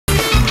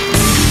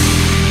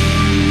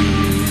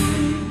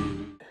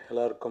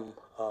எல்லாருக்கும்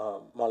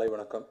மாலை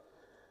வணக்கம்.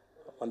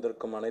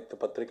 வந்திருக்கும் அனைத்து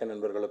பத்திரிகை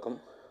நண்பர்களுக்கும்,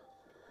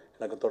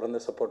 எனக்கு தொடர்ந்து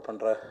சப்போர்ட்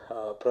பண்ணுற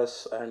ப்ரெஸ்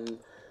அண்ட்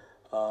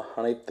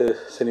அனைத்து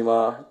சினிமா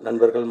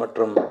நண்பர்கள்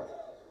மற்றும்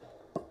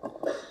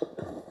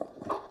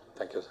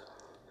தேங்க்யூ சார்,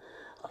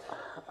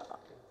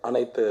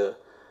 அனைத்து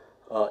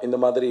இந்த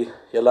மாதிரி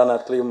எல்லா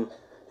நேரத்துலையும்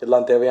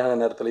எல்லாம் தேவையான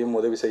நேரத்துலையும்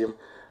உதவி செய்யும்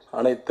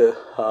அனைத்து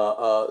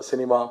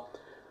cinema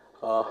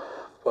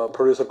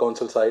producer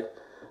council side,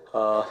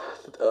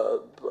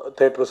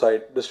 theatre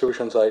side,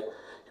 distribution side,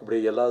 இப்படி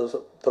எல்லா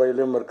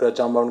துறையிலும் இருக்கிற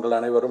ஜாம்பவான்கள்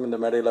அனைவரும் இந்த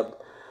மேடையில்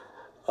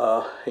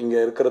இங்கே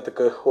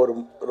இருக்கிறதுக்கு ஒரு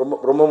ரொம்ப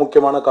ரொம்ப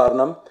முக்கியமான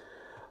காரணம்,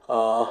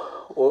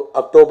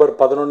 அக்டோபர்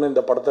 11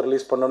 இந்த படத்தை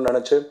ரிலீஸ் பண்ணணும்னு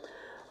நினச்சி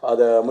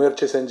அதை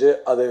முயற்சி செஞ்சு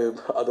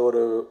அது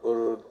ஒரு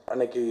ஒரு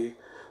அன்னைக்கு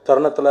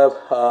தருணத்தில்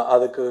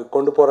அதுக்கு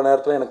கொண்டு போகிற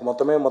நேரத்தில் எனக்கு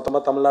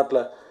மொத்தமாக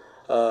தமிழ்நாட்டில்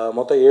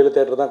மொத்தம் 7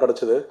 தேட்டர் தான்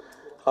கிடச்சிது.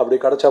 அப்படி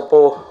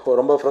கிடச்சப்போ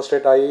ரொம்ப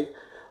ஃப்ரஸ்ட்ரேட் ஆகி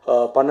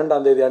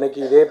 12ஆம் தேதி அன்னைக்கு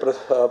இதே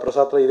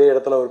பிரசாத்தில் இதே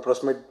இடத்துல ஒரு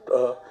ப்ரெஸ் மீட்,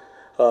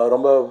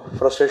 ரொம்ப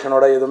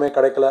ஃப்ரஸ்ட்ரேஷனோட எதுவுமே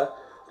கிடைக்கல,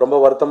 ரொம்ப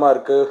வருத்தமாக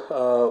இருக்குது.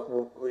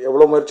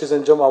 எவ்வளோ முயற்சி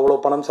செஞ்சோம், அவ்வளோ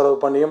பணம் செலவு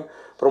பண்ணியும்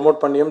ப்ரொமோட்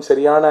பண்ணியும்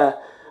சரியான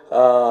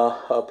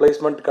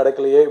பிளேஸ்மெண்ட்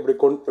கிடைக்கலையே.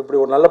 இப்படி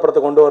ஒரு நல்ல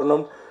படத்தை கொண்டு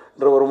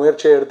வரணும்ன்ற ஒரு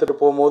முயற்சியை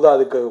எடுத்துகிட்டு போகும்போது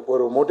அதுக்கு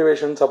ஒரு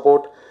மோட்டிவேஷன்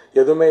சப்போர்ட்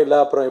எதுவுமே இல்லை.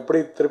 அப்புறம் எப்படி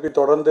திருப்பி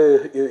தொடர்ந்து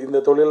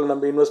இந்த தொழிலை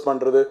நம்பி இன்வெஸ்ட்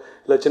பண்ணுறது,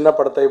 இல்லை சின்ன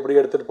படத்தை எப்படி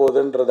எடுத்துகிட்டு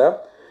போகுதுன்றத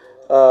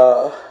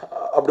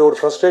அப்படி ஒரு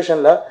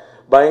ஃப்ரஸ்ட்ரேஷனில்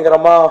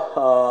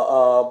பயங்கரமாக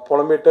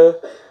புலம்பிட்டு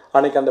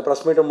அன்றைக்கி அந்த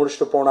ப்ரெஸ் மீட்டை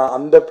முடிச்சுட்டு போன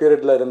அந்த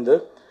பீரியடில் இருந்து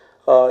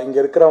இங்கே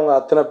இருக்கிறவங்க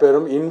அத்தனை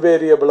பேரும்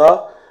இன்வேரியபிளாக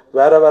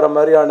வேறு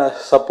மாதிரியான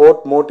சப்போர்ட்,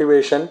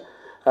 மோட்டிவேஷன்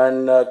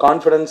அண்ட்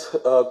கான்ஃபிடென்ஸ்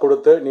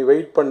கொடுத்து, நீ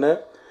வெயிட் பண்ணு,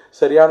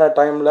 சரியான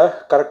டைமில்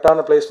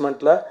கரெக்டான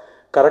பிளேஸ்மெண்ட்டில்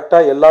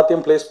கரெக்டாக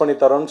எல்லாத்தையும் பிளேஸ் பண்ணி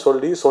தரோன்னு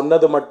சொல்லி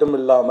சொன்னது மட்டும்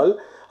இல்லாமல்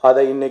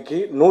அதை இன்றைக்கி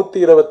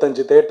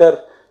 125 தேட்டர்,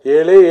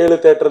 7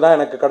 தேட்டர் தான்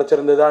எனக்கு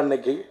கிடச்சிருந்தது.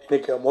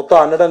 இன்னைக்கு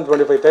மொத்தம்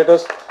 125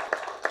 தேட்டர்ஸ்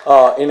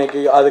இன்னைக்கு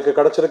அதுக்கு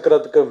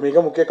கிடச்சிருக்கிறதுக்கு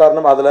மிக முக்கிய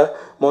காரணம், அதில்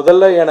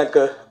முதல்ல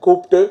எனக்கு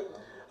கூப்பிட்டு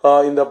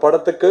இந்த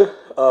படத்துக்கு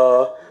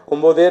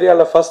 9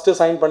 ஏரியாவில் ஃபஸ்ட்டு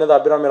சைன் பண்ணது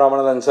அபிராமி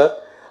ராமநாதன் சார்.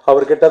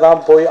 அவர்கிட்ட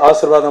தான் போய்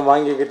ஆசீர்வாதம்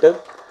வாங்கிக்கிட்டு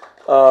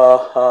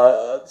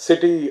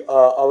சிட்டி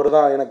அவர்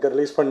தான் எனக்கு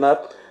ரிலீஸ்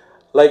பண்ணார்.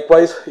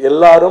 லைக்வைஸ்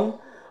எல்லாரும்,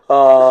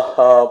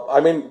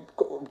 ஐ mean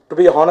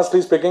to be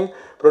honestly speaking,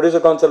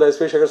 producer council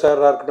SV Sekar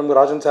சாராக இருக்கட்டும்,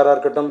 ராஜன் சாராக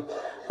இருக்கட்டும்,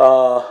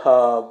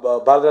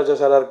 பாரதிராஜா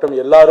சாராக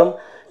இருக்கட்டும், எல்லாரும்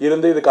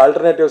இருந்து இதுக்கு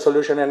ஆல்டர்னேட்டிவ்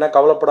சொல்யூஷன் என்ன,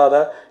 கவலைப்படாத,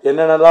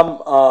 என்னென்னலாம்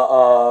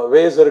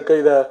வேஸ்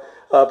இருக்குது இதை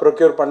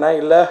ப்ரொக்யூர் பண்ண,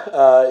 இல்லை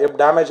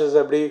டேமேஜஸ்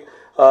எப்படி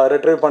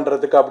ரெட்ரீவ்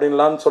பண்ணுறதுக்கு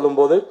அப்படின்லாம்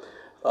சொல்லும்போது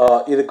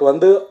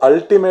இதுக்கு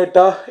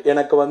அல்டிமேட்டாக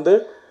எனக்கு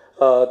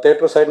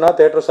theatre சைட்னா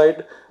theatre side,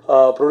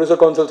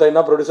 producer council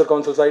சைட்னா producer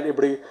council side,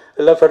 இப்படி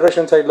இல்லை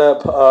ஃபெடரேஷன் சைடில்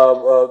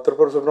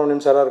திருப்பூர்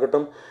சுப்ரமணியம் சாராக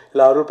இருக்கட்டும்,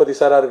 இல்லை அருள்பதி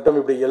சாராக இருக்கட்டும்,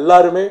 இப்படி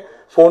எல்லாருமே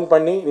ஃபோன்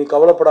பண்ணி நீ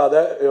கவலைப்படாத,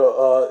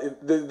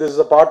 this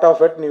is a part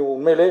of it, நீ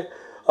உண்மையிலே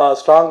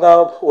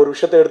ஸ்ட்ராங்காக ஒரு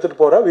விஷயத்தை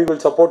எடுத்துகிட்டு போகிற, வி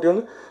வில் சப்போர்ட்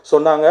யூன்னு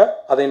சொன்னாங்க.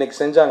 அதை இன்றைக்கி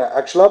செஞ்சாங்க.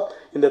 ஆக்சுவலாக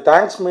இந்த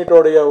தேங்க்ஸ்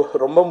மீட்டோடைய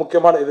ரொம்ப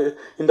முக்கியமான இது,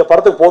 இந்த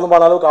படத்துக்கு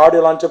போதுமான அளவுக்கு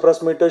ஆடியோ லான்ச்சு,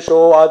 ப்ரெஸ் மீட்டு, ஷோ,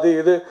 அது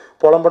இது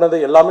புலம்புனது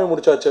எல்லாமே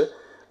முடிச்சாச்சு.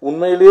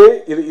 உண்மையிலேயே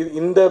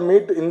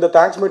இந்த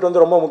தேங்க்ஸ்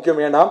மீட் ரொம்ப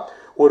முக்கியம். ஏன்னா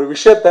ஒரு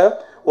விஷயத்த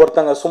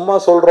ஒருத்தங்க சும்மா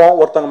சொல்கிறோம்,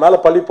 ஒருத்தங்க மேலே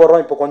பழி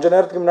போடுறோம். இப்போ கொஞ்சம்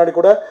நேரத்துக்கு முன்னாடி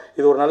கூட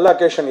இது ஒரு நல்ல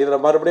அக்கேஷன்,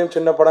 இதில் மறுபடியும்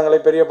சின்ன படங்களை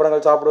பெரிய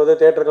படங்கள் சாப்பிடுவது,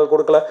 தேட்டர்கள்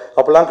கொடுக்கல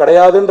அப்படிலாம்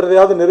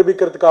கிடையாதுன்றதையாவது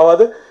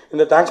நிரூபிக்கிறதுக்காவது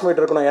இந்த தேங்க்ஸ் மீட்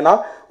இருக்கணும். ஏன்னா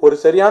ஒரு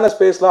சரியான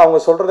ஸ்பேஸில் அவங்க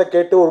சொல்கிறத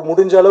கேட்டு ஒரு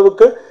முடிஞ்ச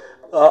அளவுக்கு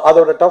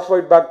அதோட டஃப்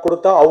ஃபைட் பேக்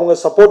கொடுத்தா அவங்க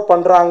சப்போர்ட்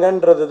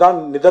பண்ணுறாங்கன்றது தான்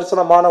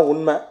நிதர்சனமான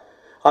உண்மை.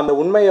 அந்த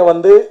உண்மையை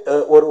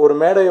ஒரு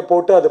மேடையை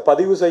போட்டு அது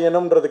பதிவு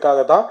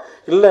செய்யணுன்றதுக்காக தான்.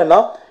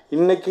 இல்லைன்னா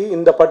இன்னைக்கு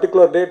இந்த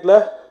பர்டிகுலர் டேட்டில்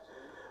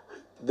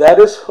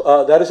there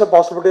is a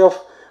possibility of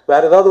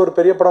வேறு ஏதாவது ஒரு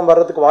பெரிய படம்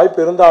வர்றதுக்கு வாய்ப்பு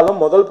இருந்தாலும்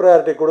முதல்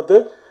ப்ரையாரிட்டி கொடுத்து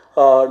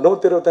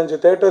 125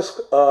 தேட்டர்ஸ்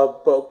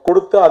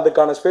கொடுத்து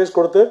அதுக்கான ஸ்பேஸ்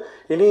கொடுத்து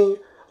இனி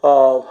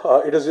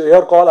இட் இஸ்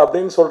யுவர் கால்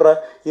அப்படின்னு சொல்கிற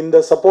இந்த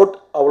சப்போர்ட்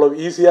அவ்வளோ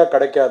ஈஸியாக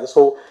கிடைக்காது.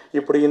 ஸோ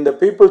இப்படி இந்த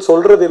பீப்புள்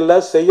சொல்கிறது இல்லை,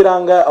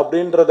 செய்கிறாங்க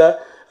அப்படின்றத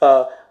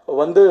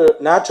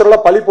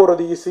நேச்சுரலாக பழி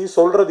போடுறது ஈஸி,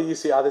 சொல்கிறது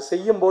ஈஸி. அதை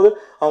செய்யும்போது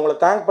அவங்கள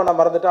தேங்க் பண்ண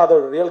மறந்துட்டு அது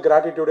ஒரு ரியல்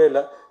கிராட்டிடியூடே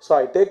இல்லை. So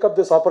I take up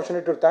this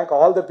opportunity to thank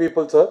all the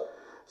people sir.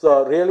 So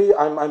really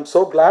I'm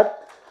so glad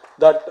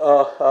that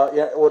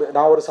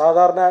நான் ஒரு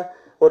சாதாரண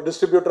ஒரு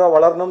டிஸ்ட்ரிபியூட்டராக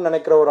வளரணும்னு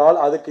நினைக்கிற ஒரு ஆள்,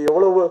 அதுக்கு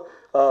எவ்வளவு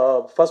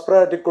ஃபர்ஸ்ட்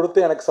ப்ரையாரிட்டி கொடுத்து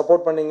எனக்கு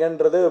support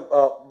பண்ணீங்கன்றது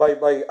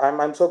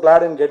I'm so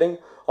glad in getting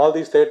all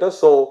these theatres.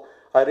 So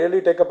I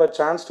really take up a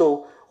chance to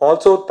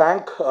also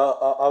thank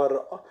our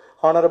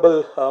honourable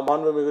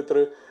மாண்புமிகு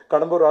திரு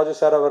கடம்பூர் ராஜு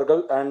சார்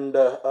அவர்கள் அண்ட்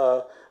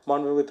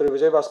மாண்புமிகு திரு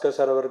விஜயபாஸ்கர்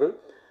சார் அவர்கள்.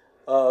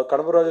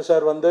 கடம்பூர் ராஜு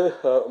சார்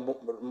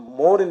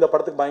மோர் இந்த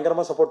படத்துக்கு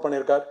பயங்கரமாக சப்போர்ட்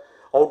பண்ணியிருக்கார்,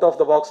 அவுட் ஆஃப்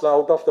த பாக்ஸில்,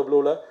 அவுட் ஆஃப் த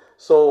ப்ளூவில்.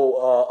 ஸோ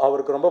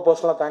அவருக்கு ரொம்ப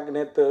பர்சனலாக தேங்க்.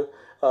 நேற்று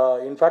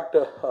இன்ஃபேக்ட்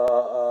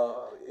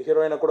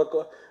ஹீரோயினை கூட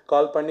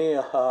கால் பண்ணி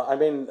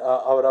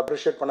அவர்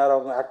அப்ரிஷியேட் பண்ணார்,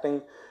 அவங்க ஆக்டிங்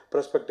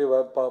பெர்ஸ்பெக்டிவ்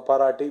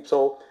பாராட்டி. ஸோ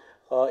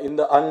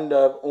இந்த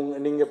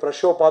நீங்கள்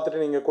ப்ரெஷ் ஷோ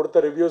பார்த்துட்டு நீங்கள்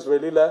கொடுத்த ரிவ்யூஸ்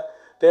வெளியில்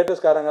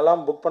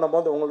தேட்டர்ஸ்காரங்கெல்லாம் புக்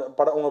பண்ணும்போது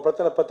உங்கள்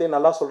படத்தை பற்றி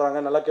நல்லா சொல்கிறாங்க,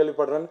 நல்லா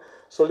கேள்விப்படுறேன்னு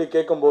சொல்லி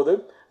கேட்கும்போது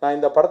நான்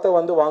இந்த படத்தை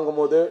வந்து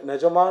வாங்கும்போது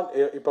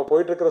நிஜமாக இப்போ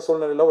போயிட்டுருக்கிற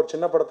சூழ்நிலையில் ஒரு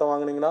சின்ன படத்தை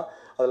வாங்கினீங்கன்னா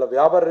அதில்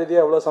வியாபார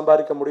ரீதியாக எவ்வளோ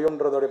சம்பாதிக்க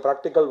முடியுன்றதோடைய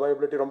ப்ராக்டிக்கல்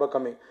வயபிலிட்டி ரொம்ப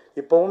கம்மி.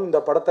 இப்போவும்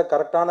இந்த படத்தை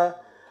கரெக்டான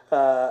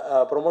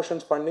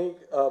ப்ரொமோஷன்ஸ் பண்ணி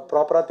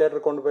ப்ராப்பராக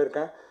தேட்டருக்கு கொண்டு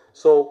போயிருக்கேன்.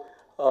 ஸோ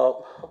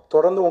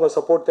தொடர்ந்து உங்கள்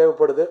சப்போர்ட்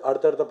தேவைப்படுது.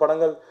 அடுத்தடுத்த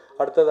படங்கள்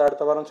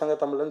அடுத்த வாரம் சங்க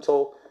தமிழன். ஸோ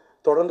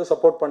தொடர்ந்து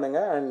சப்போர்ட்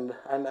பண்ணுங்கள்.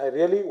 And I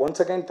really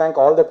once again thank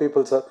all the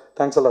people sir.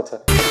 Thanks a lot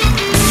sir.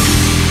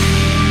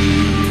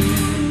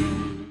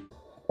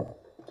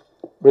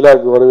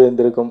 விழாவுக்கு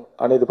வரவேந்திருக்கும்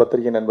அனைத்து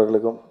பத்திரிகை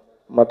நண்பர்களுக்கும்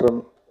மற்றும்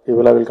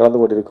இவ்விழாவில்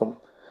கலந்து கொண்டிருக்கும்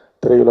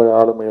திரையுலக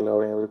ஆளுமைகள்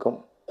அவர்களுக்கும்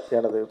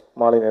எனது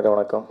மாலை நேர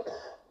வணக்கம்.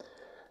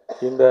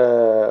 இந்த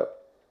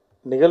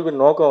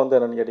நிகழ்வின் நோக்கம் வந்து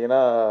என்னென்னு கேட்டிங்கன்னா,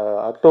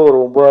 அக்டோபர்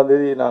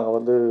 9ஆம் நாங்கள்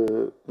வந்து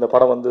இந்த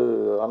படம் வந்து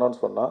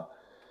அனௌன்ஸ் பண்ணோம்.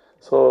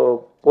 ஸோ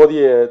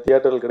போதிய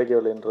தியேட்டர்கள்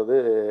கிடைக்கவில்லைன்றது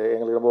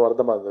எங்களுக்கு ரொம்ப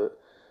வருத்தமாக இருந்தது.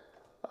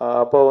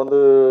 அப்போ வந்து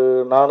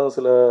நானும்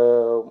சில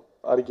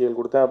அறிக்கைகள்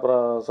கொடுத்தேன்.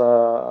 அப்புறம்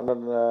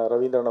அண்ணன்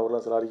ரவீந்திரன்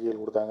அவர்களும் சில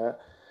அறிக்கைகள் கொடுத்தாங்க.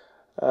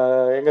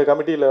 எங்கள்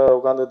கமிட்டியில்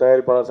உட்காந்து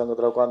தயாரிப்பாளர்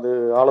சங்கத்தில் உட்காந்து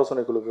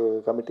ஆலோசனை குழுக்கு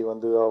கமிட்டி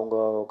வந்து அவங்க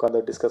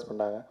உட்காந்து டிஸ்கஸ்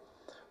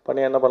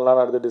பண்ணி என்ன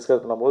பண்ணலான்னு அடுத்து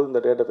டிஸ்கஸ் பண்ணும்போது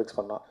இந்த டேட்டை ஃபிக்ஸ்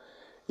பண்ணோம்.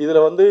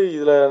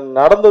 இதில்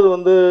நடந்தது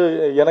வந்து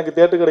எனக்கு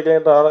தேட்டர்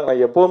கிடைக்கலன்ற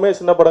நான் எப்போவுமே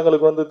சின்ன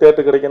படங்களுக்கு வந்து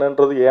தேட்டர்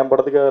கிடைக்கணுன்றது என்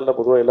படத்துக்காக இல்லை,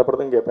 பொதுவாக எல்லா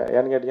படத்துக்கும் கேட்பேன்.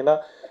 ஏன்னு கேட்டிங்கன்னா,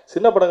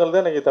 சின்ன படங்கள்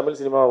தான் இன்றைக்கி தமிழ்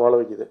சினிமாவை வாழ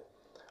வைக்குது.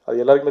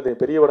 அது எல்லாருக்குமே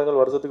தெரியும். பெரிய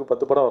படங்கள் வருஷத்துக்கு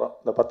 10 படம் வரும்.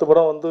 இந்த 10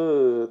 படம் வந்து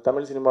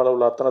தமிழ் சினிமாவில்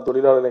உள்ள அத்தனை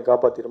தொழிலாளர்களையும்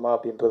காப்பாற்றிடுமா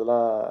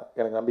அப்படின்றதுலாம்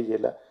எனக்கு நம்பிக்கை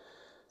இல்லை.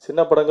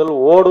 சின்ன படங்கள்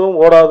ஓடும்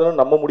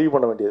ஓடாதுன்னு நம்ம முடிவு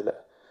பண்ண வேண்டியதில்லை.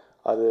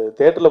 அது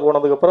தேட்டரில்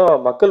போனதுக்கப்புறம்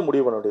மக்கள்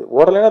முடிவு பண்ண வேண்டியது.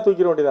 ஓடலைன்னா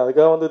தூக்கிட வேண்டியது.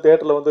 அதுக்காக வந்து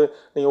தேட்டரில் வந்து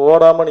நீங்கள்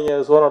ஓடாமல்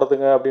நீங்கள் ஷோ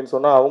நடத்துங்க அப்படின்னு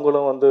சொன்னால்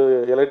அவங்களும் வந்து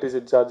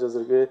எலக்ட்ரிசிட்டி சார்ஜஸ்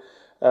இருக்குது,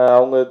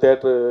 அவங்க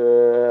தேட்ரு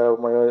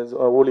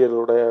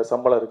ஊழியர்களுடைய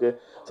சம்பளம் இருக்குது.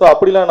 ஸோ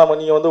அப்படிலாம்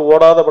நீங்கள் வந்து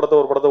ஓடாத படத்தை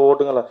ஒரு படத்தை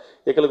ஓட்டுங்கள,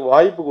 எங்களுக்கு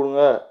வாய்ப்பு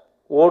கொடுங்க,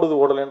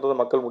 ஓடுது ஓடலைன்றதை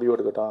மக்கள் முடிவு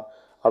எடுக்கட்டும்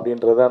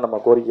அப்படின்றத நம்ம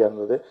கோரிக்கையாக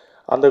இருந்தது.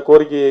 அந்த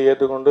கோரிக்கையை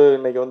ஏற்றுக்கொண்டு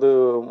இன்றைக்கி வந்து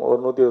ஒரு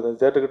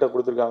 125 தேட்டர்கிட்ட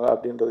கொடுத்துருக்காங்க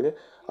அப்படின்றதுக்கு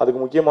அதுக்கு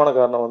முக்கியமான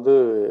காரணம் வந்து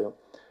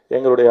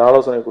எங்களுடைய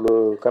ஆலோசனை குழு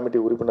கமிட்டி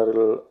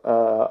உறுப்பினர்கள்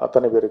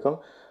அத்தனை பேருக்கும்,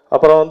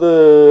 அப்புறம் வந்து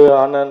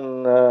அண்ணன்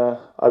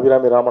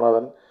அபிராமி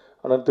ராமநாதன்,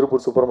 அண்ணன்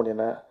திருப்பூர்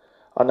சுப்பிரமணியன்,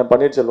 அண்ணன்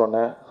பன்னீர்செல்வன்,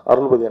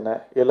 அருள்பதி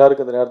அண்ணன்,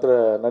 எல்லாருக்கும் இந்த நேரத்தில்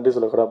நன்றி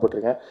சொல்ல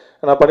கடமைப்பட்டிருக்கேன்.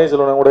 நான்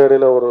பன்னீர்செல்வன் கூட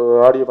இடையில் ஒரு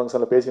ஆடியோ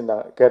ஃபங்க்ஷனில்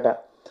பேசியிருந்தாங்க, கேட்டேன்.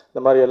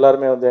 இந்த மாதிரி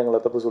எல்லாருமே வந்து எங்களை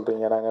தப்பு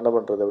சொல்கிறீங்க, நாங்கள் என்ன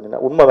பண்ணுறது அப்படின்னா.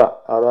 உண்மைதான்.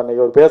 அதான்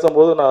அன்றைக்கி அவர்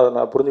பேசும்போது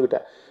நான்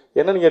புரிஞ்சுக்கிட்டேன்.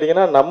 என்னென்னு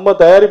கேட்டிங்கன்னா, நம்ம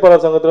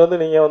தயாரிப்பாளர்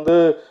சங்கத்துலேருந்து நீங்கள் வந்து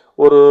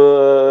ஒரு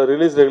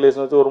ரிலீஸ்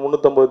ரெகுலேஷன் வச்சு ஒரு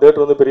 350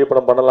 தேட்டர் வந்து பெரிய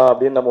படம் பண்ணலாம்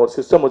அப்படின்னு நம்ம ஒரு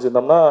சிஸ்டம்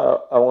வச்சுருந்தோம்னா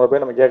அவங்கள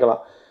போய் நம்ம கேட்கலாம்.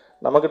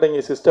 நம்மக்கிட்ட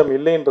இங்கே சிஸ்டம்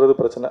இல்லைன்றது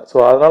பிரச்சனை. ஸோ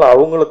அதனால்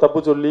அவங்கள தப்பு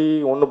சொல்லி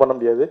ஒன்றும் பண்ண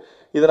முடியாது.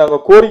 இதை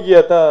நாங்கள்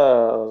கோரிக்கையாக தான்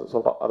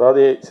சொல்கிறோம்.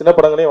 அதாவது சின்ன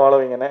படங்களையும் வாழ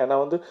வைங்கண்ணே. ஏன்னா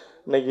வந்து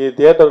இன்றைக்கி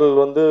தியேட்டர்கள்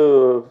வந்து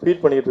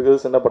ஃபீட் பண்ணிகிட்டு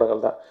இருக்கிறது சின்ன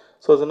படங்கள் தான்.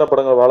 ஸோ சின்ன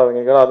படங்கள் வாழ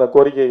வைங்க. அந்த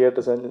கோரிக்கையை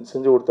கேட்டு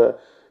செஞ்சு கொடுத்த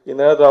இந்த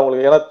நேரத்தில்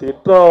அவங்களுக்கு, ஏன்னா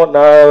திட்டுறோம்,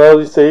 நான்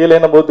அதாவது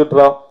செய்யலைன்னும் போது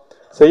திட்டுறோம்,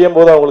 செய்யும்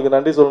போது அவங்களுக்கு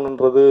நன்றி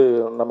சொல்லணுன்றது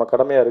நம்ம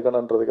கடமையாக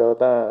இருக்கணுன்றதுக்காக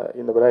தான்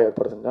இந்த விழா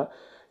ஏற்பாடு செஞ்சோம்.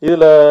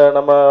 இதில்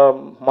நம்ம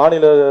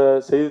மாநில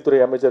செய்தித்துறை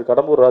அமைச்சர்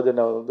கடம்பூர் ராஜன்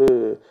வந்து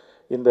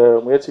இந்த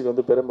முயற்சிக்கு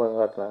வந்து பெருமை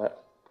காட்டினாங்க.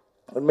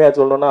 உண்மையாக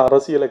சொல்லணும்னா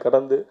அரசியலை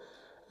கடந்து,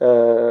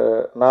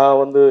 நான்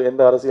வந்து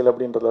எந்த அரசியல்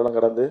அப்படின்றதெல்லாம்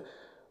கடந்து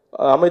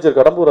அமைச்சர்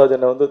கடம்பூர்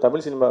ராஜனை வந்து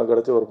தமிழ் சினிமாவுக்கு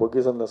கிடச்ச ஒரு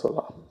பொக்கிஷன் தான்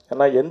சொல்லலாம்.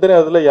 ஏன்னா எந்த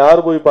நேரத்தில்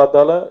யார் போய்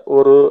பார்த்தாலும்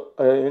ஒரு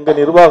எங்கள்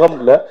நிர்வாகம்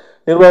இல்லை,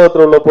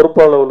 நிர்வாகத்தில் உள்ள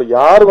பொறுப்பாளர் உள்ள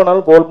யார்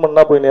வேணாலும் போல்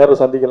பண்ணால் போய்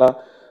நேரம்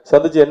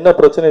சந்திச்சு என்ன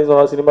பிரச்சனை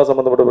சொன்னால், சினிமா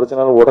சம்மந்தப்பட்ட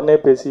பிரச்சனை உடனே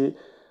பேசி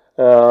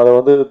அதை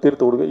வந்து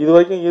தீர்த்து கொடுக்கு. இது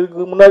வரைக்கும்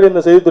இதுக்கு முன்னாடி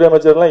இந்த செய்தித்துறை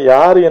அமைச்சர்லாம்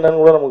யார் என்னன்னு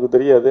கூட நமக்கு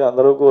தெரியாது.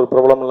 அந்தளவுக்கு ஒரு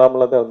பிரபலம்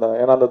இல்லாமல் தான் இருந்தாங்க.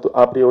 ஏன்னா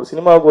அப்படி ஒரு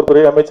சினிமாவுக்கு ஒரு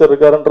துறை அமைச்சர்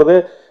இருக்காருன்றதே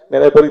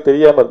நிறைய பேருக்கு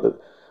தெரியாமல் இருந்தது.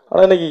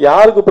 ஆனால் இன்னைக்கு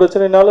யாருக்கு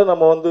பிரச்சனைனாலும்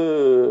நம்ம வந்து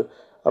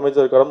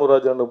அமைச்சர் கடம்பூர்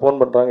ராஜனுக்கு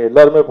ஃபோன் பண்ணுறாங்க,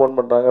 எல்லாருமே ஃபோன்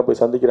பண்ணுறாங்க,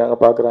 போய் சந்திக்கிறாங்க,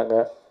 பார்க்குறாங்க.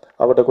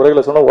 அவர்கிட்ட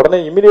குறைகளை சொன்னால் உடனே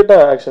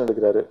இமீடியட்டாக ஆக்ஷன்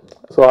எடுக்கிறாரு.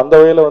 ஸோ அந்த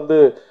வகையில் வந்து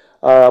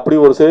அப்படி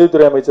ஒரு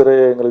செய்தித்துறை அமைச்சரை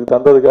எங்களுக்கு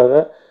தந்ததுக்காக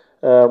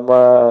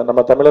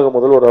நம்ம தமிழக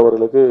முதல்வர்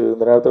அவர்களுக்கு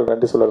இந்த நேரத்தில்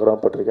நன்றி சொல்ல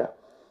கடமைப்பட்டிருக்கேன்.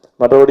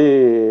 மற்றபடி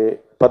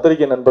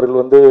பத்திரிகை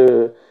நண்பர்கள் வந்து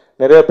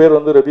நிறைய பேர்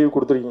வந்து ரிவ்யூ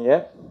கொடுத்துருக்கீங்க.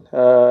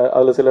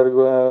 அதில்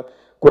சிலருக்கு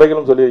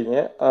குறைகளும்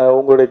சொல்லியிருக்கீங்க.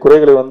 உங்களுடைய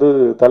குறைகளை வந்து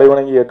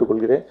தலைவணங்கி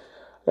ஏற்றுக்கொள்கிறேன்.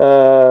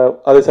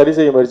 அதை சரி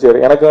செய்ய முயற்சி.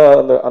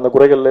 எனக்கும் அந்த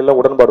குறைகள் எல்லாம்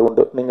உடன்பாடு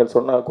உண்டு. நீங்கள்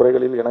சொன்ன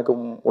குறைகளில்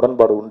எனக்கும்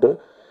உடன்பாடு உண்டு.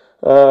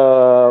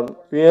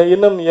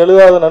 இன்னும்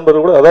எழுதாத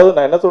நண்பர்கள் கூட, அதாவது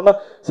நான் என்ன சொன்னா,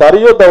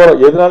 சரியோ தவறோ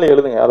எதுனாலும்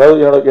எழுதுங்க.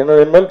 அதாவது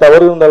என் மேல்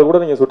தவறு இருந்தாலும் கூட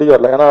நீங்கள் சுட்டி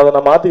காட்டலாம். ஏன்னா அதை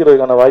நான்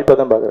மாற்றிக்கிறதுக்கான வாய்ப்பை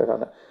தான்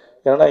பார்க்குறேன்.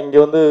 ஏன்னா இங்கே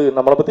வந்து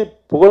நம்மளை பற்றி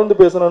புகழ்ந்து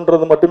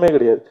பேசணுன்றது மட்டுமே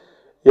கிடையாது.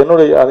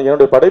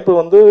 என்னுடைய படைப்பு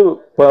வந்து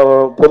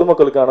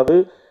பொதுமக்களுக்கானது,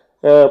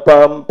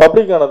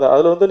 பப்ளிக்கானது.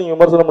 அதில் வந்து நீங்கள்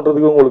விமர்சனம்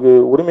பண்ணுறதுக்கு உங்களுக்கு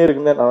உரிமை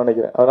இருக்குன்னு நான்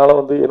நினைக்கிறேன். அதனால்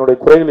வந்து என்னுடைய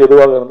குறைகள்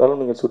எதுவாக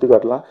இருந்தாலும் நீங்கள் சுட்டி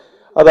காட்டலாம்.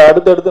 அதை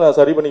அடுத்தடுத்து நான்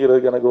சரி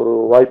பண்ணிக்கிறதுக்கு எனக்கு ஒரு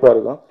வாய்ப்பாக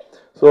இருக்கும்.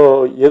 ஸோ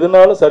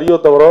எதுனாலும் சரியோ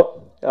தவறோ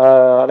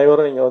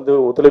அனைவரும் நீங்கள் வந்து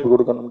ஒத்துழைப்பு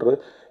கொடுக்கணுன்றது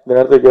இந்த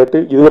நேரத்தை கேட்டு,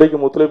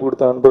 இதுவரைக்கும் ஒத்துழைப்பு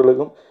கொடுத்த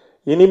நண்பர்களுக்கும்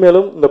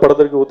இனிமேலும் இந்த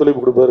படத்திற்கு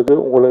ஒத்துழைப்பு கொடுப்பதற்கு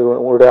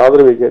உங்களுடைய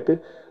ஆதரவை கேட்டு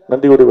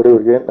நன்றியோடு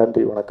விடைபெறுகிறேன்.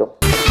 நன்றி, வணக்கம்.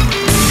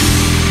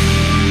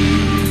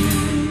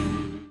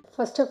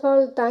 First of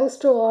all thanks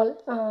to all.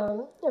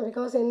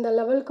 Because இந்த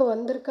லெவலுக்கு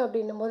வந்திருக்கு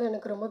அப்படின்னும் போது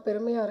எனக்கு ரொம்ப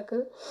பெருமையாக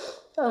இருக்குது.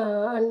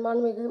 அண்ட்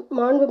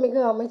மாண்புமிகு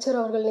அமைச்சர்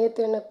அவர்கள்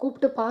நேற்று என்னை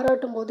கூப்பிட்டு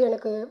பாராட்டும் போது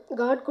எனக்கு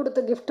காட்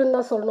கொடுத்த கிஃப்ட்டுன்னு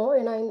தான் சொல்லணும்.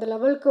 ஏன்னா இந்த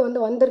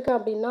லெவலுக்கு வந்திருக்கேன்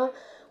அப்படின்னா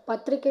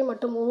பத்திரிகை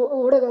மற்றும்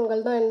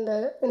ஊடகங்கள் தான்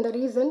இந்த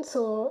ரீசன்.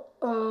 ஸோ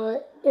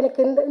எனக்கு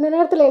இந்த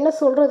நேரத்தில் என்ன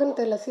சொல்கிறதுன்னு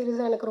தெரியல.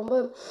 சீரியஸாக எனக்கு ரொம்ப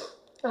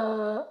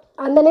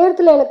அந்த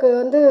நேரத்தில் எனக்கு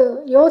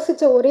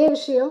யோசித்த ஒரே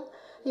விஷயம்,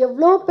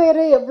 எவ்வளோ பேர்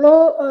எவ்வளோ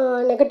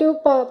நெகட்டிவ்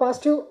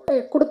பாசிட்டிவ்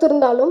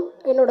கொடுத்துருந்தாலும்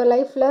என்னோடய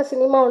லைஃப்பில்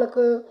சினிமா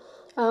உனக்கு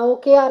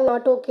okay R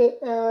not okay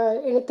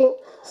anything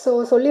so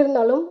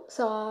சொல்லியிருந்தாலும்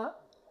ஸோ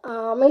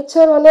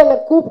அமைச்சர் என்னை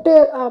கூப்பிட்டு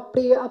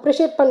அப்படி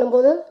அப்ரிஷியேட்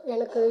பண்ணும்போது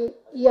எனக்கு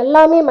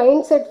எல்லாமே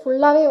மைண்ட் செட்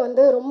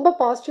ஃபுல்லாகவே ரொம்ப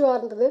பாசிட்டிவாக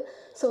இருந்தது.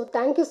 So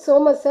thank you so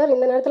much sir.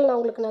 இந்த நேரத்தில்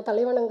நான்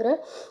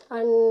தலைவணங்குறேன்.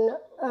 And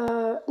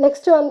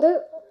next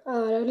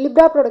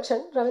Libre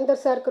production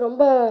Ravinder சாருக்கு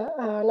ரொம்ப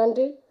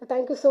நன்றி.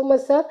 Thank you so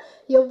much sir.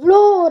 எவ்வளோ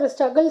ஒரு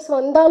ஸ்ட்ரகிள்ஸ்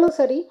வந்தாலும்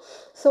சரி,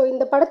 ஸோ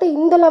இந்த படத்தை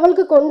இந்த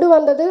லெவலுக்கு கொண்டு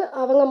வந்தது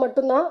அவங்க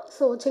மட்டும்தான்.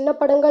 ஸோ சின்ன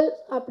படங்கள்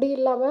அப்படி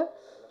இல்லாமல்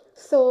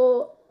ஸோ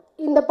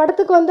இந்த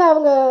படத்துக்கு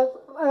அவங்க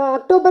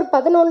அக்டோபர்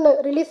 11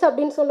 ரிலீஸ்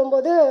அப்படின்னு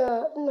சொல்லும்போது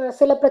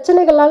சில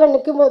பிரச்சனைகளால்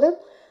நிற்கும்போது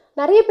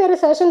நிறைய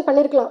பேர் செஷன்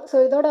பண்ணியிருக்கலாம். ஸோ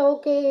இதோட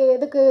ஓகே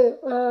எதுக்கு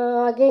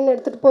அகெயின்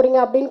எடுத்துகிட்டு போகிறீங்க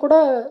அப்படின்னு கூட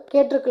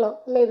கேட்டிருக்கலாம்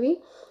மேபி.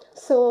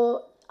 ஸோ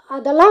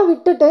அதெல்லாம்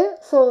விட்டுட்டு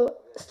ஸோ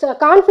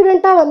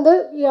கான்ஃபிடெண்ட்டாக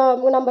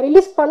நம்ம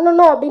ரிலீஸ்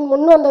பண்ணணும் அப்படின்னு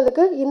முன்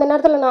வந்ததுக்கு இந்த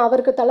நேரத்தில் நான்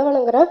அவருக்கு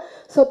தலைவணங்குறேன்.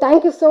 So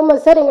thank you so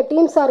much sir எங்கள்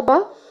டீம்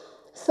சார்பாக.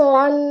 ஸோ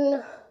அண்ட்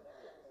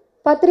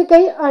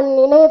பத்திரிகை அண்ட்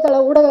இணையதள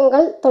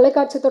ஊடகங்கள்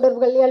தொலைக்காட்சி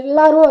தொடர்புகள்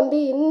எல்லாரும்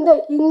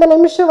இந்த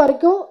நிமிஷம்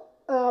வரைக்கும்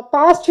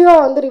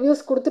பாசிட்டிவாக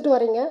ரிவ்யூஸ் கொடுத்துட்டு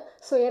வரீங்க.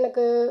 ஸோ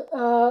எனக்கு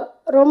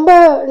ரொம்ப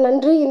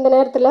நன்றி இந்த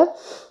நேரத்தில்.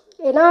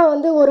 ஏன்னா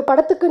ஒரு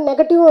படத்துக்கு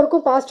நெகட்டிவும்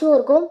இருக்கும் பாசிட்டிவும்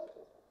இருக்கும்.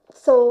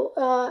 ஸோ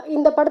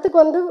இந்த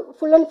படத்துக்கு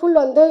ஃபுல் அண்ட் ஃபுல்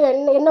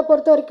என்னை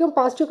பொறுத்த வரைக்கும்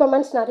பாசிட்டிவ்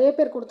கமெண்ட்ஸ் நிறைய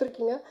பேர்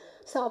கொடுத்துருக்கீங்க.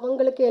 ஸோ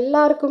அவங்களுக்கு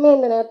எல்லாருக்குமே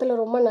இந்த நேரத்தில்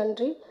ரொம்ப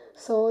நன்றி.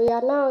 ஸோ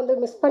யாருன்னா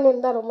மிஸ்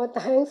பண்ணியிருந்தால் ரொம்ப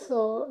தேங்க்ஸ். ஸோ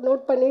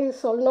நோட் பண்ணி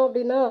சொல்லணும்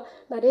அப்படின்னா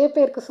நிறைய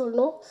பேருக்கு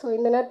சொல்லணும். ஸோ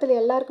இந்த நேரத்தில்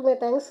எல்லாருக்குமே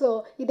தேங்க்ஸ். ஸோ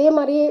இதே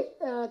மாதிரியே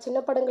சின்ன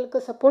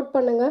படங்களுக்கு சப்போர்ட்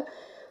பண்ணுங்கள்.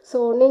 ஸோ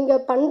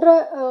நீங்கள் பண்ணுற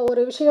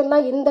ஒரு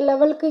விஷயந்தான் இந்த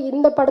லெவலுக்கு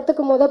இந்த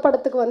படத்துக்கு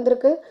படத்துக்கு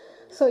வந்திருக்கு.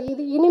 ஸோ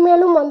இது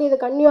இனிமேலும் இது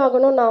கன்னியூ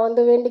ஆகணும் நான்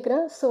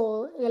வேண்டிக்கிறேன். ஸோ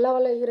எல்லா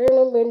வல்ல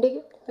இறைவனையும் வேண்டி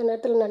இந்த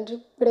நேரத்தில் நன்றி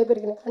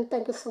விடைபெறுகிறேன். And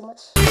thank you so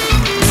much.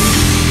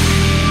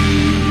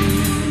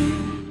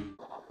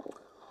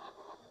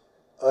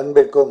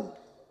 அன்பிற்கும்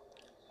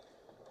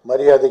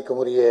மரியாதைக்கும்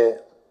உரிய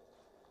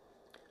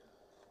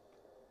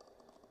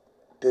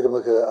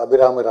திருமிகு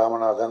அபிராமி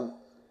ராமநாதன்,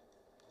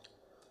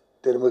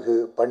 திருமிகு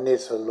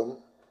பன்னீர்செல்வம்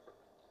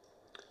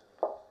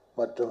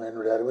மற்றும்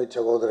என்னுடைய அருமை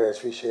சகோதரர்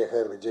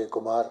ஸ்ரீசேகர்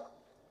விஜயகுமார்,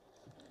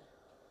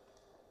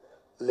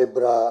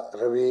 லிப்ரா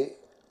ரவி,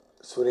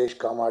 சுரேஷ்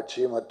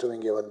காமாட்சி மற்றும்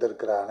இங்கே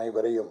வந்திருக்கிற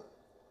அனைவரையும்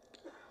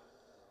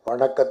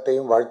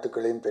வணக்கத்தையும்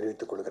வாழ்த்துக்களையும்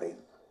தெரிவித்துக் கொள்கிறேன்.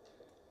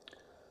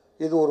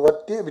 இது ஒரு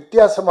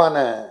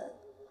வித்தியாசமான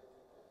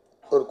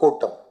ஒரு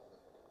கூட்டம்.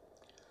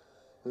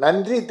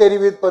 நன்றி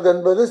தெரிவிப்பது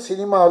என்பது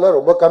சினிமாவில்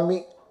ரொம்ப கம்மி.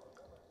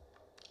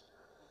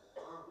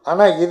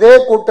 ஆனால் இதே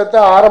கூட்டத்தை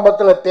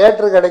ஆரம்பத்தில்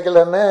தியேட்டர்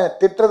கிடைக்கலன்னு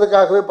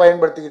திட்டுறதுக்காகவே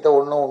பயன்படுத்திக்கிட்ட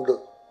ஒன்றும் உண்டு.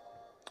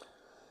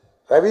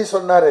 ரவி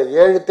சொன்னார்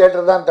 7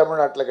 தியேட்டர் தான்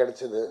தமிழ்நாட்டில்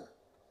கிடைச்சிது.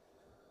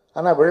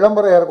 ஆனால்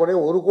விளம்பரம் ஏறக்கூடிய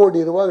 1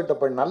 கோடி ரூபா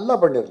கிட்ட நல்லா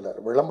பண்ணியிருந்தார்.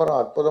 விளம்பரம்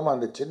அற்புதமாக,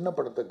 அந்த சின்ன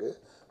படத்துக்கு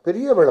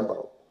பெரிய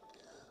விளம்பரம்.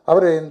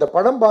 அவர் இந்த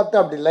படம்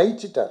பார்த்து அப்படி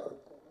லயிச்சிட்டார்.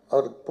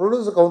 அவர்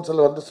ப்ரொடியூசர்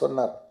கவுன்சில்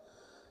சொன்னார்,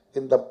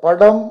 இந்த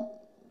படம்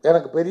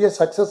எனக்கு பெரிய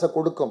சக்ஸஸை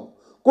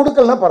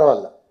கொடுக்கலன்னா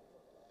பரவாயில்ல,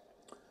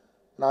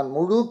 நான்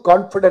முழு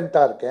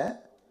கான்ஃபிடென்ட்டாக இருக்கேன்.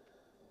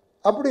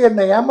 அப்படி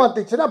என்னை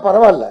ஏமாத்திச்சுன்னா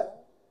பரவாயில்ல,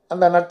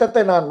 அந்த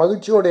நட்டத்தை நான்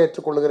மகிழ்ச்சியோடு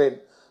ஏற்றுக்கொள்கிறேன்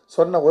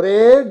சொன்ன ஒரே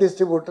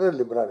டிஸ்ட்ரிபியூட்டர்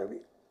லிப்ரா ரவி.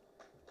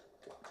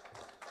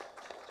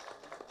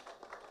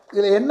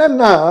 இதில்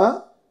என்னன்னா,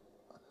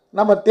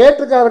 நம்ம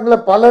தியேட்டருக்காரங்களை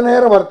பல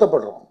நேரம்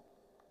வருத்தப்படுறோம்.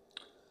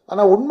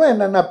 ஆனால் உண்மை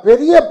என்னென்னா,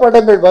 பெரிய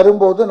படங்கள்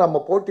வரும்போது நம்ம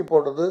போட்டி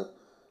போடுறது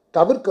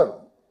தவிர்க்கணும்.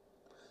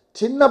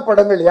 சின்ன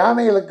படங்கள்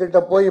யானைகளுக்கிட்ட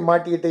போய்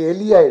மாட்டிக்கிட்டு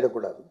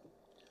எலியாயிடக்கூடாது.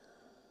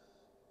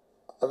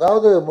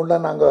 அதாவது முன்ன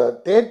நாங்கள்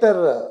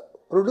தியேட்டர்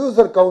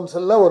ப்ரொடியூசர்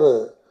கவுன்சிலில் ஒரு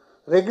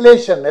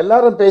ரெகுலேஷன்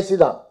எல்லாரும் பேசி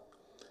தான்,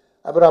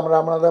 அப்புறம்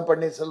ராமநாதன்,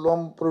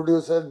 பன்னீர்செல்வம்,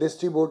 ப்ரொடியூசர்,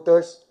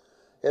 டிஸ்ட்ரிபியூட்டர்ஸ்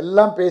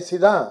எல்லாம் பேசி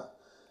தான்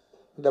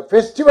இந்த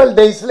ஃபெஸ்டிவல்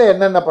டேஸில்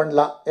என்னென்ன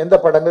பண்ணலாம், எந்த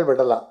படங்கள்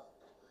விடலாம்.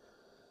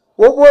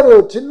 ஒவ்வொரு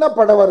சின்ன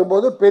படம்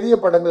வரும்போது பெரிய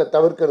படங்களை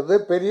தவிர்க்கிறது,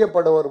 பெரிய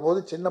படம் வரும்போது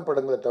சின்ன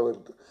படங்களை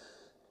தவிர்க்கிறது.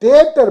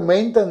 தியேட்டர்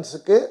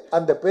மெயின்டெனன்ஸுக்கு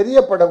அந்த பெரிய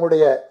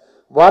படங்களுடைய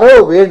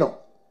வரவு வேணும்.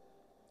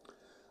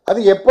 அது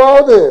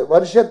எப்பாவது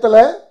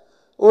வருஷத்தில்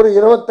ஒரு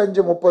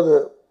 25-30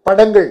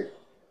 படங்கள்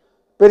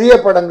பெரிய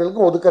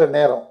படங்களுக்கு ஒதுக்குற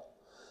நேரம்.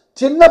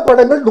 சின்ன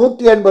படங்கள்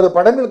 180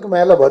 படங்களுக்கு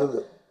மேலே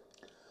வருது.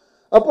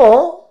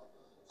 அப்போது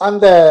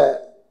அந்த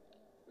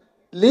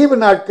லீவு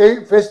நாட்கள்,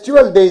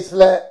 ஃபெஸ்டிவல்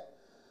டேஸில்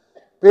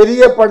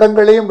பெரிய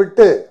படங்களையும்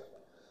விட்டு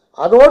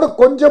அதோடு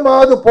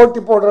கொஞ்சமாவது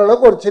போட்டி போடுற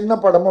அளவுக்கு ஒரு சின்ன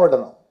படமும்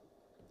விடணும்.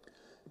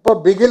 இப்போ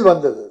பிகில்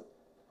வந்தது,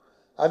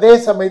 அதே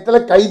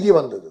சமயத்தில் கைதி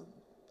வந்தது.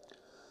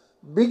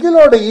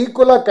 பிகிலோட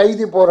ஈக்குவலாக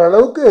கைதி போகிற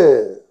அளவுக்கு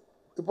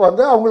இப்போ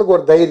வந்து அவங்களுக்கு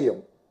ஒரு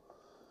தைரியம்.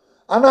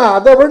 ஆனால்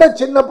அதை விட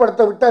சின்ன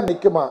படத்தை விட்டால்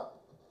நிற்குமா?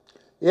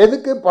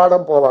 எதுக்கு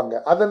பாடம் போவாங்க?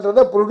 அதுன்றத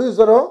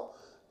ப்ரொடியூசரும்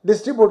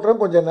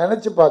டிஸ்ட்ரிபியூட்டரும் கொஞ்சம்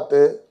நினச்சி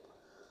பார்த்து,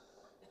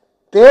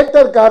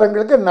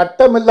 தியேட்டர்காரங்களுக்கு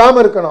நட்டம்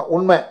இல்லாமல் இருக்கணும்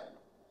உண்மை.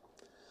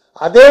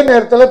 அதே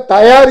நேரத்தில்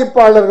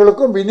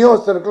தயாரிப்பாளர்களுக்கும்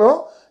விநியோகஸ்தர்களுக்கும்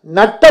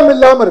நட்டம்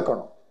இல்லாமல்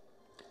இருக்கணும்.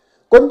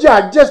 கொஞ்சம்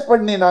அட்ஜஸ்ட்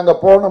பண்ணி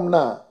நாங்கள்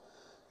போனோம்னா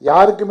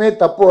யாருக்குமே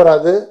தப்பு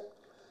வராது.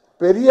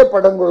 பெரிய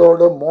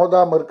படங்களோடு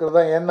மோதாமல் இருக்கிறது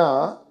தான். ஏன்னா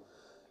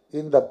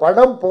இந்த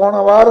படம்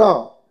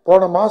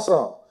போன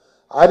மாதம்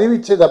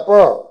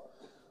அறிவிச்சதப்போ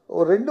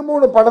ஒரு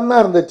 2-3 படம்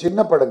தான் இருந்தது, சின்ன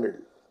படங்கள்.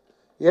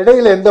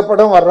 இடையில எந்த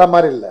படம் வர்ற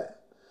மாதிரி இல்லை.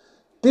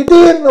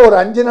 திடீர்னு ஒரு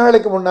 5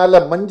 நாளைக்கு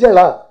முன்னால்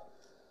மஞ்சளா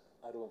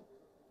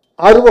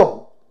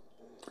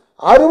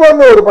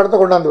அருவம்னு ஒரு படத்தை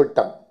கொண்டாந்து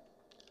விட்டாங்க.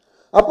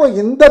 அப்போ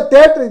இந்த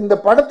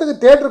படத்துக்கு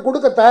தியேட்டர்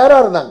கொடுக்க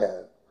தயாராக இருந்தாங்க.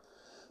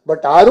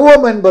 பட்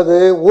அருவம் என்பது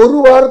ஒரு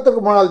வாரத்துக்கு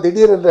முன்னால்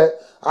திடீரென்று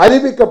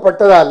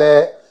அறிவிக்கப்பட்டதால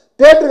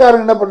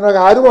தியேட்டருக்காரங்க என்ன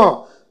பண்ணுறாங்க, அருவம்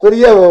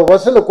பெரிய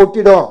வசூலை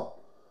கொட்டிடும்,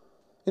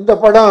 இந்த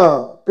படம்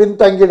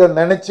பின்தங்கிடும்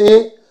நினச்சி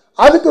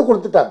அதுக்கு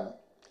கொடுத்துட்டாங்க.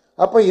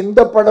 அப்போ இந்த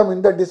படம்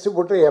இந்த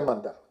டிஸ்ட்ரிபியூட்டர்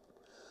ஏமாந்தார்.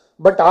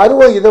 பட்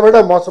அருவம் இதை விட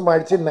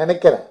மோசமாயிடுச்சுன்னு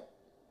நினைக்கிறேன்.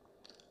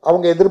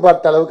 அவங்க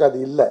எதிர்பார்த்த அளவுக்கு அது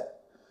இல்லை.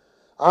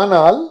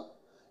 ஆனால்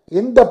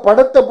இந்த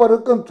படத்தை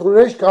பொறுக்கும்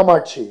சுரேஷ்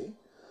காமாட்சி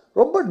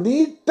ரொம்ப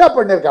நீட்டாக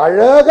பண்ணியிருக்கார்,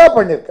 அழகாக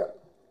பண்ணியிருக்கார்.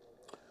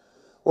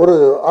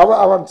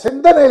 அவன்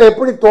சிந்தனையில்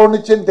எப்படி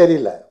தோணுச்சுன்னு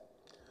தெரியல.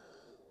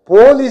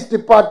 போலீஸ்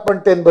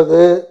டிபார்ட்மெண்ட்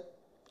என்பது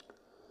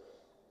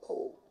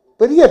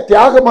பெரிய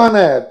தியாகமான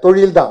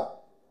தொழில் தான்,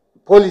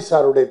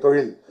 போலீஸாருடைய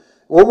தொழில்.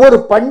 ஒவ்வொரு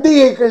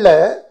பண்டிகைகளில்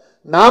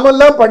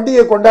நாமெல்லாம்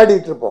பண்டிகை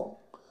கொண்டாடிட்டு இருப்போம்.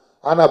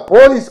 ஆனால்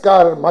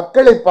போலீஸ்காரர்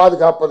மக்களை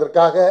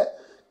பாதுகாப்பதற்காக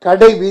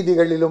கடை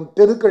வீதிகளிலும்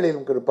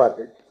தெருக்களிலும்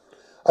இருப்பார்கள்.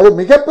 அது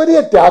மிகப்பெரிய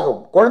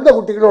தியாகம். குழந்தை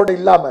குட்டிகளோடு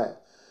இல்லாமல்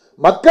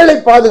மக்களை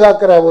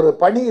பாதுகாக்கிற ஒரு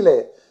பணியிலே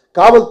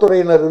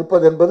காவல்துறையினர்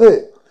இருப்பது என்பது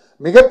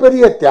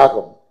மிகப்பெரிய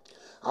தியாகம்.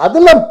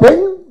 அதில்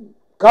பெண்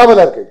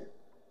காவலர்கள்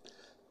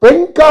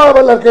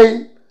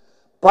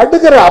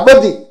படுகிற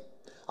அவதி,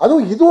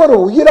 அதுவும் இது ஒரு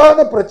உயிரான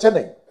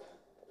பிரச்சனை.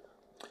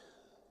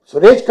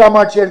 சுரேஷ்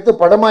காமாட்சி எடுத்து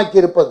படமாக்கி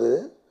இருப்பது,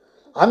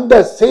 அந்த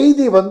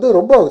செய்தி வந்து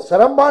ரொம்ப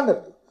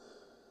சிரமமானது.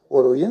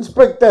 ஒரு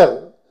இன்ஸ்பெக்டர்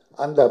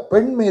அந்த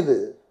பெண் மீது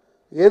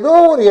ஏதோ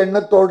ஒரு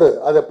எண்ணத்தோடு,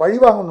 அதை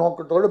பழிவாங்கும்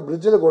நோக்கத்தோடு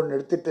பிரிட்ஜில் கொண்டு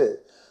நிறுத்திட்டு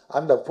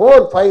அந்த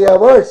 4-5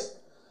 ஹவர்ஸ்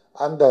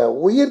அந்த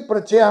உயிர்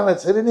பிரச்சனையான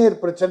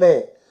சிறுநீர் பிரச்சனை,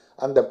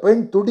 அந்த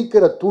பெண்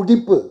துடிக்கிற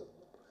துடிப்பு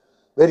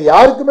வேறு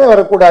யாருக்குமே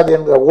வரக்கூடாது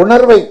என்ற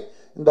உணர்வை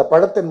இந்த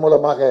படத்தின்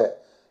மூலமாக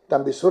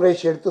தம்பி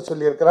சுரேஷ் எடுத்து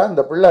சொல்லியிருக்கிறார்.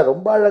 இந்த பிள்ளை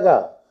ரொம்ப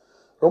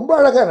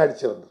அழகாக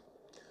நடிச்சிருந்தது.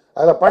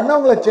 அதில்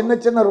பண்ணவங்கள சின்ன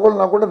சின்ன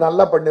ரோல்னா கூட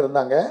நல்லா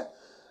பண்ணியிருந்தாங்க.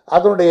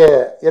 அதனுடைய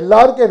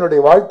எல்லாருக்கும்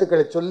என்னுடைய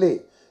வாழ்த்துக்களை சொல்லி,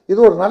 இது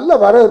ஒரு நல்ல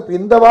வரவேற்பு.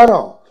 இந்த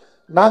வாரம்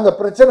நாங்கள்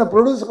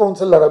ப்ரொடியூசர்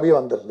கவுன்சிலில் ரவி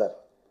வந்திருந்தார்.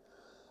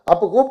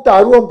 அப்போ கூப்பிட்டு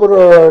அருவம்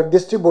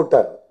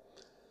டிஸ்ட்ரிபியூட்டர்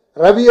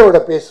ரவியோட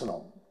பேசினா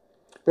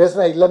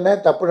இல்லைன்னே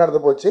தப்பு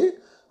நடந்து போச்சு,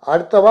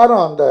 அடுத்த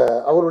வாரம் அந்த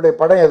அவருடைய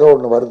படம் ஏதோ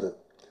ஒன்று வருது,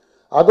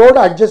 அதோடு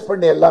அட்ஜஸ்ட்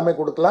பண்ணி எல்லாமே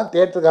கொடுக்கலாம்,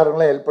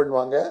 தியேட்டருக்காரங்களாம் ஹெல்ப்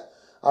பண்ணுவாங்க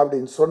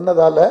அப்படின்னு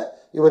சொன்னதால்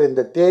இவர்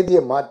இந்த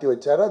தேதியை மாற்றி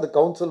வச்சார். அது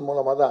கவுன்சில்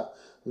மூலமாக தான்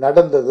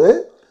நடந்தது.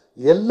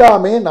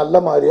 எல்லாமே நல்ல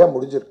மாதிரியாக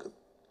முடிஞ்சிருக்கு.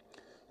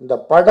 இந்த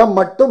படம்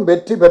மட்டும்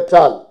வெற்றி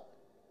பெற்றால்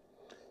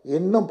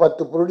இன்னும்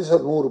 10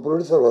 ப்ரொடியூசர் 100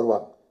 ப்ரொடியூசர்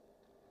வருவாங்க.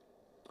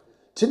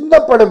 சின்ன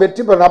படம்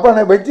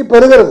வெற்றி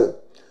பெறுகிறது.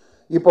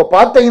 இப்போ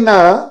பார்த்தீங்கன்னா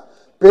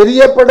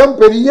பெரிய படம்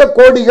பெரிய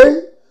கோடிகள்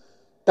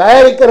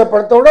தயாரிக்கிற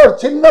படத்தோட ஒரு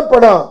சின்ன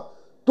படம்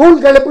தூள்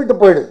கிளப்பிட்டு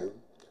போயிடுது.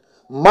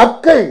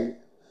 மக்கள்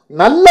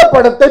நல்ல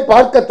படத்தை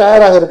பார்க்க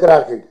தயாராக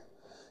இருக்கிறார்கள்.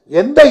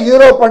 எந்த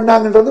ஹீரோ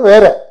பண்ணாங்கன்றது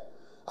வேற,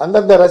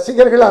 அந்தந்த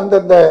ரசிகர்கள்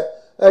அந்தந்த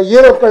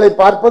ஹீரோக்களை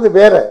பார்ப்பது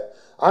வேற.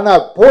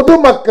 ஆனால்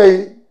பொதுமக்கள்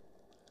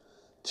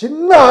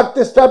சின்ன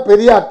ஆர்டிஸ்டா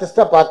பெரிய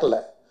ஆர்டிஸ்டா பார்க்கல.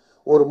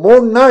 ஒரு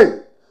 3 நாள்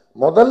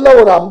முதல்ல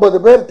ஒரு 50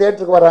 பேர்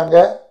தியேட்டருக்கு வராங்க,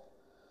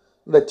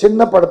 இந்த சின்ன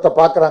படத்தை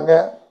பார்க்குறாங்க.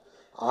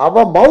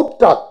 அவன் மவுத்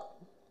டாக்,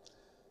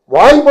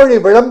 வாய்மொழி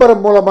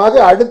விளம்பரம் மூலமாக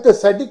அடுத்த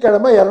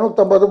சனிக்கிழமை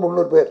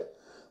 250-300 பேர்.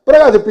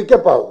 பிறகு அது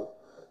பிக்கப் ஆகுது.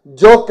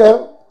 ஜோக்கர்,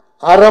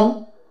 அறம்,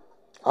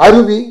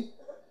 அருவி,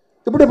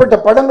 இப்படிப்பட்ட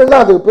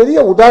படங்கள்லாம் அதுக்கு பெரிய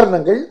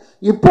உதாரணங்கள்.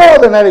 இப்போ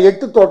அது நிறைய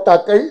 8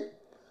 தோட்டாக்கள்,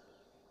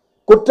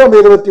 குற்றம்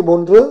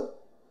 23,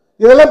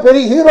 இதெல்லாம்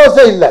பெரிய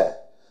ஹீரோஸே இல்லை.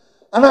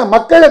 ஆனால்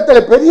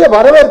மக்களிடத்தில் பெரிய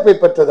வரவேற்பை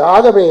பெற்றது.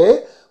 ஆகவே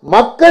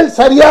மக்கள்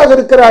சரியாக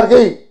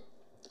இருக்கிறார்கள்,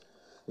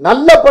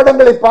 நல்ல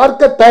படங்களை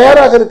பார்க்க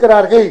தயாராக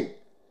இருக்கிறார்கள்.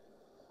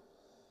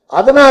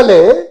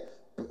 அதனாலே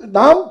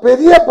நாம்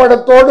பெரிய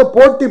படத்தோடு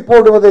போட்டி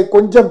போடுவதை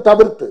கொஞ்சம்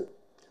தவிர்த்து,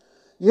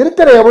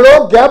 இருக்கிற எவ்வளோ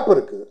கேப்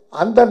இருக்கு,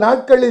 அந்த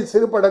நாட்களில்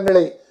சிறு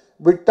படங்களை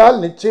விட்டால்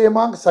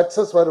நிச்சயமாக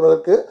சக்சஸ்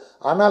வருவதற்கு.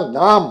 ஆனால்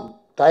நாம்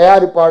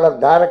தயாரிப்பாளர்,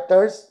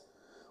 டைரக்டர்ஸ்,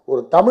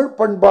 ஒரு தமிழ்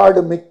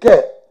பண்பாடு மிக்க,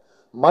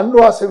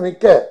 மண்வாசம்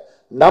மிக்க,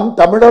 நம்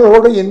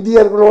தமிழர்களோடு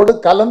இந்தியர்களோடு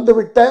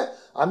கலந்துவிட்ட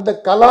அந்த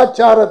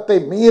கலாச்சாரத்தை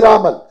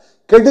மீறாமல்,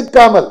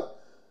 கெடுக்காமல்,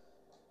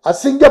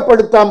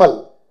 அசிங்கப்படுத்தாமல்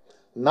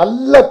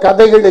நல்ல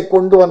கதைகளை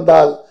கொண்டு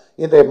வந்தால்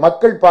இதை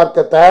மக்கள்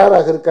பார்க்க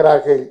தயாராக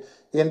இருக்கிறார்கள்.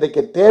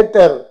 இன்றைக்கு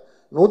தேட்டர்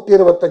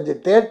 125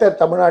 தேட்டர்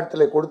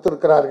தமிழ்நாட்டில்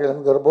கொடுத்திருக்கிறார்கள்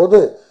என்கிற போது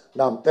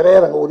நாம்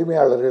திரையரங்க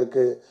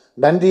உரிமையாளர்களுக்கு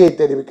நன்றியை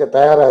தெரிவிக்க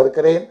தயாராக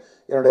இருக்கிறேன்.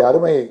 என்னுடைய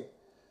அருமை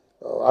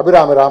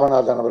அபிராமி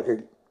ராமநாதன் அவர்கள்,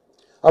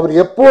 அவர்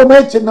எப்போவுமே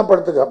சின்ன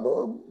படத்துக்கு,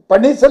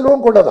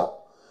 பன்னீர்செல்வம் கூட தான்,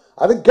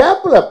 அது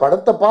கேப்பில்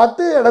படத்தை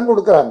பார்த்து இடம்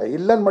கொடுக்குறாங்க,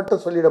 இல்லைன்னு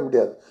மட்டும் சொல்லிட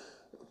முடியாது.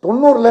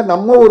 90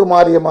 நம்ம ஒரு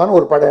மாரியமான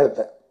ஒரு படம்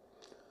எடுத்தேன்,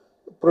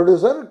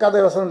 ப்ரொடியூசர்,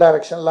 கதை வசனம்,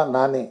 டைரக்ஷன்லாம்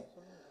நானே.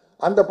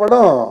 அந்த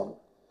படம்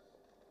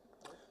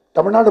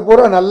தமிழ்நாடு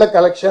பூரா நல்ல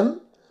கலெக்ஷன்.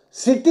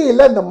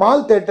 சிட்டியில் இந்த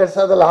மால் தேட்டர்ஸ்,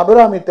 அதில்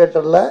அபிராமி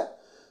தேட்டரில்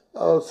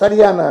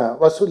சரியான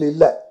வசூல்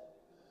இல்லை,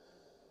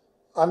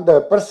 அந்த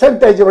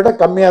பெர்சன்டேஜை விட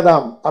கம்மியாக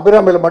தான்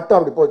அபிராமியில் மட்டும்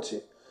அப்படி போச்சு.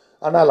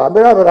 ஆனால்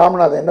அபிராமி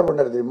ராமநாதன் என்ன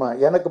பண்ணுறது தெரியுமா,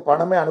 எனக்கு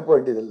பணமே அனுப்ப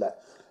வேண்டியதில்லை,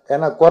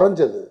 ஏன்னா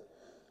குறைஞ்சது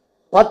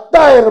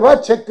 10,000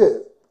 ரூபாய் செக்கு,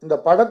 இந்த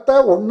படத்தை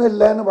ஒன்றும்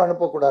இல்லைன்னு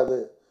அனுப்பக்கூடாது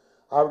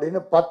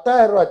அப்படின்னு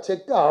 10,000 ரூபாய்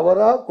செக்கு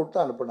அவராக கொடுத்து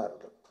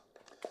அனுப்பினார்கள்.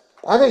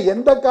 ஆக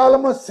எந்த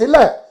காலமும்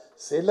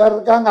சிலர்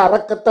இருக்காங்க,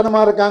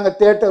 அரக்கத்தனமாக இருக்காங்க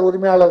தியேட்டர்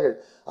உரிமையாளர்கள்,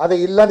 அதை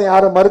இல்லைன்னு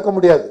யாரும் மறுக்க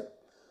முடியாது.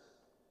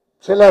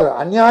 சிலர்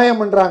அநியாயம்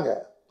பண்றாங்க,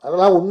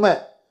 அதெல்லாம் உண்மை.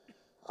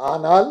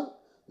 ஆனால்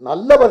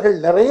நல்லவர்கள்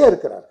நிறைய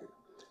இருக்கிறார்கள்,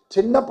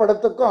 சின்ன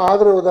படத்துக்கும்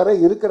ஆதரவு தர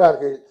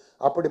இருக்கிறார்கள்.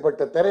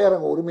 அப்படிப்பட்ட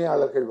திரையரங்க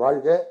உரிமையாளர்கள்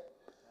வாழ்க.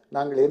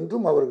 நாங்கள்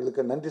என்றும்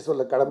அவர்களுக்கு நன்றி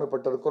சொல்ல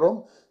கடமைப்பட்டிருக்கிறோம்.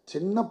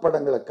 சின்ன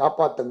படங்களை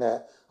காப்பாற்றுங்க,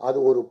 அது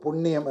ஒரு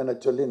புண்ணியம் என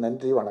சொல்லி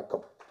நன்றி,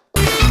 வணக்கம்.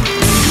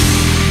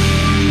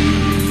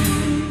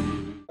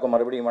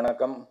 மறுபடியும்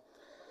வணக்கம்.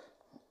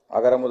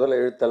 அகர முதல்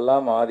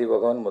எழுத்தெல்லாம் ஆதி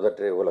பகவன்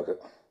முதற்றே உலகு.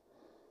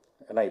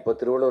 ஏன்னா இப்போ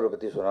திருவள்ளுவரை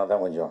பற்றி சொன்னால்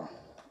தான் கொஞ்சம்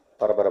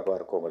பரபரப்பாக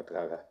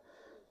இருக்குங்கிறதுக்காக,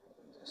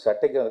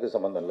 சட்டைக்கு அதுக்கு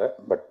சம்மந்தம் இல்லை,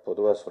 பட்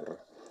பொதுவாக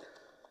சொல்கிறேன்.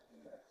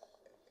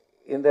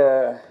 இந்த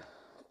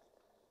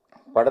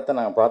படத்தை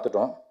நாங்கள்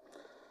பார்த்துட்டோம்.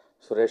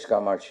 சுரேஷ்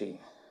காமாட்சி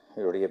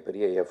இவருடைய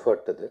பெரிய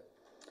எஃபர்ட் இது.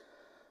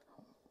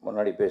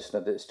 முன்னாடி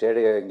பேசினது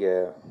இங்கே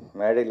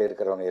மேடையில்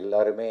இருக்கிறவங்க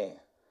எல்லாருமே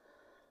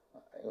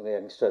இவங்க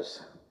யங்ஸ்டர்ஸ்,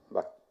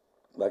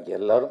 பாக்கி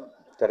எல்லாரும்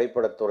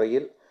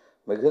திரைப்படத்துறையில்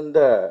மிகுந்த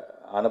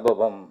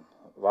அனுபவம்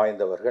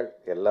வாய்ந்தவர்கள்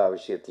எல்லா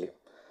விஷயத்துலையும்.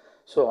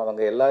 ஸோ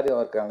அவங்க எல்லாரும்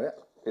இருக்காங்க.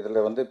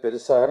 இதில்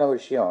பெருசான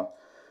விஷயம்,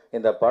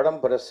 இந்த படம்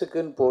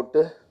ப்ரெஸ்ஸுக்குன்னு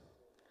போட்டு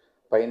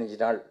 15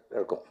 நாள்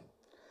இருக்கும்.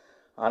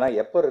 ஆனால்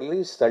எப்போ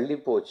ரிலீஸ் தள்ளி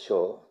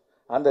போச்சோ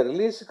அந்த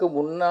ரிலீஸுக்கு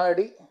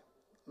முன்னாடி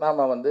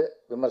நாம்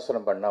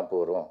விமர்சனம் பண்ணால்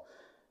போகிறோம்,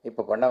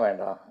 இப்போ பண்ண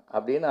வேண்டாம்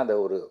அப்படின்னு அந்த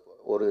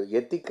ஒரு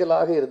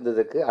எத்திக்கலாக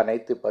இருந்ததுக்கு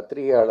அனைத்து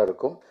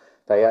பத்திரிகையாளருக்கும்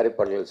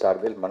தயாரிப்பாளர்கள்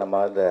சார்பில்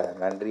மனமார்ந்த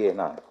நன்றியை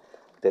நான்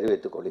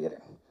தெரிவித்துக்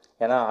கொள்கிறேன்.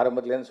 ஏன்னா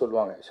ஆரம்பத்துலேருந்து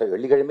சொல்லுவாங்க, சார்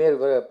வெள்ளிக்கிழமையே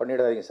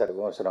பண்ணிடாதீங்க சார்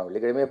விமர்சனம்,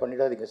 வெள்ளிக்கிழமையே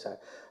பண்ணிடாதீங்க சார்,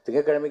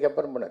 திங்கக்கிழமைக்கு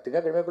அப்புறம்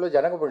திங்கக்கிழமைக்குள்ளே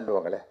ஜனங்க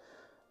பண்ணிடுவாங்களே,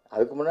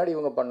 அதுக்கு முன்னாடி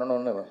இவங்க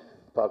பண்ணணும்னு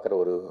பார்க்குற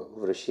ஒரு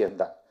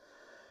விஷயந்தான்.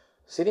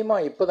 சினிமா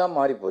இப்போ தான்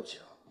மாறிப்போச்சு.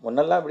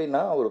 முன்னெல்லாம்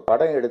எப்படின்னா, ஒரு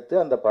படம் எடுத்து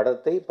அந்த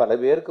படத்தை பல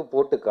பேருக்கு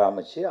போட்டு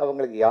காமிச்சு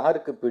அவங்களுக்கு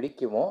யாருக்கு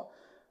பிடிக்குமோ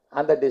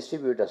அந்த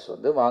டிஸ்ட்ரிபியூட்டர்ஸ்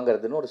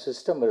வாங்கிறதுன்னு ஒரு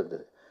சிஸ்டம்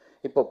இருந்தது.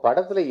 இப்போ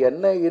படத்தில்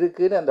என்ன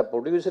இருக்குதுன்னு அந்த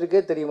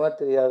ப்ரொடியூசருக்கே தெரியுமா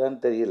தெரியாதான்னு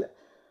தெரியல,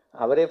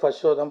 அவரே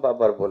ஃபர்ஸ்ட் ஷோ தான்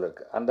பார்ப்பார் போல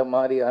இருக்குது. அந்த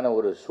மாதிரியான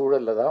ஒரு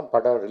சூழலில் தான்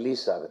படம்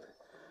ரிலீஸ் ஆகுது.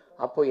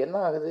 அப்போ என்ன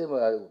ஆகுது,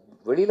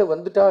 வெளியில்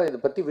வந்துட்டா இதை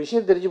பற்றி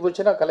விஷயம் தெரிஞ்சு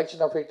போச்சுன்னா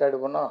கலெக்ஷன் அஃபெக்ட்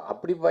ஆகிடுவோம்னா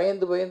அப்படி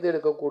பயந்து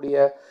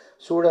எடுக்கக்கூடிய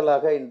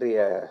சூழலாக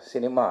இன்றைய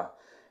சினிமா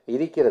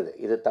இருக்கிறது.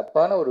 இது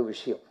தப்பான ஒரு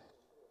விஷயம்.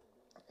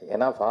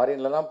 ஏன்னா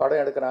ஃபாரின்லலாம்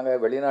படம் எடுக்கிறாங்க,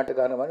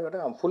 வெளிநாட்டுக்கான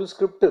மாதிரி ஃபுல்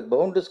ஸ்கிரிப்ட்,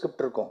 பவுண்டு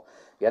ஸ்கிரிப்ட் இருக்கும்,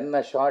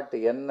 என்ன ஷார்ட்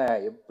என்ன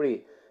எப்படி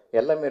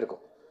எல்லாமே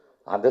இருக்கும்.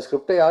 அந்த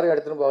ஸ்கிரிப்டை யாரும்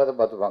எடுத்துன்னு போகாத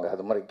பார்த்துப்பாங்க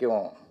அது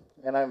மாதிரிக்கும்.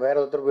 ஏன்னா வேறு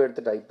ஒருத்தர் போய்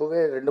எடுத்துட்டா, இப்போவே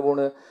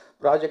 2-3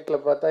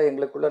 ப்ராஜெக்டில் பார்த்தா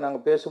எங்களுக்குள்ளே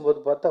நாங்கள் பேசும்போது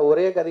பார்த்தா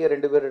ஒரே கதையை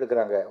 2 பேர்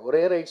எடுக்கிறாங்க.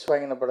 ஒரே ரைட்ஸ்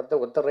வாங்கின படத்தை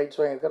ஒருத்தர் ரைட்ஸ்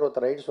வாங்கியிருக்காரு,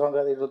 ஒருத்தர் ரைட்ஸ்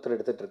வாங்காத இன்னொருத்தர்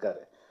எடுத்துகிட்டு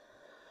இருக்காரு.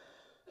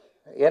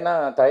 ஏன்னா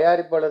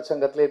தயாரிப்பாளர்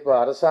சங்கத்தில் இப்போ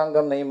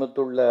அரசாங்கம்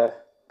நியமித்துள்ள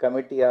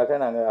கமிட்டியாக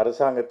நாங்கள்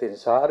அரசாங்கத்தின்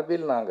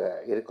சார்பில் நாங்கள்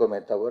இருக்கோமே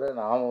தவிர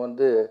நாம்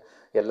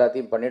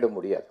எல்லாத்தையும் பண்ணிட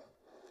முடியாது.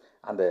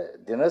 அந்த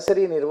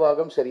தினசரி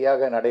நிர்வாகம்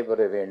சரியாக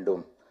நடைபெற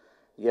வேண்டும்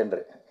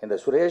என்று இந்த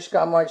சுரேஷ்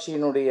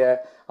காமாட்சியினுடைய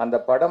அந்த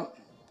படம்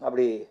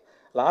அப்படி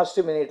லாஸ்ட்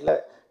மினிட்ல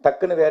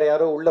டக்குன்னு வேறு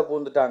யாரோ உள்ளே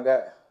பூந்துட்டாங்க,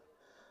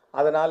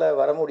 அதனால்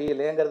வர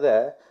முடியலேங்கிறத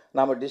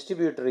நாம்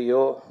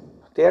டிஸ்ட்ரிபியூட்டரையோ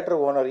தியேட்டர்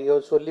ஓனரையோ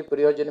சொல்லி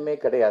பிரயோஜனமே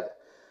கிடையாது.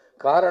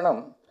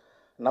 காரணம்,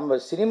 நம்ம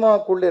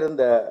சினிமாக்குள்ளே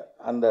இருந்த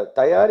அந்த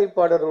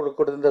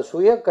தயாரிப்பாளர்களுக்கு இருந்த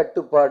சுய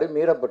கட்டுப்பாடு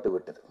மீறப்பட்டு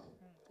விட்டது.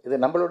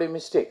 இது நம்மளுடைய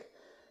மிஸ்டேக்.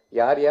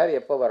 யார் யார்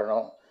எப்போ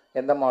வரணும்,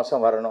 எந்த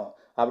மாதம் வரணும்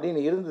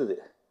அப்படின்னு இருந்தது.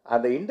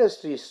 அந்த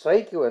இண்டஸ்ட்ரி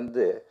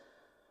ஸ்ட்ரைக்கு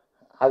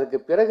அதுக்கு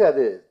பிறகு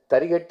அது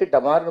தரிகட்டு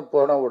டமார்னு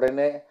போன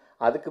உடனே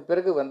அதுக்கு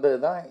பிறகு வந்தது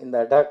தான் இந்த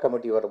அடாக்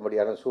கமிட்டி வர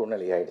முடியாத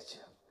சூழ்நிலை ஆயிடுச்சு.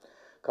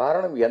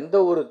 காரணம், எந்த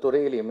ஒரு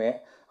துறையிலையுமே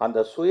அந்த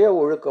சுய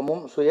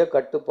ஒழுக்கமும் சுய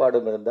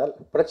கட்டுப்பாடும் இருந்தால்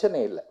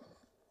பிரச்சனை இல்லை.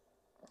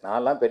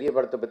 நான்லாம் பெரிய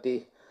படத்தை பற்றி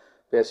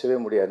பேசவே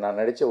முடியாது. நான்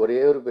நடித்த ஒரே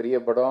ஒரு பெரிய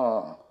படம்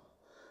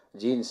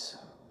ஜீன்ஸ்,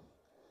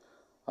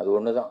 அது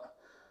ஒன்று தான்.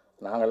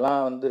 நாங்கள்லாம்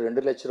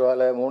 2 லட்ச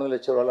ரூபாவில் 3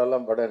 லட்ச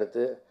ரூபாலெல்லாம் படம்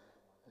எடுத்து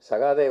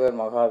சகாதேவன்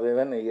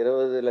மகாதேவன்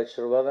 20 லட்ச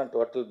ரூபா தான்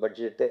டோட்டல்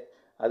பட்ஜெட்டு,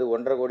 அது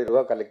 1.5 கோடி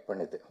ரூபா கலெக்ட்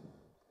பண்ணுது.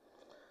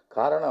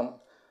 காரணம்,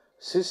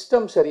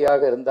 சிஸ்டம்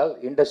சரியாக இருந்தால்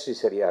இண்டஸ்ட்ரி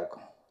சரியாக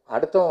இருக்கும்.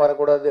 அடுத்தவன்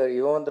வரக்கூடாது,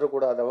 இவன்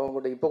வந்துடக்கூடாது, அவன்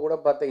கூட. இப்போ கூட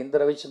பார்த்தேன், இந்த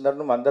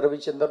ரவிச்சந்திரனும் அந்த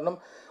ரவிச்சந்திரனும்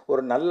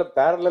ஒரு நல்ல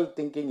பேரலல்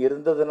திங்கிங்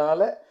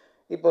இருந்ததுனால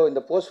இப்போ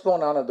இந்த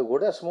போஸ்ட்போன் ஆனது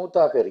கூட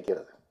ஸ்மூத்தாக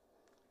இருக்கிறது.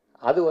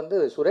 அது வந்து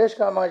சுரேஷ்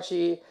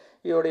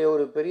காமாட்சியோடைய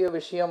ஒரு பெரிய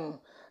விஷயம்.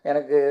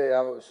 எனக்கு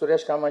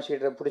சுரேஷ்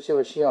காமாட்சிகிட்ட பிடிச்ச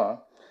விஷயம்,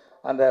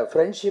 அந்த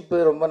ஃப்ரெண்ட்ஷிப்பு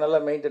ரொம்ப நல்லா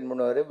மெயின்டைன்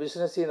பண்ணுவார்,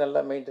 பிஸ்னஸையும்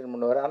நல்லா மெயின்டைன்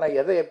பண்ணுவார். ஆனால்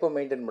எதை எப்போ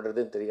மெயின்டைன்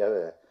பண்ணுறதுன்னு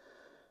தெரியாது.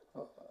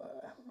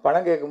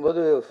 பணம்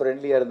கேட்கும்போது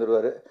ஃப்ரெண்ட்லியாக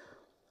இருந்துருவார்,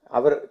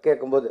 அவர்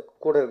கேட்கும்போது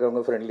கூட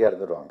இருக்கிறவங்க ஃப்ரெண்ட்லியாக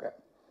இருந்துருவாங்க.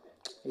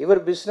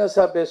 இவர்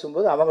பிஸ்னஸாக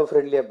பேசும்போது அவங்க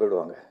ஃப்ரெண்ட்லியாக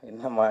போயிடுவாங்க,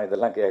 என்னம்மா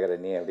இதெல்லாம் கேட்குற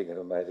நீ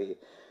அப்படிங்கிற மாதிரி.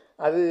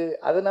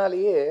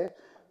 அதனாலேயே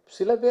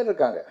சில பேர்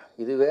இருக்காங்க,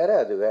 இது வேற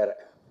அது வேற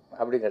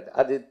அப்படிங்கிறது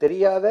அது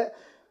தெரியாத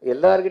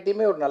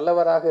எல்லார்கிட்டையுமே ஒரு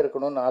நல்லவராக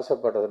இருக்கணும்னு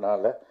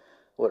ஆசைப்படுறதுனால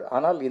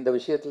ஆனால் இந்த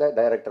விஷயத்தில்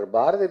டைரக்டர்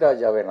பாரதி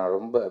ராஜாவை நான்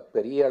ரொம்ப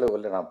பெரிய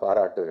அளவில் நான்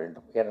பாராட்ட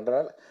வேண்டும்.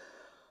 ஏனென்றால்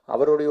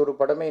அவருடைய ஒரு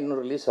படமே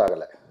இன்னும் ரிலீஸ்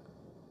ஆகலை,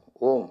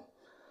 ஓம்.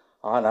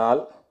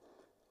 ஆனால்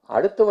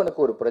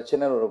அடுத்தவனுக்கு ஒரு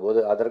பிரச்சனை வரும்போது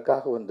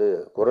அதற்காக வந்து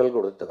குரல்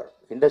கொடுத்தவர்.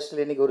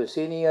 இண்டஸ்ட்ரியில் இன்றைக்கி ஒரு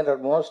சீனியர்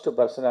மோஸ்ட்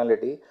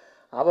பர்சனாலிட்டி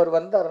அவர்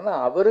வந்தாருன்னா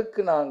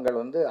அவருக்கு நாங்கள்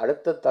வந்து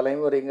அடுத்த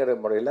தலைமுறைங்கிற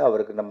முறையில்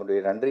அவருக்கு நம்முடைய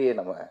நன்றியை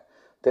நம்ம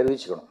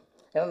தெரிவிச்சுக்கணும்.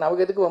 ஏன்னா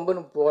நமக்கு எதுக்கு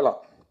வம்புன்னு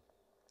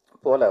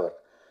போல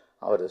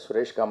அவர்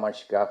சுரேஷ்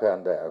காமாட்சிக்காக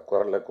அந்த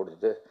குரலை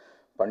கொடுத்து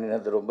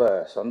பண்ணினது ரொம்ப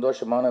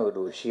சந்தோஷமான ஒரு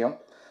விஷயம்.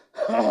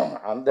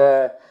 அந்த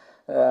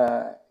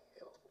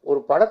ஒரு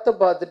படத்தை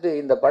பார்த்துட்டு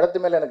இந்த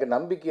படத்து மேலே எனக்கு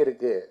நம்பிக்கை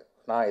இருக்குது,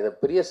 நான் இதை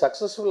பெரிய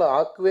சக்ஸஸ்ஃபுல்லாக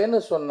ஆக்குவேன்னு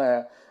சொன்ன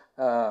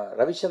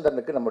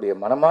ரவிச்சந்திரனுக்கு நம்முடைய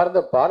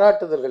மனமார்ந்த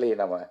பாராட்டுதல்களை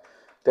நம்ம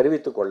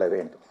தெரிவித்து கொள்ள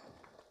வேண்டும்.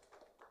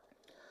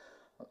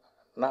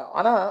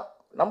 ஆனால்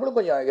நம்மளும்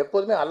கொஞ்சம்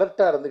எப்போதுமே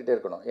அலர்ட்டாக இருந்துக்கிட்டே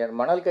இருக்கணும். என்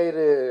மணல்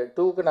கயிறு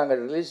 2க்கு நாங்கள்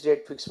ரிலீஸ்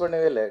டேட் ஃபிக்ஸ்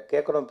பண்ணவே இல்லை.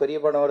 கேட்குறோம் பெரிய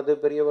படம்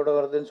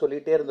வருதுன்னு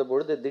சொல்லிகிட்டே இருந்த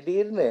பொழுது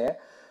திடீர்னு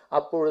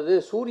அப்பொழுது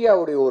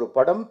சூர்யாவுடைய ஒரு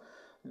படம்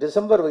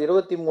டிசம்பர்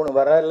 23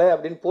 வரலை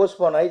அப்படின்னு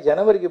போஸ்ட்போன் ஆகி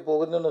ஜனவரிக்கு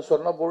போகுதுன்னு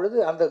சொன்ன பொழுது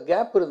அந்த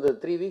கேப் இருந்தது,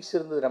 3 வீக்ஸ்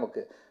இருந்தது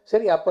நமக்கு.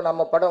 சரி, அப்போ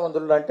நம்ம படம்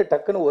வந்துடலான்ட்டு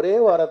டக்குன்னு ஒரே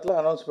வாரத்தில்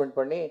அனௌன்ஸ்மெண்ட்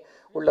பண்ணி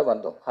உள்ளே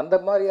வந்தோம். அந்த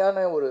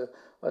மாதிரியான ஒரு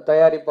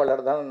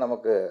தயாரிப்பாளர் தான்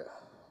நமக்கு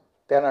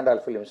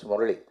தேனாண்டால் ஃபிலிம்ஸ்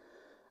முரளி.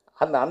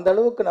 அந்த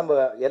அளவுக்கு நம்ம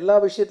எல்லா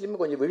விஷயத்துலையுமே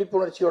கொஞ்சம்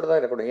விழிப்புணர்ச்சியோடு தான்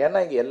இருக்கணும். ஏன்னா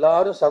இங்கே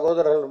எல்லாரும்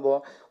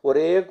சகோதரர்கள்,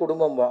 ஒரே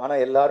குடும்பம்,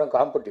 ஆனால் எல்லாரும்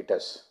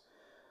காம்படிட்டர்ஸ்.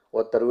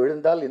 ஒருத்தர்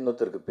விழுந்தால்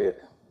இன்னொருத்தருக்கு பேர்.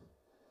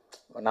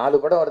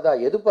 4 படம் வருதா,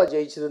 எதுப்பா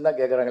ஜெயிச்சதுன்னு தான்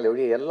கேட்குறாங்களே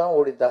ஒழிய எல்லாம்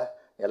ஓடித்தா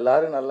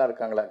எல்லாரும் நல்லா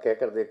இருக்காங்களா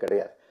கேட்குறதே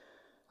கிடையாது.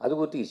 அது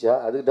குத்திச்சா,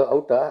 அது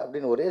அவுட்டா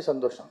அப்படின்னு ஒரே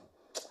சந்தோஷம்.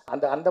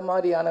 அந்த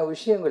மாதிரியான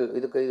விஷயங்கள்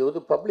இது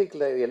வந்து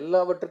பப்ளிக்கில்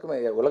எல்லாவற்றுக்குமே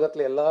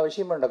உலகத்தில் எல்லா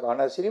விஷயமும் நடக்கும்.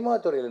 ஆனால் சினிமா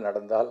துறையில்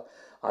நடந்தால்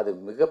அது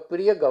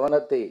மிகப்பெரிய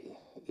கவனத்தை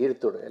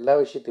ஈர்த்துடும் எல்லா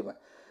விஷயத்தையுமே.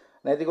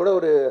 நேற்று கூட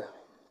ஒரு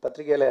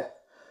பத்திரிக்கையில்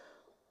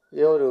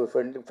ஒரு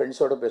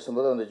ஃப்ரெண்ட்ஸோடு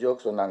பேசும்போது அந்த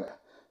ஜோக் சொன்னாங்க,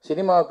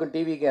 சினிமாவுக்கும்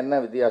டிவிக்கும் என்ன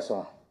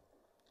வித்தியாசம்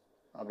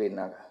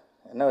அப்படின்னாங்க.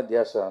 என்ன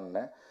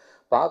வித்தியாசம்னு,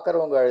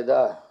 பார்க்குறவங்க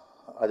அழுதா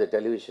அது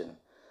டெலிவிஷன்,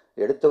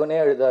 எடுத்தவனே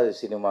அழுதா அது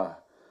சினிமா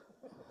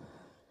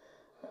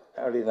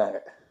அப்படின்னாங்க.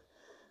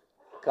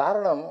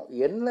 காரணம்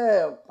என்ன,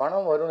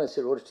 பணம் வரும்னு.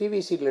 ஒரு டிவி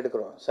சீரியல்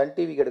எடுக்கிறோம், சன்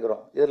டிவிக்கு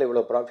எடுக்கிறோம், இதில்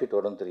இவ்வளோ ப்ராஃபிட்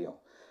வரும்னு தெரியும்.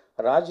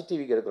 ராஜ்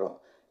டிவிக்கு எடுக்கிறோம்,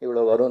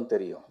 இவ்வளோ வரும்னு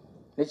தெரியும்,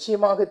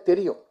 நிச்சயமாக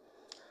தெரியும்.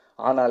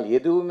 ஆனால்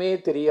எதுவுமே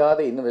தெரியாத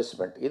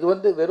இன்வெஸ்ட்மெண்ட். இது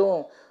வந்து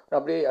வெறும்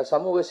அப்படியே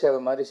சமூக சேவை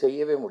மாதிரி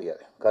செய்யவே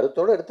முடியாது.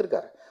 கருத்தோடு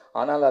எடுத்திருக்காரு,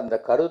 ஆனால் அந்த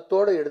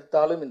கருத்தோடு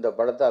எடுத்தாலும் இந்த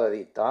படத்தால்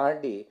அதை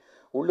தாண்டி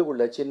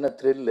உள்ளுக்குள்ள சின்ன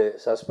த்ரில்லு,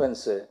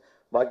 சஸ்பென்ஸு,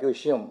 பாக்கி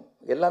விஷயம்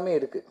எல்லாமே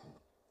இருக்குது.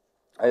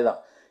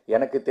 அதுதான்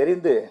எனக்கு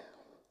தெரிந்து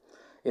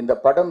இந்த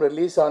படம்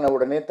ரிலீஸ் ஆன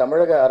உடனே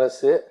தமிழக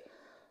அரசு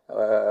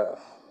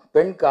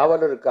பெண்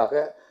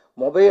காவலருக்காக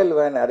மொபைல்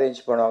வேன் அரேஞ்ச்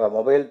பண்ணுவாங்க,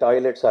 மொபைல்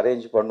டாய்லெட்ஸ்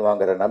அரேஞ்ச்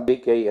பண்ணுவாங்கிற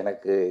நம்பிக்கை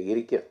எனக்கு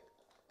இருக்கிறது.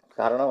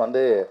 காரணம்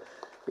வந்து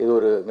இது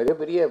ஒரு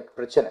மிகப்பெரிய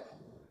பிரச்சனை.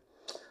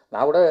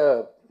 நான் கூட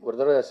ஒரு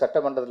தடவை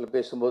சட்டமன்றத்தில்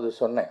பேசும்போது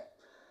சொன்னேன்,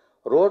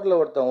 ரோட்டில்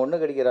ஒருத்தன்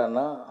ஒன்று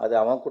கிடைக்கிறான்னா அது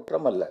அவன்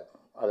குற்றம் அல்ல,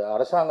 அது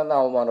அரசாங்கம்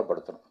தான்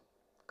அவமானப்படுத்தணும்.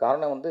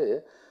 காரணம் வந்து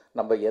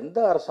நம்ம எந்த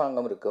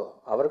அரசாங்கம் இருக்கோ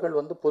அவர்கள்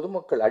வந்து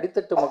பொதுமக்கள்,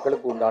 அடித்தட்டு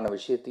மக்களுக்கு உண்டான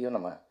விஷயத்தையும்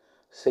நம்ம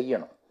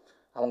செய்யணும்.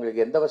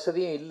 அவங்களுக்கு எந்த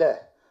வசதியும் இல்லை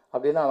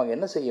அப்படின்னா அவங்க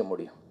என்ன செய்ய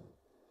முடியும்?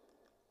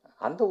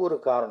 அந்த ஒரு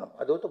காரணம்.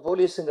 அது வந்து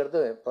போலீஸுங்கிறது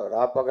இப்போ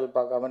பகல்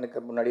பார்க்காம நிற்க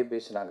முன்னாடியே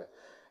பேசினாங்க.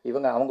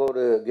 அவங்க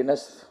ஒரு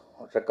கின்னஸ்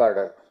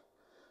ரெக்கார்டர்,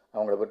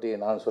 அவங்கள பற்றி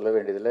நான் சொல்ல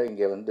வேண்டியதில்லை.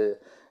 இங்கே வந்து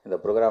இந்த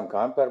ப்ரோக்ராம்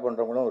கம்பேர்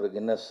பண்ணுறவங்களும் ஒரு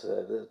கின்னஸ்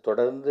இது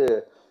தொடர்ந்து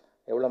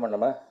எவ்வளோ மணி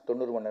நேரமா,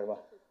 90 மணி நேரமா,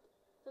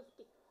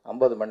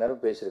 50 மணி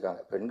நேரம்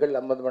பேசியிருக்காங்க. பெண்கள்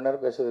 50 மணி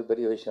நேரம் பேசுறது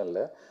பெரிய விஷயம்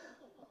இல்லை,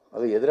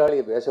 அது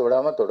எதிராளியை பேச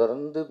விடாமல்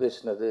தொடர்ந்து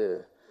பேசினது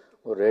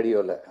ஒரு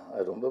ரேடியோவில்,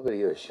 அது ரொம்ப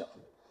பெரிய விஷயம்.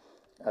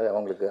 அது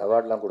அவங்களுக்கு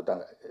அவார்டெலாம்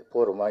கொடுத்தாங்க.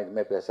 போகிறோமா,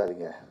 இனிமேல்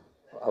பேசாதீங்க,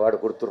 அவார்டு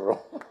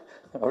கொடுத்துட்றோம்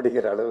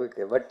அப்படிங்கிற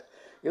அளவுக்கு. பட்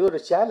இது ஒரு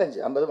சேலஞ்ச்.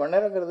 50 மணி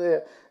நேரங்கிறது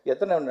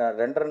எத்தனை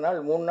 2.5 நாள்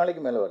 3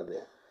 நாளைக்கு மேலே வருது.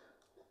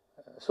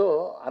 ஸோ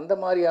அந்த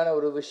மாதிரியான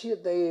ஒரு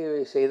விஷயத்தை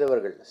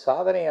செய்தவர்கள்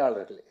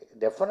சாதனையாளர்கள்.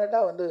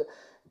 டெஃபினட்டாக வந்து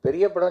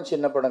பெரிய படம்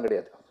சின்ன படம்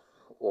கிடையாது,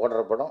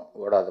 ஓடுற படம்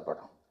ஓடாத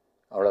படம்,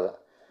 அவ்வளோதான்.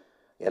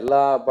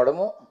 எல்லா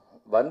படமும்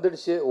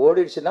வந்துடுச்சு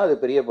ஓடிடுச்சுன்னா அது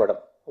பெரிய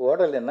படம்,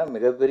 ஓடலைன்னா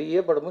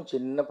மிகப்பெரிய படமும்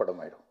சின்ன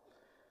படம் ஆகிடும்.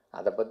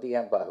 அதை பற்றி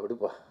ஏன்ப்பா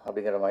விடுப்பா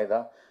அப்படிங்கிற மாதிரி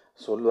தான்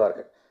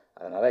சொல்லுவார்கள்.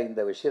 அதனால்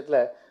இந்த விஷயத்தில்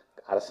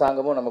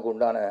அரசாங்கமும் நமக்கு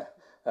உண்டான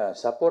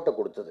சப்போர்ட்டை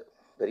கொடுத்தது.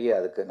 பெரிய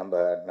அதுக்கு நம்ம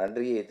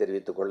நன்றியை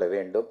தெரிவித்து கொள்ள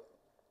வேண்டும்.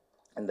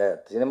 இந்த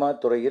சினிமா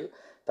துறையில்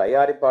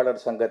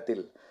தயாரிப்பாளர்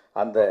சங்கத்தில்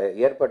அந்த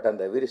ஏற்பட்ட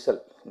அந்த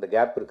விரிசல், இந்த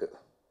கேப் இருக்குது,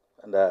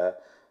 அந்த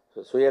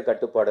சுய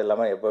கட்டுப்பாடு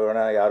இல்லாமல் எப்போ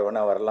வேணால் யார்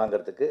வேணால்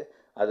வரலாங்கிறதுக்கு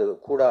அது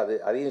கூடாது,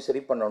 அதையும்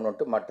சரி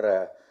பண்ணணுன்ட்டு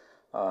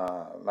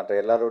மற்ற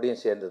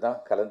எல்லாரோடையும் சேர்ந்து தான்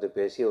கலந்து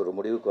பேசி ஒரு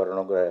முடிவுக்கு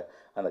வரணுங்கிற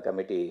அந்த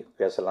கமிட்டி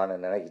பேசலான்னு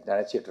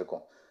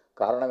நினச்சிட்ருக்கோம்.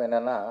 காரணம்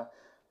என்னென்னா,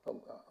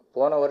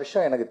 போன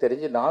வருஷம் எனக்கு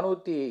தெரிஞ்சு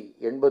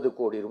 480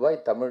 கோடி ரூபாய்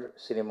தமிழ்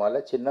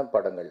சினிமாவில் சின்ன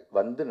படங்கள்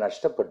வந்து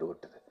நஷ்டப்பட்டு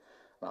விட்டது.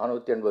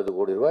 480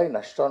 கோடி ரூபாய்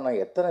நஷ்டம்னா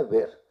எத்தனை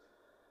பேர்?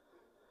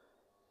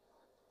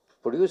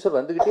 ப்ரொடியூசர்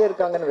வந்துக்கிட்டே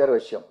இருக்காங்கன்னு வேறு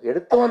விஷயம்,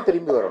 எடுத்தவன்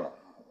திரும்பி வரணும்.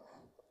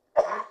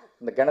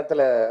 இந்த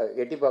கிணத்துல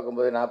எட்டி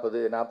பார்க்கும்போது 40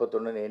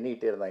 41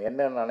 எண்ணிக்கிட்டே இருந்தான்.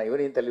 என்ன நான்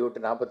இவரையும் தள்ளி விட்டு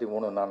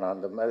 43 நான்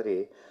அந்த மாதிரி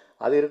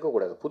அது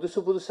இருக்கக்கூடாது.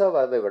 புதுசாக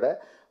வரதை விட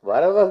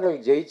வரவர்கள்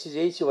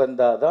ஜெயிச்சு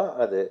வந்தால் தான்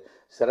அது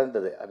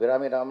சிறந்தது.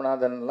 அபிராமி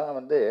ராமநாதன்லாம்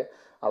வந்து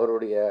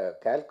அவருடைய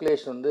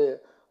கால்குலேஷன் வந்து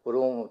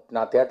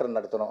நான் தேட்டர்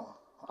நடத்தணும்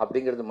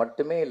அப்படிங்கிறது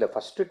மட்டுமே இல்லை.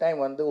 ஃபஸ்ட்டு டைம்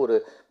வந்து ஒரு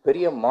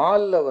பெரிய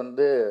மாலில்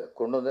வந்து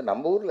கொண்டு வந்து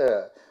நம்ம ஊரில்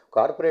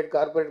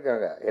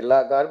கார்பரேட்டுக்காக எல்லா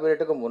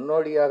கார்பரேட்டுக்கும்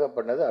முன்னோடியாக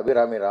பண்ணது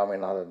அபிராமி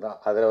ராமநாதன் தான்.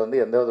 அதில் வந்து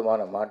எந்த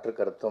விதமான மாற்று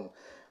கருத்தும்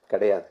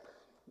கிடையாது.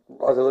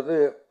 அது வந்து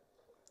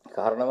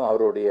காரணம்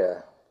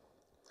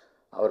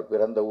அவர்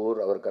பிறந்த ஊர்,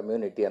 அவர்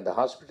கம்யூனிட்டி, அந்த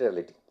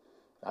ஹாஸ்பிட்டாலிட்டி,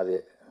 அது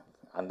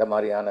அந்த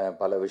மாதிரியான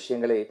பல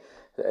விஷயங்களை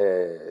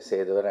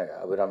செய்தவர்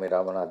அபிராமி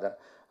ராமநாதன்.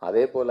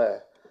 அதே போல்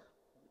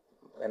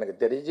எனக்கு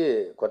தெரிஞ்சு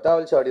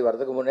கொத்தாவல் சாவடி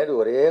வர்றதுக்கு முன்னாடி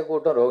ஒரே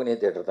கூட்டம் ரோகிணி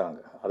தேட்டர்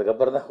தாங்க.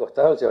 அதுக்கப்புறம் தான்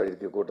கொத்தாவல்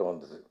சாவடிக்கு கூட்டம்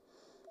வந்தது.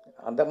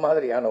 அந்த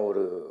மாதிரியான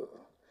ஒரு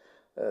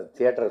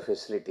தியேட்டர்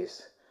ஃபெசிலிட்டிஸ்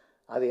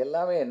அது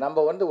எல்லாமே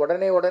நம்ம வந்து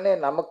உடனே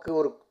நமக்கு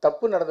ஒரு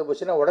தப்பு நடந்து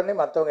போச்சுன்னா உடனே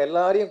மற்றவங்க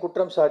எல்லாரையும்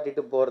குற்றம்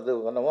சாட்டிட்டு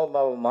போகிறது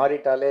நம்ம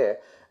மாறிட்டாலே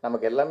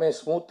நமக்கு எல்லாமே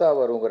ஸ்மூத்தாக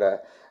வருங்கிற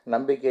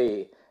நம்பிக்கை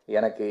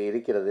எனக்கு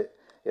இருக்கிறது.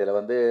 இதில்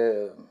வந்து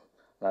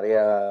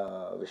நிறையா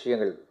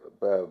விஷயங்கள்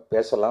இப்போ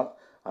பேசலாம்.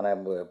 ஆனால்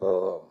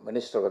இப்போது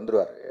மினிஸ்டர்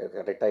வந்துடுவார்,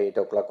 கரெக்டாக 8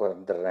 o'clock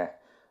வந்துடுறேன்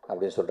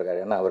அப்படின்னு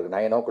சொல்லிருக்காரு. ஏன்னா அவருக்கு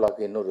 9 o'clock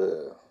இன்னொரு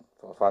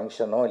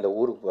ஃபங்க்ஷனோ இல்லை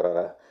ஊருக்கு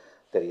போகிறாரா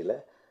தெரியல.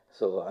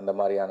 ஸோ அந்த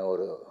மாதிரியான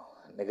ஒரு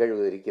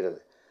நிகழ்வு இருக்கிறது.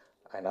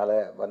 அதனால்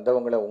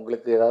வந்தவங்களை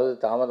உங்களுக்கு ஏதாவது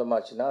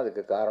தாமதமாச்சுன்னா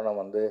அதுக்கு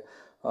காரணம் வந்து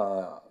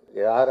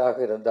யாராக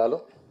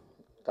இருந்தாலும்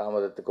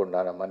தாமதத்துக்கு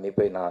உண்டான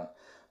மன்னிப்பை நான்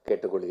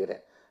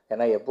கேட்டுக்கொள்கிறேன்.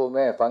 ஏன்னா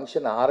எப்போவுமே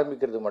ஃபங்க்ஷன்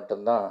ஆரம்பிக்கிறது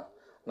மட்டும்தான்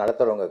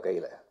நடத்துகிறவங்க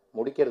கையில்,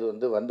 முடிக்கிறது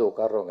வந்து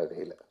உட்கார்றவங்க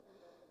கையில்.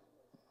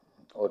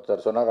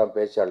 ஒருத்தர் சொன்னாராம்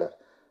பேச்சாளர்,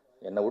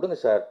 என்னை விடுங்க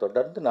சார்,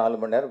 தொடர்ந்து 4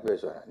 மணி நேரம்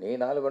பேசுவேன். நீ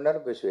 4 மணி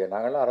நேரம் பேசுவேன்,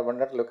 நாங்களாம் அரை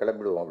மணி நேரத்தில்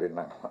கிளம்பிடுவோம்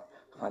அப்படின்னாங்க.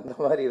 அந்த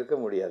மாதிரி இருக்க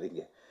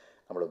முடியாதுங்க.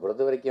 நம்மளை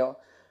பொறுத்த வரைக்கும்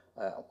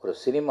ஒரு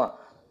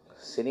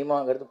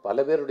சினிமாங்கிறது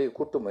பல பேருடைய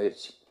கூட்டு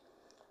முயற்சி.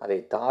 அதை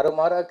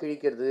தாறுமாறாக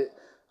கிழிக்கிறது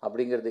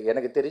அப்படிங்கிறது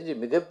எனக்கு தெரிஞ்சு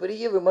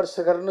மிகப்பெரிய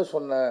விமர்சகர்னு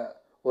சொன்ன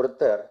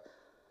ஒருத்தர்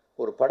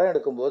ஒரு படம்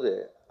எடுக்கும்போது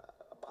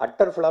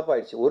அட்டர் ஃப்ளாப்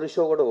ஆயிடுச்சு, ஒரு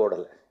ஷோ கூட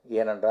ஓடலை.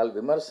 ஏனென்றால்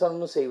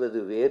விமர்சனம் செய்வது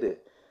வேறு,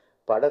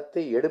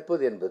 படத்தை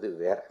எடுப்பது என்பது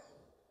வேறு.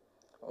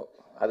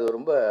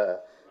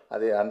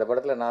 அது அந்த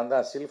படத்தில் நான்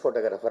தான் ஸ்டில்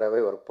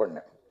ஃபோட்டோகிராஃபராகவே ஒர்க்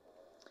பண்ணேன்.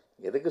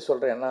 எதுக்கு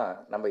சொல்கிறேன்னா,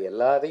 நம்ம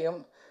எல்லாத்தையும்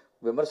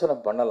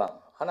விமர்சனம் பண்ணலாம்,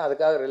 ஆனால்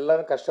அதுக்காக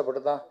எல்லோரும்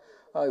கஷ்டப்பட்டு தான்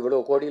இவ்வளோ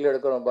கோடியில்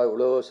எடுக்கிறோம்ப்பா,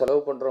 இவ்வளோ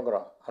செலவு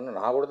பண்ணுறோங்கிறோம். ஆனால்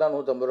நான் கூட தான்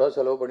 150 ரூபா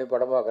செலவு பண்ணி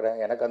படம் பார்க்குறேன்,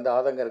 எனக்கு அந்த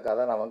ஆதங்கம்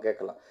இருக்காதான் அவன்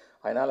கேட்கலாம்.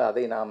 அதனால்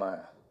அதை நாம்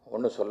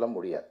ஒன்றும் சொல்ல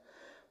முடியாது.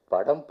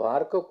 படம்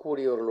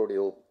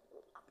பார்க்கக்கூடியவர்களுடைய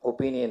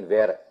ஒப்பீனியன்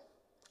வேறு.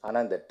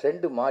 ஆனால் இந்த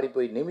ட்ரெண்டு மாறி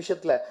போய்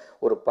நிமிஷத்தில்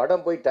ஒரு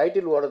படம் போய்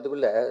டைட்டில்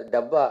ஓடுறதுக்குள்ளே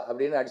டப்பா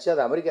அப்படின்னு அடித்தா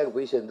அது அமெரிக்காவுக்கு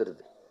போய்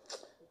சேர்ந்துருது.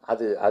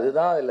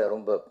 அதுதான் இல்லை,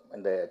 ரொம்ப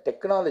இந்த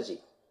டெக்னாலஜி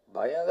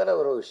பயங்கர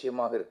ஒரு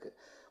விஷயமாக இருக்குது.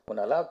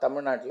 முன்னெல்லாம்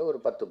தமிழ்நாட்டில் ஒரு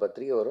 10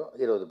 பத்திரிகை வரும்,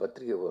 20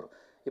 பத்திரிகை வரும்.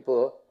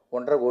 இப்போது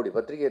 1.5 கோடி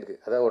பத்திரிகை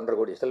இருக்குது. அதாவது 1.5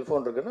 கோடி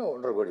செல்ஃபோன் இருக்குன்னா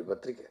 1.5 கோடி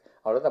பத்திரிக்கை.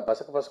 அவ்வளோதான்,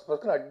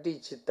 பசக்குன்னு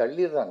அடித்து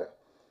தள்ளிடுறாங்க.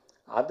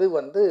 அது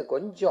வந்து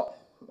கொஞ்சம்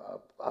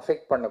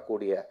அஃபெக்ட்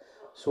பண்ணக்கூடிய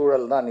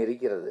சூழல் தான்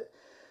இருக்கிறது.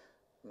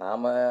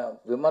 நாம்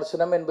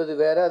விமர்சனம் என்பது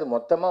வேறு, அது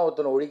மொத்தமாக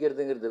ஒருத்தனை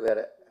ஒழிக்கிறதுங்கிறது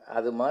வேறு.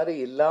 அது மாதிரி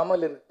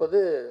இல்லாமல் இருப்பது,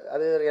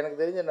 அது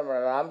எனக்கு தெரிஞ்ச நம்ம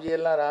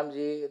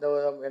ராம்ஜி இதோ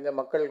எங்கள்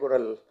மக்கள்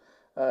குரல்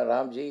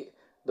ராம்ஜி,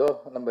 இதோ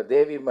நம்ம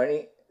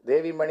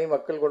தேவிமணி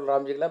மக்கள் குரல்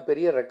ராம்ஜிக்கெலாம்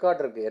பெரிய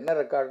ரெக்கார்ட் இருக்குது. என்ன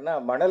ரெக்கார்டுனா,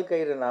 மணல்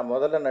கயிறு நான்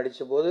முதல்ல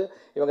நடித்த போது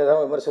இவங்க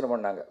தான் விமர்சனம்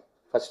பண்ணாங்க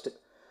ஃபஸ்ட்டு.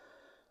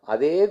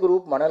 அதே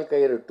குரூப் மணல்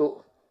கயிறு 2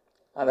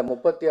 அந்த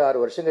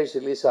 36 வருஷம் கழிச்சு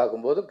ரிலீஸ்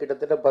ஆகும்போது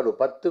கிட்டத்தட்ட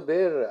 10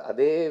 பேர்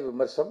அதே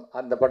விமர்சனம்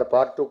அந்த படம்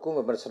பார்ட் 2க்கும்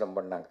விமர்சனம்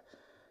பண்ணாங்க.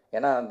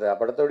 ஏன்னா அந்த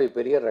படத்தோடைய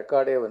பெரிய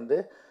ரெக்கார்டே வந்து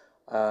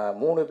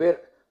 3 பேர்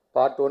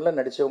பார்ட் 1ல்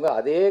நடித்தவங்க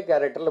அதே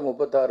கேரக்டரில்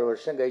 36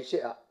 வருஷம் கழிச்சு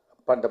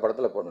அந்த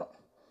படத்தில் பண்ணோம்.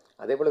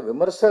 அதே போல்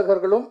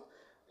விமர்சகர்களும்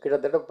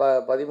கிட்டத்தட்ட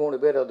 13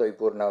 பேர்.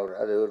 இப்போ நான்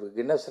அது ஒரு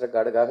கின்னஸ்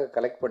ரெக்கார்டுக்காக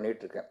கலெக்ட்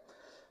பண்ணிகிட்ருக்கேன்.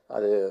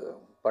 அது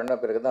பண்ண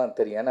பிறகு தான்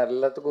தெரியும். ஏன்னா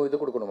எல்லாத்துக்கும்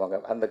இது கொடுக்கணுமாங்க,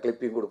 அந்த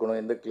கிளிப்பிங் கொடுக்கணும்,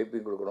 இந்த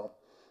கிளிப்பிங் கொடுக்கணும்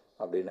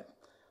அப்படின்னு.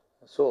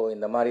 ஸோ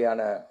இந்த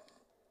மாதிரியான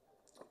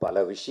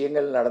பல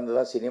விஷயங்கள் நடந்து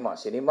தான்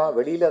சினிமா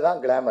வெளியில்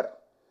தான் கிளாமர்,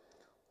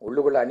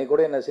 உள்ளுக்குள்ளே. அன்றைக்கி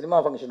கூட என்ன சினிமா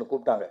ஃபங்க்ஷனுக்கு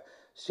கூப்பிட்டாங்க,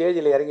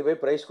 ஸ்டேஜில் இறங்கி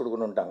போய் ப்ரைஸ்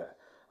கொடுக்கணுன்ட்டாங்க.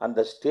 அந்த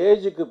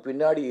ஸ்டேஜுக்கு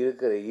பின்னாடி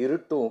இருக்கிற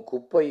இருட்டும்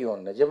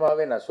குப்பையும்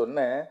நிஜமாகவே நான்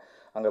சொன்னேன்.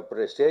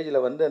 அங்கே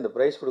ஸ்டேஜில் வந்து அந்த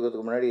ப்ரைஸ்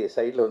கொடுக்கறதுக்கு முன்னாடி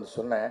சைடில் வந்து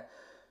சொன்னேன்,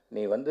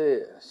 நீ வந்து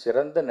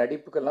சிறந்த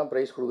நடிப்புக்கெல்லாம்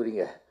ப்ரைஸ்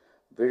கொடுக்குறீங்க,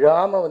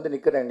 விழாமல் வந்து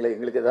நிற்கிறேங்களே,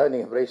 எங்களுக்கு ஏதாவது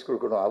நீங்கள் ப்ரைஸ்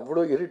கொடுக்கணும்.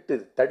 அவ்வளோ இருட்டு,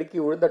 தடுக்கி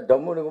விழுந்த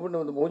டம்முன்னு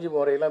கும்முன்னு வந்து மூஞ்சி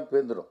முறையெல்லாம்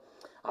பேர்ந்துடும்.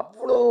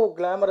 அவ்வளோ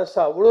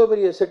கிளாமரஸாக அவ்வளோ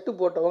பெரிய செட்டு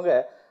போட்டவங்க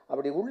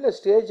அப்படி உள்ள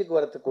ஸ்டேஜுக்கு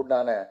வரத்துக்கு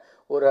உண்டான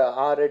ஒரு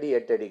 6 அடி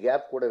 8 அடி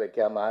கேப் கூட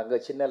வைக்காமல், அங்கே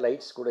சின்ன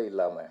லைட்ஸ் கூட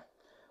இல்லாமல்,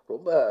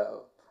 ரொம்ப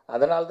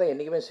அதனால தான்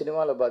என்றைக்குமே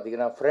சினிமாவில்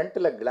பார்த்தீங்கன்னா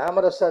ஃப்ரண்ட்டில்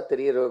கிளாமரஸாக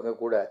தெரிகிறவங்க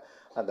கூட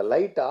அந்த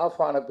லைட் ஆஃப்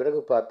ஆன பிறகு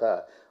பார்த்தா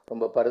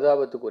ரொம்ப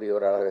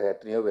பரிதாபத்துக்குரியவராக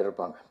எத்தனையோ பேர்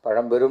இருப்பாங்க.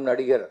 பழம்பெரும்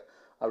நடிகர்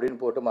அப்படின்னு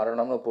போட்டு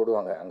மரணம்னு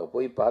போடுவாங்க. அங்கே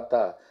போய்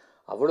பார்த்தா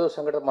அவ்வளோ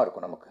சங்கடமாக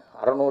இருக்கும் நமக்கு.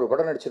 600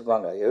 படம்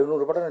நடிச்சிருப்பாங்க,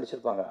 700 படம்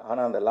நடிச்சிருப்பாங்க,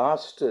 ஆனால் அந்த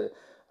லாஸ்ட்டு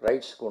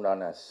ரைட்ஸ்க்கு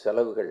உண்டான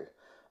செலவுகள்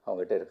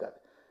அவங்ககிட்ட இருக்காது.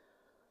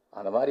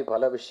 அந்த மாதிரி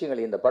பல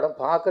விஷயங்கள். இந்த படம்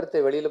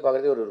பார்க்குறத வெளியில்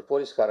பார்க்குறதே ஒரு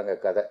போலீஸ்காரங்க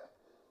கதை.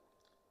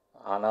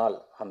 ஆனால்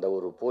அந்த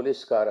ஒரு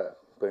போலீஸ்கார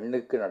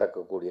பெண்ணுக்கு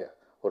நடக்கக்கூடிய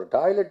ஒரு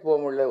டாய்லெட் போக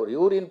முடியல, ஒரு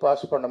யூரின்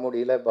பாஸ் பண்ண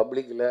முடியல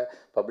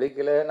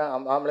பப்ளிக்கில் நான்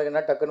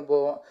ஆம்பளைங்கன்னா டக்குன்னு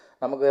போவோம்.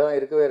 நமக்கு தான்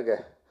இருக்கவே இருக்க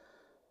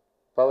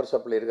பவர்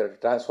சப்ளை இருக்கிற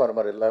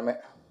டிரான்ஸ்ஃபார்மர் எல்லாமே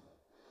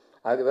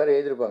அதுக்கு வேறு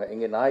எழுதியிருப்பாங்க,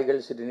 இங்கே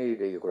நாய்கள் சிறுநீர்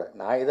கழிக்கக்கூடாது.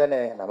 நாய் தானே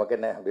நமக்கு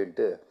என்ன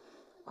அப்படின்ட்டு.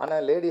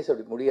 ஆனால் லேடிஸ்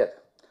அப்படி முடியாது.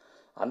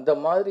 அந்த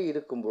மாதிரி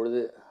இருக்கும்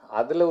பொழுது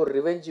அதில் ஒரு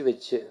ரிவெஞ்சு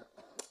வச்சு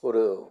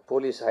ஒரு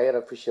போலீஸ் ஹையர்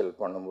அஃபிஷியல்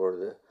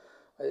பண்ணும்பொழுது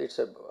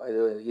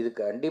இது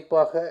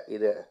கண்டிப்பாக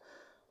இதை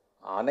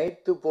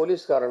அனைத்து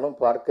போலீஸ்காரர்களும்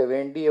பார்க்க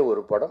வேண்டிய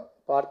ஒரு படம்.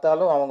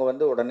 பார்த்தாலும் அவங்க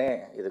வந்து உடனே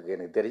இதுக்கு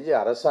எனக்கு தெரிஞ்சு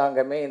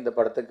அரசாங்கமே இந்த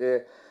படத்துக்கு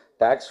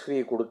டாக்ஸ் ஃப்ரீ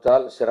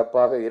கொடுத்தால்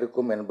சிறப்பாக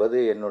இருக்கும் என்பது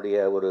என்னுடைய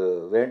ஒரு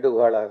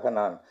வேண்டுகோளாக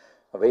நான்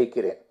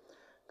வைக்கிறேன்.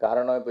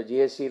 காரணம், இப்போ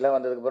ஜிஎஸ்டிலாம்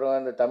வந்ததுக்கப்புறம்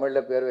அந்த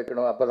தமிழில் பேர்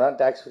வைக்கணும், அப்போ தான்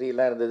டாக்ஸ்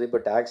ஃப்ரீலாம் இருந்தது.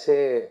 இப்போ டாக்ஸே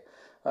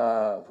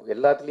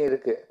எல்லாத்துலேயும்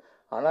இருக்குது.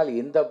 ஆனால்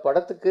இந்த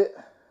படத்துக்கு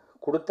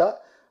கொடுத்தா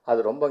அது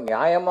ரொம்ப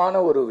நியாயமான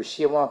ஒரு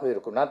விஷயமாக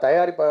இருக்கும்.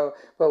 நான்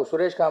இப்போ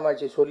சுரேஷ்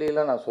காமாட்சி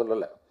சொல்லிலாம் நான்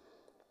சொல்லலை,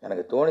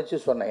 எனக்கு தோணிச்சு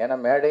சொன்னேன். ஏன்னா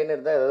மேடைன்னு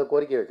இருந்தால் ஏதாவது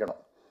கோரிக்கை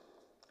வைக்கணும்,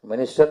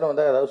 மினிஸ்டர்னு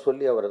வந்தால் ஏதாவது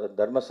சொல்லி அவர்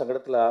தர்ம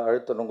சங்கடத்தில்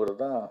அழுத்தணுங்கிறது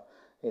தான்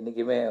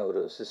என்றைக்குமே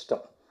ஒரு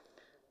சிஸ்டம்.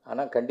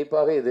 ஆனால்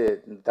கண்டிப்பாக இது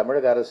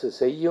தமிழக அரசு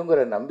செய்யுங்கிற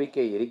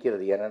நம்பிக்கை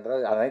இருக்கிறது.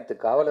 ஏனென்றால் அனைத்து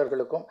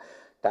காவலர்களுக்கும்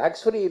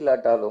டாக்ஸ் ஃப்ரீ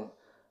இல்லாட்டாலும்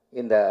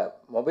இந்த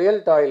மொபைல்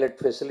டாய்லெட்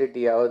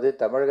ஃபெசிலிட்டியாவது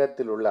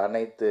தமிழகத்தில் உள்ள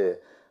அனைத்து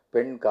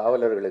பெண்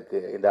காவலர்களுக்கு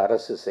இந்த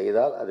அரசு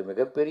செய்தால் அது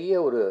மிகப்பெரிய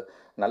ஒரு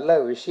நல்ல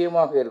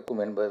விஷயமாக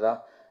இருக்கும் என்பதுதான்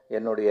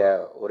என்னுடைய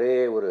ஒரே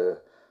ஒரு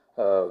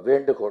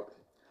வேண்டுகோள்.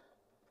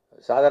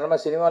 சாதாரணமாக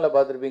சினிமாவில்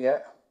பார்த்துருப்பீங்க,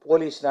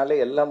 போலீஸ்னாலே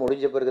எல்லாம்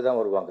முடிஞ்ச பிறகு தான்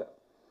வருவாங்க.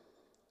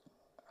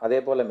 அதே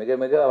போல் மிக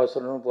மிக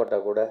அவசரம்னு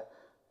போட்டால் கூட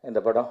இந்த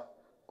படம்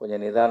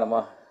கொஞ்சம்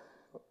நிதானமாக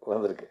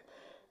வந்திருக்கு.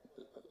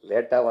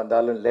 லேட்டாக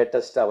வந்தாலும்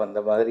லேட்டஸ்ட்டாக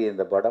வந்த மாதிரி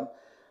இந்த படம்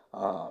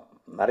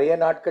நிறைய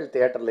நாட்கள்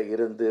தியேட்டரில்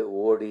இருந்து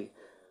ஓடி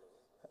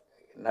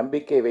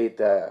நம்பிக்கை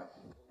வைத்த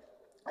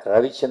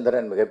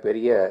ரவிச்சந்திரன்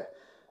மிகப்பெரிய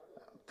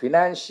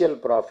ஃபினான்ஷியல்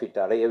ப்ராஃபிட்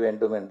அடைய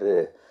வேண்டும் என்று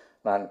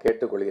நான்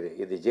கேட்டுக்கொள்கிறேன்.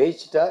 இது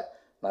ஜெயிச்சிட்டா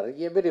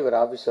நிறைய பேர் இவர்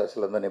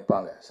ஆஃபீஸர்ஸில் வந்து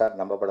நிற்பாங்க, சார்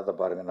நம்ம படத்தை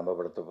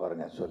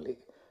பாருங்கன்னு சொல்லி.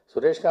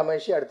 சுரேஷ்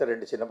காமாட்சி அடுத்த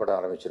 2 சின்ன படம்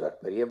ஆரம்பிச்சிடுவார்,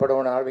 பெரிய படம்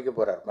ஒன்று ஆரம்பிக்க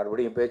போகிறார்.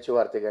 மறுபடியும்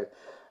பேச்சுவார்த்தைகள்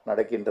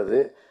நடக்கின்றது,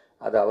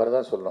 அது அவர்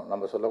தான் சொல்லணும்,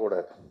 நம்ம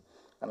சொல்லக்கூடாது.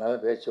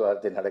 அதனால்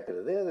பேச்சுவார்த்தை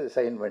நடக்கிறது, அது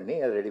சைன் பண்ணி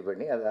அதை ரெடி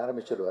பண்ணி அதை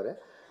ஆரம்பிச்சிடுவார்.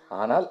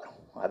 ஆனால்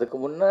அதுக்கு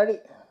முன்னாடி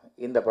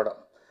இந்த படம்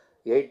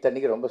 8th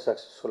அன்னைக்கு ரொம்ப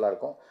சக்ஸஸ்ஃபுல்லாக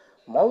இருக்கும்.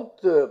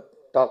 மவுத்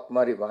டாக்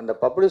மாதிரி, அந்த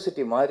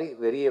பப்ளிசிட்டி மாதிரி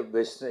பெரிய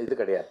பெஸ்ட் இது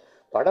கிடையாது.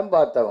 படம்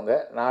பார்த்தவங்க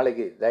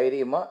நாளைக்கு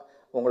தைரியமாக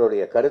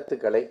உங்களுடைய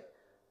கருத்துக்களை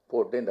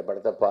போட்டு இந்த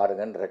படத்தை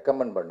பாருங்கன்னு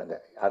ரெக்கமெண்ட்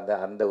பண்ணுங்கள்.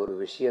 அந்த ஒரு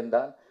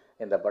விஷயந்தான்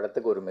இந்த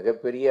படத்துக்கு ஒரு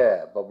மிகப்பெரிய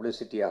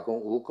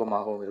பப்ளிசிட்டியாகவும்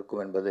ஊக்கமாகவும்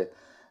இருக்கும் என்பது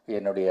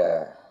என்னுடைய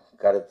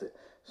கருத்து.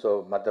 ஸோ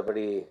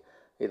மற்றபடி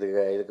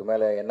இதுக்கு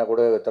மேலே என்ன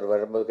கூட ஒருத்தர்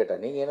வரும்போது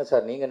கேட்டால், நீங்கள் என்ன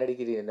சார் நீங்கள்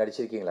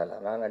நடிச்சிருக்கீங்களா?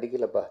 நான்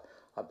நடிக்கலப்பா.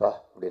 அப்பா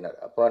அப்படின்னாரு.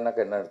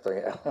 அப்பான்னாக்க என்ன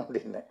அர்த்தம்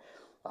அப்படின்னேன்.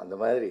 அந்த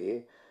மாதிரி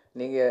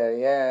நீங்கள்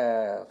ஏன்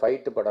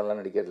ஃபைட்டு படம்லாம்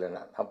நடிக்கிறது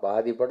இல்லைன்னா, நான்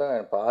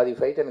பாதி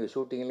ஃபைட் எனக்கு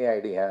ஷூட்டிங்லேயும்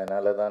ஆகிடும்,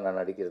 அதனால தான் நான்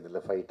நடிக்கிறது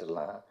இல்லை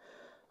ஃபைட்டெல்லாம்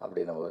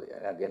அப்படின்னும் போது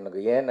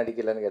எனக்கு ஏன்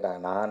நடிக்கலைன்னு கேட்டாங்க.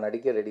 நான்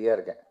நடிக்க ரெடியாக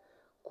இருக்கேன்,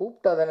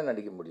 கூப்பிட்டா தானே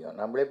நடிக்க முடியும்,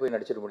 நம்மளே போய்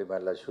நடிச்சிட முடியுமா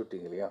எல்லா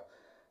ஷூட்டிங்லேயும்?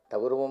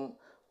 தவறும்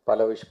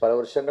பல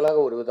வருஷங்களாக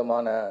ஒரு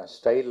விதமான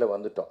ஸ்டைலில்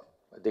வந்துட்டோம்.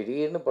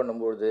 திடீர்னு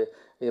பண்ணும்பொழுது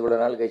இவ்வளோ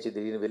நாள் கழிச்சு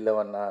திடீர்னு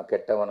வில்லவனா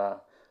கெட்டவனா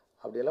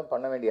அப்படியெல்லாம்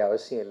பண்ண வேண்டிய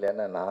அவசியம்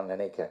இல்லைன்னு நான்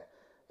நினைக்கிறேன்.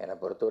 என்னை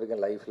பொறுத்த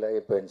வரைக்கும் லைஃப்பில்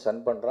இப்போ என்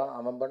சன் பண்ணுறான்,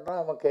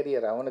 அவன்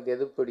கேரியர், அவனுக்கு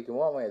எது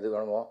பிடிக்குமோ அவன் எது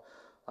வேணுமோ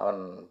அவன்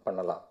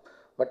பண்ணலாம்.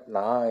 பட்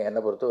நான்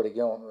என்னை பொறுத்த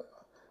வரைக்கும்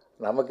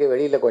நமக்கே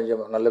வெளியில்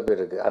கொஞ்சம் நல்ல பேர்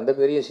இருக்குது, அந்த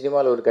பெரிய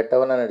சினிமாவில் ஒரு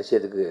கெட்டவனாக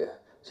நடித்ததுக்கு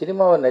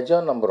சினிமாவை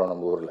நிஜம் நம்புகிறோம்,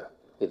 நம்ம ஊரில்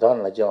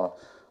இதான் நிஜம்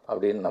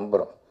அப்படின்னு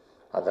நம்புகிறோம்.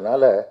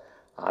 அதனால்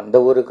அந்த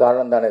ஒரு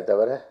காரணம் தானே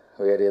தவிர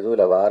வேறு எதுவும்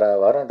இல்லை.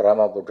 வாரம்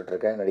ட்ராமா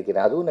போட்டுட்ருக்கேன்,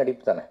 நடிக்கிறேன், அதுவும்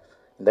நடிப்பு தானே.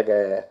 இந்த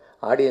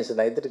ஆடியன்ஸை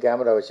நைத்துட்டு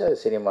கேமரா வச்சு அது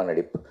சினிமா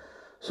நடிப்பு.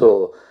 ஸோ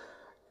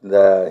இந்த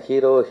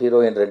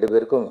ஹீரோயின் 2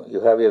 பேருக்கும் you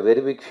have a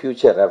very big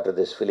future after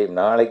this film.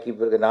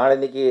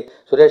 நாளைக்கு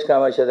சுரேஷ்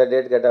காமாட்சி அதை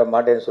டேட் கேட்டால்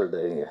மாட்டேன்னு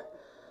சொல்லிட்டு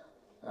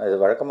அது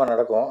வழக்கமாக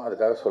நடக்கும்,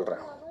 அதுக்காக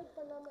சொல்கிறேன்.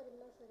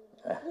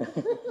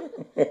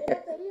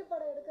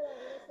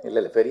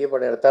 இல்லை பெரிய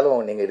படம்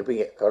எடுத்தாலும் நீங்கள்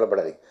இருப்பீங்க,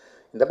 கவலைப்படாதீங்க.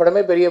 இந்த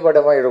படமே பெரிய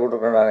படமாக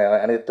எடுக்கணும்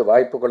அனைத்து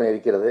வாய்ப்புகளும்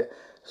இருக்கிறது.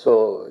 ஸோ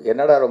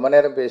என்னடா ரொம்ப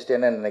நேரம்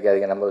பேசிட்டேன்னு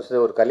நினைக்காதீங்க. நம்ம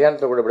ஒரு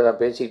கல்யாணத்தில் கூட இப்படி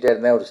தான் பேசிக்கிட்டே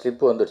இருந்தேன், ஒரு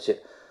ஸ்லிப்பு வந்துடுச்சு,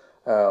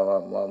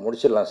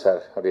 முடிச்சிடலாம்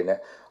சார் அப்படின்னு.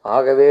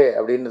 ஆகவே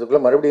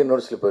அப்படின்றதுக்குள்ளே மறுபடியும்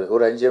இன்னொரு ஸ்லிப்பு,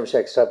 ஒரு 5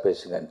 நிமிஷம் எக்ஸ்ட்ரா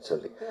பேசுங்கன்னு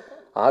சொல்லி.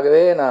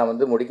 ஆகவே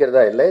நான்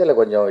முடிக்கிறதா இல்லை, இதில்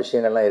கொஞ்சம்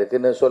விஷயங்கள்லாம்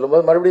இருக்குதுன்னு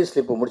சொல்லும்போது மறுபடியும்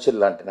ஸ்லிப்பு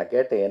முடிச்சிடலான்ட்டு. நான்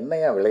கேட்டேன்,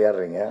 என்னையா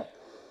விளையாடுறீங்க?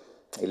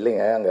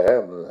 இல்லைங்க, அங்கே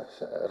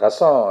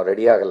ரசம்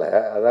ரெடி ஆகலை,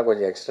 அதான்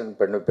கொஞ்சம் எக்ஸ்டெண்ட்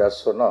பண்ணி பேச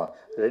சொன்னோம்,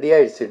 ரெடி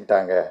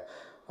ஆகிடுச்சுட்டாங்க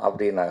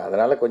அப்படின்னாங்க.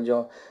 அதனால்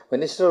கொஞ்சம்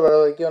மினிஸ்டர் வர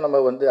வரைக்கும் நம்ம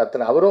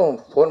அத்தனை, அவரும்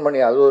ஃபோன்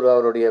பண்ணி அது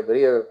அவருடைய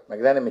பெரிய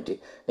மெக்னானிமிட்டி,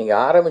 நீங்கள்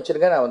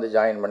ஆரம்பிச்சிருங்க நான்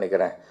ஜாயின்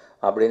பண்ணிக்கிறேன்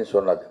அப்படின்னு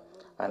சொன்னது.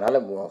 அதனால்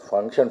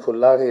ஃபங்க்ஷன்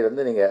ஃபுல்லாக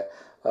இருந்து நீங்கள்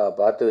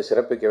பார்த்து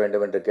சிறப்பிக்க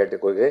வேண்டும் என்று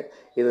கேட்டுக்கொள்கிறேன்.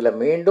 இதில்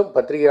மீண்டும்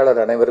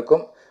பத்திரிகையாளர்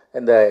அனைவருக்கும்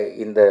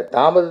இந்த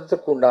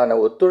தாமதத்துக்கு உண்டான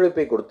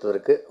ஒத்துழைப்பை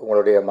கொடுத்ததற்கு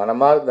உங்களுடைய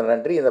மனமார்ந்த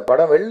நன்றி. இந்த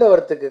படம் வெளில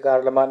வரத்துக்கு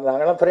காரணமாக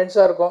நாங்களாம்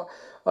ஃப்ரெண்ட்ஸாக இருக்கோம்,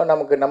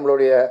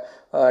 நம்மளுடைய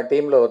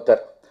டீமில்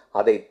ஒருத்தர்.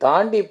 அதை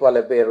தாண்டி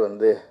பல பேர்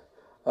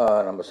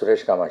நம்ம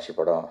சுரேஷ் காமாட்சி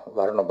படம்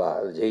வரணும்பா,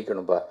 அது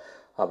ஜெயிக்கணும்பா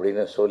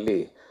அப்படின்னு சொல்லி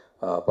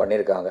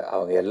பண்ணியிருக்காங்க.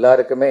 அவங்க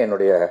எல்லாருக்குமே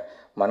என்னுடைய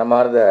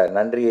மனமார்ந்த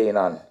நன்றியை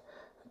நான்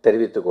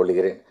தெரிவித்துக்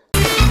கொள்கிறேன்.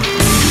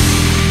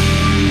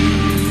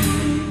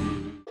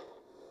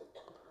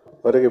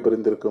 வருகை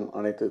புரிந்திருக்கும்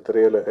அனைத்து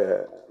திரையுலக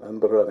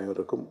நண்பர்கள்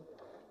அனைவருக்கும்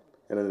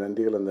எனது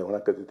நன்றிகள், அந்த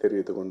வணக்கத்தை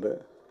தெரிவித்துக் கொண்டு,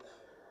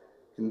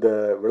 இந்த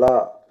விழா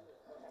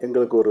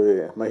எங்களுக்கு ஒரு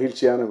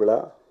மகிழ்ச்சியான விழா.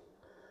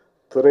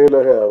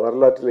 திரையுலக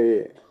வரலாற்றிலேயே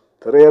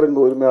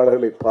திரையரங்கு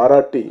உரிமையாளர்களை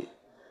பாராட்டி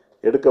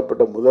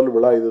எடுக்கப்பட்ட முதல்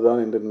விழா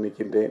இதுதான் என்று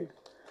நினைக்கின்றேன்.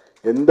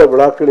 எந்த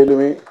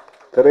விழாக்களிலுமே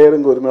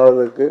திரையரங்கு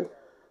உரிமையாளர்களுக்கு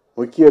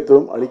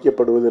முக்கியத்துவம்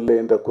அளிக்கப்படுவதில்லை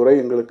என்ற குறை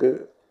எங்களுக்கு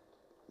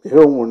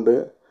மிகவும் உண்டு.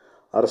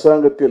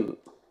 அரசாங்கத்தில்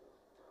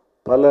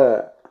பல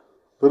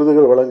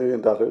விருதுகள்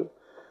வழங்குகின்றார்கள்,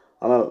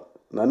 ஆனால்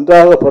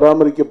நன்றாக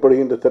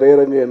பராமரிக்கப்படுகின்ற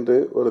திரையரங்கு என்று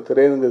ஒரு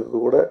திரையரங்குக்கு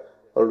கூட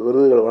அவர்கள்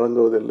விருதுகள்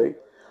வழங்குவதில்லை.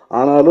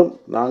 ஆனாலும்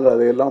நாங்கள்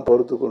அதையெல்லாம்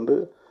பொறுத்து கொண்டு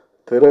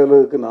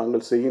திரையுலகுக்கு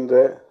நாங்கள் செய்கின்ற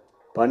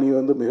பணி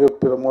மிக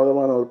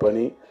பிரமாதமான ஒரு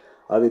பணி.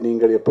 அதை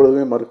நீங்கள்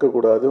எப்பொழுதுமே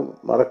மறக்கக்கூடாது,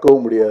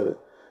 மறக்கவும் முடியாது.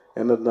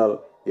 என்னென்னால்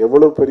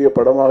எவ்வளவு பெரிய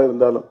படமாக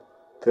இருந்தாலும்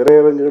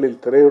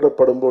திரையரங்குகளில்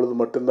திரையிடப்படும் பொழுது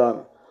மட்டும்தான்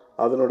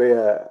அதனுடைய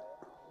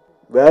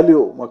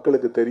வேல்யூ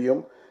மக்களுக்கு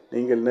தெரியும்.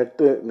 நீங்கள்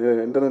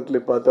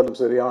இன்டர்நெட்டில் பார்த்தாலும்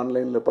சரி,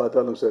 ஆன்லைனில்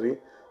பார்த்தாலும் சரி,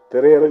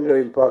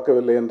 திரையரங்குகளில்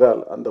பார்க்கவில்லை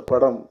என்றால் அந்த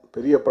படம்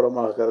பெரிய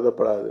படமாக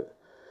கருதப்படாது.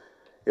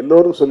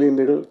 எல்லோரும்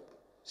சொல்லுகின்றீர்கள்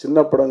சின்ன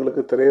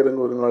படங்களுக்கு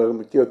திரையரங்கு உரிமையாளர்கள்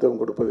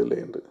முக்கியத்துவம் கொடுப்பதில்லை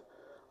என்று.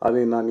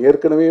 அதை நான்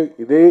ஏற்கனவே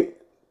இதே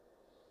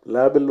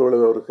லேபில்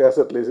உள்ள ஒரு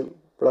கேசட் லேஸில்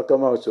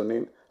விளக்கமாக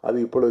சொன்னேன். அது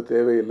இப்பொழுது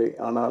தேவையில்லை.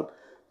 ஆனால்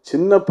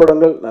சின்ன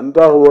படங்கள்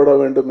நன்றாக ஓட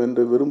வேண்டும்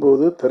என்று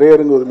விரும்புவது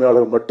திரையரங்கு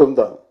உரிமையாளர்கள்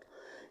மட்டும்தான்.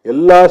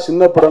 எல்லா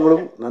சின்ன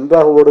படங்களும்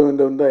நன்றாக ஓட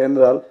வேண்டும்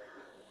என்றால்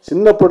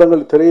சின்ன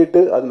படங்கள்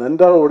திரையிட்டு அது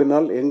நன்றாக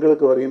ஓடினால்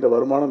எங்களுக்கு வருகின்ற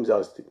வருமானம்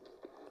ஜாஸ்தி.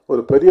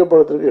 ஒரு பெரிய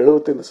படத்திற்கு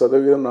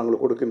 75%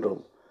 நாங்கள் கொடுக்கின்றோம்.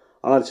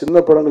 ஆனால் சின்ன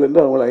படங்கள்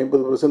என்று அவங்க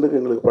 50%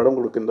 எங்களுக்கு படம்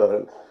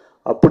கொடுக்கின்றார்கள்.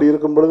 அப்படி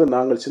இருக்கும் பொழுது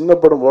நாங்கள் சின்ன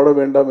படம் ஓட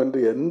வேண்டாம் என்று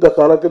எந்த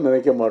காலத்தில்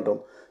நினைக்க மாட்டோம்.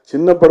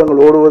 சின்ன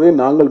படங்கள் ஓடுவதை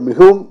நாங்கள்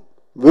மிகவும்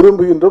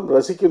விரும்புகின்றோம்,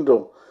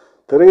 ரசிக்கின்றோம்.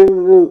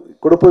 திரையரங்கு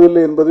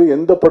கொடுப்பதில்லை என்பது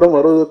எந்த படம்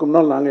வருவதற்கு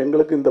முன்னால் நாங்கள்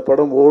எங்களுக்கு இந்த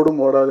படம் ஓடும்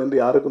ஓடாது என்று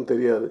யாருக்கும்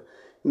தெரியாது.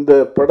 இந்த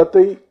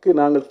படத்தைக்கு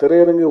நாங்கள்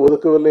திரையரங்கு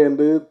ஒதுக்கவில்லை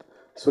என்று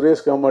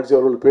சுரேஷ் காமாட்சி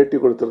அவர்கள் பேட்டி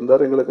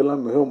கொடுத்திருந்தார்.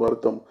 எங்களுக்கெல்லாம் மிகவும்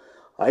வருத்தம்.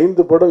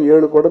 5 படம்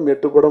 7 படம்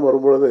 8 படம்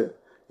வரும்பொழுது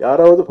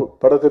யாராவது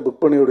படத்தை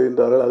புக் பண்ணி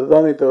விடுகின்றார்கள்.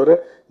 அதுதானே தவிர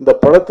இந்த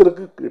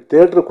படத்திற்கு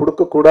தியேட்டர்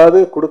கொடுக்கக்கூடாது,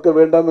 கொடுக்க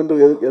வேண்டாம் என்று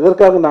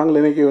எதற்காக நாங்கள்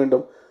நினைக்க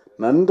வேண்டும்?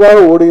 நன்றாக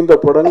ஓடுகின்ற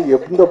படம்,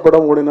 எந்த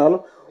படம்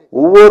ஓடினாலும்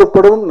ஒவ்வொரு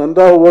படமும்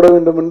நன்றாக ஓட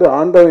வேண்டும் என்று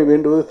ஆண்டவனை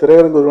வேண்டுவது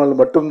திரையரங்கு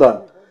உரிமையாளர்கள் மட்டும்தான்.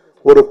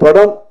 ஒரு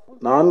படம்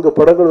 4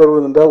 படங்கள்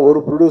வருவதென்றால் ஒரு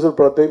ப்ரொடியூசர்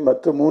படத்தை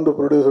மற்ற 3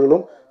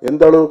 ப்ரொடியூசர்களும்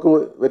எந்த அளவுக்கு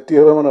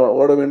வெற்றிகரமாக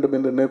ஓட வேண்டும்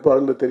என்று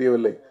நினைப்பார்கள்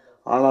தெரியவில்லை.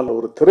 ஆனால்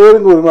ஒரு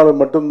திரையரங்கு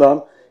உரிமையாளர் மட்டும்தான்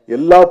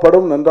எல்லா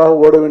படமும் நன்றாக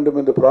ஓட வேண்டும்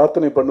என்று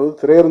பிரார்த்தனை பண்ணுவது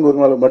திரையரங்கு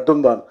உரிமையாளர்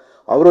மட்டும்தான்.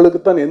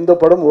 அவர்களுக்குத்தான் எந்த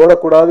படம்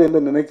ஓடக்கூடாது என்று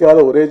நினைக்காத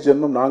ஒரே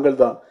ஜென்மம் நாங்கள்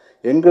தான்.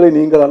 எங்களை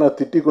நீங்கள் ஆனால்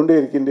திட்டிக் கொண்டே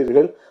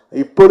இருக்கின்றீர்கள்.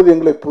 இப்பொழுது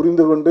எங்களை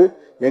புரிந்து கொண்டு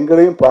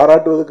எங்களையும்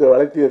பாராட்டுவதற்கு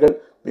அழைத்தீர்கள்,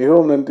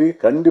 மிகவும் நன்றி.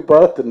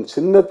 கண்டிப்பாக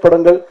சின்ன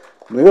படங்கள்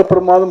மிக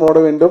பிரமாதம் ஓட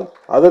வேண்டும்.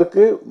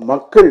 அதற்கு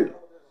மக்கள்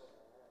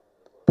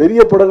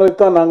பெரிய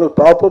படங்களைத்தான் நாங்கள்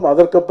பார்ப்போம்,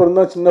 அதற்கப்புறம்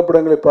தான் சின்ன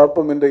படங்களை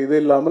பார்ப்போம் என்ற இது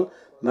இல்லாமல்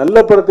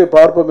நல்ல படத்தை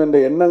பார்ப்போம் என்ற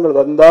எண்ணங்கள்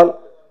வந்தால்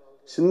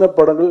சின்ன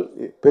படங்கள்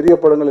பெரிய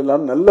படங்கள்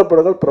இல்லாமல் நல்ல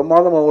படங்கள்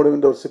பிரமாதமாக ஓடும்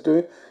என்ற ஒரு சிட்டு.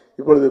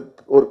 இப்பொழுது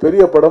ஒரு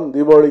பெரிய படம்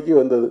தீபாவளிக்கு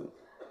வந்தது,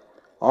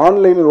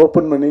 ஆன்லைனில்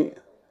ஓப்பன் பண்ணி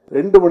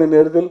 2 மணி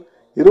நேரத்தில்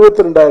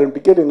 22,000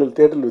 டிக்கெட் எங்கள்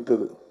தியேட்டரில்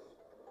விற்றது.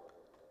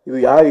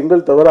 இது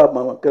எங்கள் தவறா,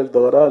 மக்கள்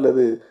தவறா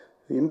அல்லது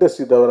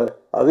இண்டஸ்ட்ரி தவறா?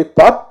 அதை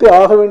பார்த்து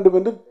ஆக வேண்டும்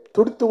என்று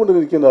துடித்து கொண்டு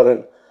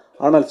நிற்கின்றார்கள்.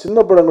 ஆனால்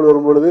சின்ன படங்கள்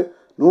வரும்பொழுது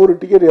 100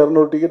 டிக்கெட்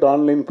 200 டிக்கெட்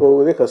ஆன்லைன்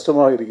போவதே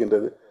கஷ்டமாக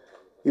இருக்கின்றது.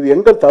 இது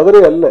எங்கள்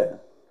தவறே அல்ல,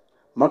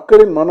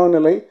 மக்களின்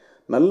மனநிலை.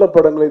 நல்ல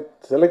படங்களை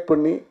செலக்ட்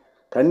பண்ணி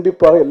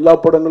கண்டிப்பாக எல்லா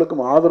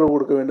படங்களுக்கும் ஆதரவு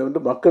கொடுக்க வேண்டும்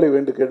என்று மக்களை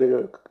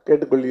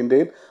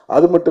கேட்டுக்கொள்கின்றேன்.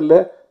 அது மட்டும் இல்லை,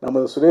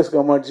 நமது சுரேஷ்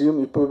காமாட்சியும்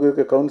இப்போ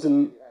இருக்க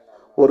கவுன்சில்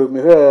ஒரு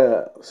மிக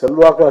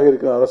செல்வாக்காக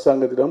இருக்கிற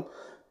அரசாங்கத்திடம்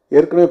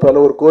ஏற்கனவே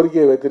பல ஒரு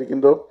கோரிக்கையை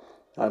வைத்திருக்கின்றோம்.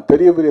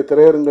 பெரிய பெரிய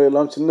திரையரங்குகள்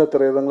எல்லாம் சின்ன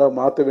திரையரங்களாக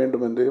மாற்ற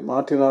வேண்டும் என்று.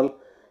 மாற்றினால்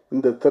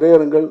இந்த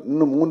திரையரங்குகள்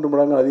இன்னும் 3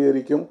 மடங்கு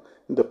அதிகரிக்கும்.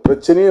 இந்த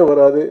பிரச்சனையே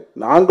வராது.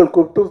 நாங்கள்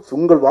கூப்பிட்டு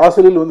உங்கள்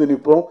வாசலில் வந்து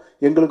நிற்போம்,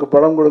 எங்களுக்கு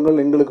படம் கொடுங்கள்,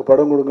 எங்களுக்கு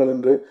படம் கொடுங்கள்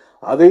என்று.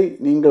 அதை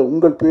நீங்கள்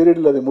உங்கள்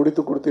பீரியடில் அதை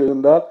முடித்து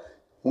கொடுத்திருந்தால்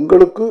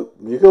உங்களுக்கு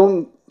மிகவும்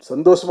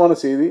சந்தோஷமான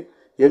செய்தி.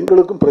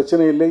 எங்களுக்கும்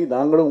பிரச்சனை இல்லை,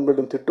 நாங்களும்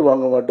உங்களிடம் திட்டு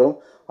வாங்க மாட்டோம்.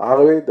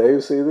 ஆகவே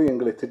தயவு செய்து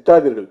எங்களை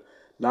திட்டாதீர்கள்.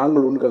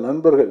 நாங்கள் உங்கள்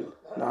நண்பர்கள்,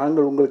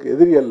 நாங்கள் உங்களுக்கு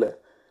எதிரி அல்ல.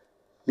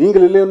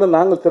 நீங்கள் இல்லை என்றால்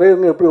நாங்கள்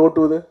திரையரங்கு எப்படி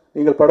ஓட்டுவது?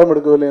 நீங்கள் படம்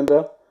எடுக்கவில்லை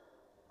என்றால்.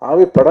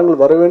 ஆகவே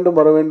படங்கள் வர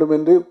வேண்டும்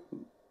என்று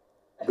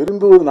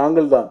விரும்புவது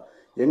நாங்கள் தான்.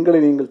 எங்களை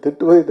நீங்கள்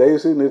திட்டுவதை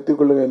தயவுசெய்து நிறுத்திக்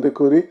கொள்ளுங்கள் என்று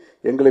கூறி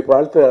எங்களை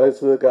வாழ்த்து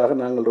அழைத்ததற்காக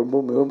நாங்கள்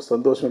மிகவும்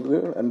சந்தோஷம்.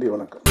 நன்றி,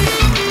 வணக்கம்.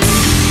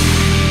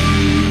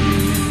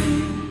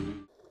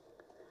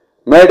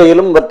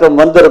 மேடையிலும் மற்றும்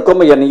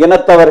வந்திருக்கும் என்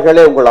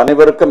இனத்தவர்களே, உங்கள்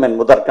அனைவருக்கும் என்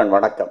முதற்கண்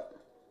வணக்கம்.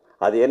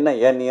 அது என்ன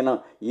என் இனம்?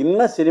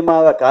 இன்னும்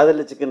சினிமாவை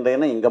காதலிச்சுக்கின்ற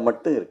இனம் இங்கே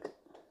மட்டும் இருக்கு.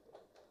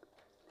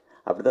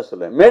 அப்படிதான்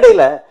சொல்லுவேன்.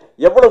 மேடையில்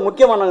எவ்வளோ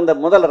முக்கியமான இந்த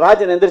முதல்ல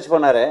ராஜன் எந்திரிச்சு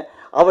போனாரு.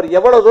 அவர்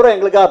எவ்வளோ தூரம்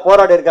எங்களுக்காக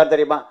போராடி இருக்கார்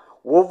தெரியுமா?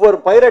 ஒவ்வொரு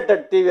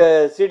பைரட்டட் டிவி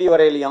சிடி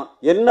வரையிலையும்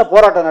என்ன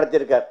போராட்டம்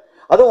நடத்தியிருக்கார்.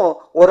 அதுவும்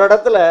ஒரு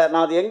இடத்துல,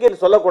 நான் அது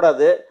எங்கேன்னு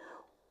சொல்லக்கூடாது,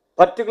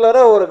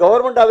 பர்டிகுலராக ஒரு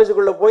கவர்மெண்ட்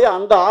ஆஃபீஸுக்குள்ளே போய்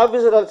அந்த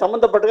ஆஃபீஸர்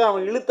சம்மந்தப்பட்டு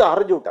அவன் இழுத்து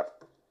அரைஞ்சு விட்டார்.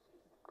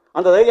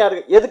 அந்த தைரியம்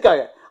யாருக்கு? எதுக்காக?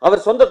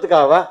 அவர்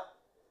சொந்தத்துக்காகவா?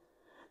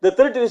 இந்த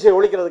திருட்டு விஷயம்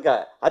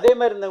ஒழிக்கிறதுக்காக. அதே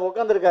மாதிரி இந்த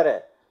உட்காந்துருக்காரு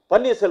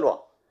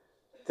பன்னீர்செல்வம்.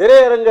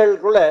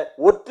 திரையரங்குகளுக்குள்ள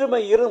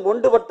ஒற்றுமை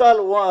ஒன்றுபட்டால்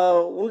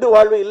உண்டு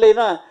வாழ்வு,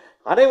 இல்லைன்னா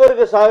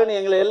அனைவருக்கும் சாகுன்னு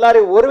எங்களை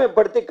எல்லாரையும்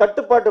ஒருமைப்படுத்தி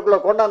கட்டுப்பாட்டுக்குள்ளே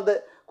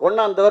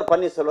கொண்டாந்தவர்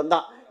பன்னீர்செல்வம்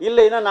தான்.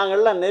 இல்லைன்னா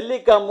நாங்கள்லாம்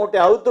நெல்லிக்காய் மூட்டை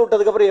அவுத்து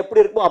விட்டதுக்கப்புறம்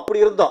எப்படி இருக்கும் அப்படி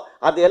இருந்தோம்.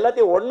 அது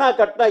எல்லாத்தையும் ஒன்றா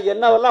கட்டினா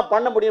என்னவெல்லாம்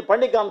பண்ண முடியும்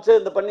பண்ணி காமிச்சு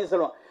இந்த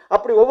பன்னீர்செல்வம்.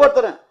 அப்படி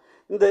ஒவ்வொருத்தரும்.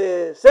 இந்த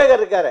சேகர்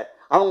இருக்காரு,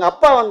 அவங்க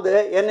அப்பா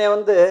என்னை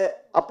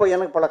அப்போ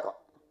எனக்கு பழக்கம்.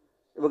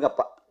 இவங்க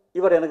அப்பா,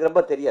 இவர் எனக்கு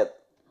ரொம்ப தெரியாது,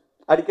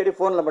 அடிக்கடி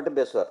ஃபோனில் மட்டும்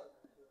பேசுவார்.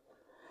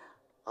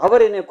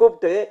 அவர் என்னை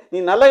கூப்பிட்டு, நீ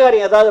நல்ல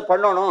காரியம் ஏதாவது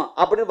பண்ணணும்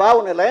அப்படின்னு வா,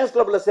 உன்னை லயன்ஸ்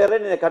கிளப்பில்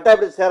சேர்றேன், நீ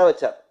கட்டாயப்படி சேர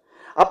வச்சார்.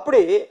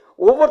 அப்படி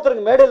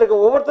ஒவ்வொருத்தருக்கு மேடையில்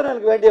இருக்க ஒவ்வொருத்தரும்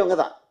எனக்கு வேண்டியவங்க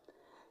தான்.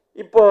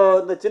 இப்போ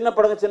இந்த சின்ன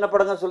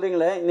படங்க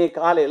சொல்கிறீங்களே, இன்னைக்கு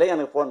காலையில்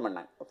எனக்கு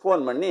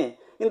ஃபோன் பண்ணி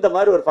இந்த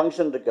மாதிரி ஒரு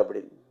ஃபங்க்ஷன் இருக்குது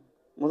அப்படின்னு.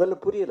 முதல்ல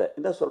புரியலை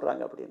என்ன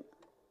சொல்கிறாங்க அப்படின்னு.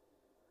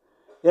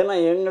 ஏன்னா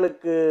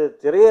எங்களுக்கு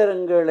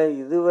திரையரங்குகளை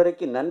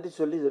இதுவரைக்கும் நன்றி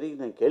சொல்லி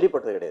இதுவரைக்கும் நான்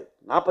கேள்விப்பட்டது கிடையாது.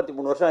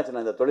 43 வருஷம் ஆச்சு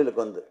நான் இந்த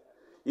தொழிலுக்கு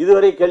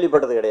இதுவரைக்கும்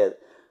கேள்விப்பட்டது கிடையாது.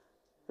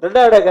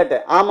 ரெண்டாவது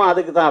கேட்டேன், ஆமாம்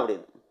அதுக்கு தான்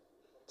அப்படின்னு.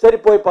 சரி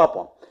போய்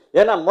பார்ப்போம்.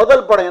 ஏன்னா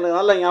முதல் படம் எனக்கு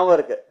நல்ல ஞாபகம்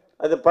இருக்குது.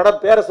 அது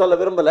படம் பேரை சொல்ல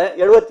விரும்பலை.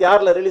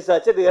 76 ரிலீஸ்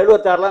ஆச்சு. இது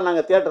 76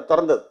 நாங்கள் தியேட்டர்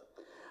திறந்தது.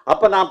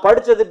 அப்போ நான்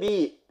படித்தது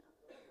பிஇ,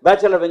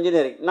 பேச்சுலர் ஆஃப்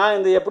இன்ஜினியரிங்.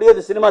 நான் எப்படியோ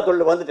இந்த சினிமா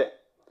தொழில் வந்துட்டேன்.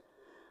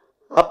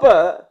 அப்போ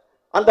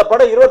அந்த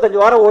படம் 25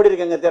 வாரம் ஓடி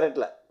இருக்கேங்க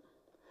தியேட்டரில்.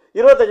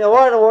 25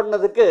 வாரம்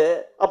ஓடினதுக்கு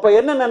அப்போ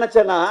என்ன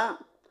நினச்சேன்னா,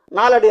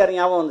 நாலடியார்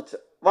ஞாபகம் வந்துச்சு.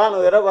 வான்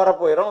உயரம்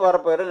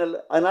வரப்போயிடும் நெல்.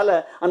 அதனால்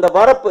அந்த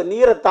வரப்பு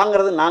நீரை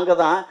தாங்கிறது நாங்கள்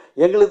தான்,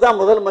 எங்களுக்கு தான்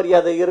முதல்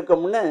மரியாதை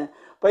இருக்கும்னு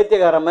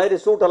பைத்தியக்கார மாதிரி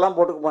சூட்டெல்லாம்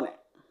போட்டுக்கு போனேன்.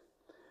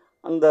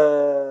 அந்த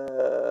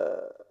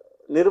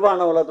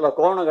நிர்வாண உலகத்தில்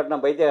கோவணம் கட்டின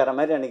பைத்தியக்கார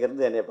மாதிரி அன்றைக்கி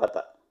இருந்து என்னை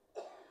பார்த்தா.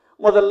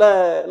 முதல்ல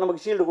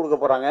நமக்கு ஷீல்டு கொடுக்க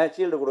போகிறாங்க.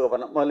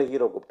 முதல்ல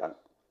ஹீரோ கூப்பிட்டாங்க,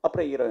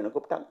 அப்புறம் ஹீரோயினை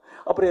கூப்பிட்டாங்க,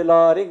 அப்புறம்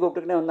எல்லாரையும்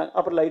கூப்பிட்டுக்கினே வந்தாங்க.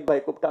 அப்புறம் லைட்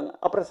பாய் கூப்பிட்டாங்க,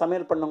 அப்புறம்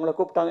சமையல் பண்ணவங்கள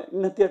கூப்பிட்டாங்க.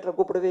 இன்னும் தியேட்டரை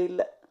கூப்பிடவே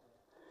இல்லை.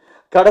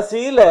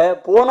 கடைசியில்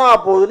போனா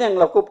போகுதுன்னு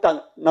எங்களை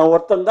கூப்பிட்டாங்க. நான்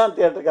ஒருத்தன் தான்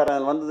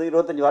தியேட்டருக்காரன்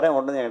 25 வாரம்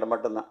ஒன்று என்கிட்ட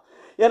மட்டும்தான்.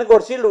 எனக்கு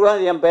ஒரு ஷீல்டு கூட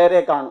என்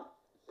பேரே காணும்,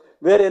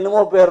 வேறு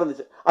என்னமோ பேர்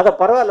இருந்துச்சு. அதை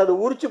பரவாயில்ல, அது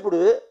உரிச்சு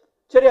போடு,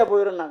 சரியா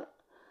போயிடும்னாங்க.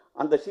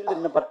 அந்த ஷீல்டு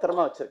இன்னும்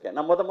பத்திரமா வச்சுருக்கேன்.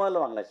 நான்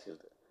முதல்ல வாங்கின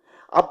ஷீல்டு.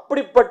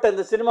 அப்படிப்பட்ட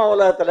இந்த சினிமா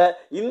உலகத்தில்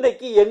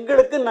இன்னைக்கு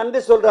எங்களுக்கு நன்றி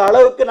சொல்கிற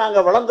அளவுக்கு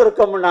நாங்கள்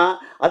வளர்ந்துருக்கோம்னா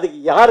அதுக்கு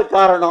யார்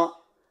காரணம்?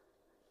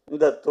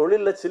 இந்த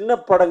தொழிலில் சின்ன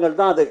படங்கள்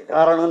தான் அதுக்கு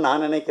காரணம்னு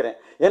நான் நினைக்கிறேன்.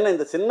 ஏன்னா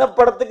இந்த சின்ன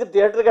படத்துக்கு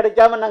தியேட்டர்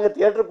கிடைக்காம நாங்கள்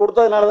தியேட்டர்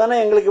கொடுத்ததுனால தானே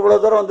எங்களுக்கு இவ்வளோ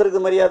தூரம்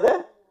வந்திருக்கு மரியாதை.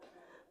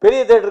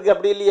 பெரிய தியேட்டருக்கு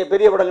அப்படி இல்லையே,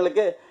 பெரிய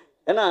படங்களுக்கு.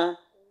 ஏன்னா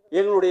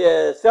எங்களுடைய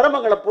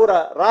சிரமங்களை பூரா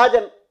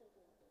ராஜன்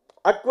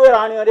அக்வேர்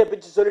ஆணி வரைய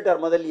பிச்சு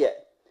சொல்லிட்டார் முதல்லையே.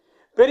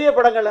 பெரிய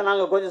படங்களில்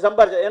நாங்கள் கொஞ்சம்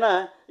சம்பாரிச்சோம். ஏன்னா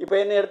இப்போ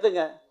என்ன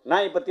எடுத்துங்க,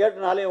 நான் இப்போ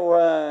தியேட்டர்னாலையும்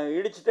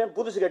இடிச்சுட்டேன்,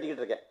 புதுசு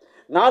கட்டிக்கிட்டு இருக்கேன்.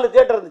 4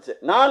 தியேட்டர் இருந்துச்சு.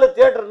 4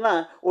 தியேட்டர்னா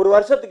ஒரு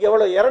வருஷத்துக்கு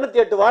எவ்வளோ?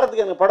 208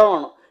 வாரத்துக்கு எனக்கு படம்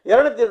வேணும்.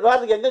 208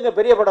 வாரத்துக்கு எங்கெங்க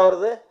பெரிய படம்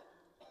வருது?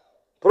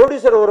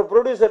 ஒரு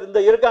ப்ரொடியூசர் இந்த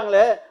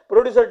இருக்காங்களே,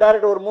 ப்ரொடியூசர்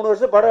டைரக்டர் ஒரு 3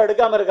 வருஷம் படம்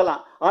எடுக்காமல்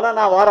இருக்கலாம். ஆனால்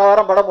நான்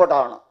வாரம் படம் போட்டே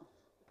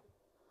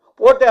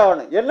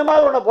ஆகணும், என்ன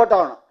மாதிரி ஒன்று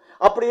போட்டாகணும்.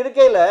 அப்படி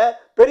இருக்கையில்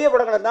பெரிய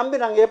படங்களை நம்பி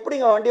நாங்கள்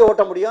எப்படிங்க வண்டியை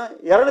ஓட்ட முடியும்?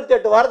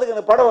 208 வாரத்துக்கு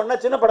எனக்கு படம்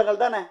வேணும்னா சின்ன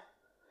படங்கள் தானே.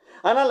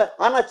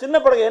 ஆனால் சின்ன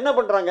படங்கள் என்ன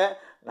பண்ணுறாங்க,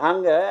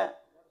 நாங்கள்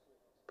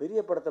பெரிய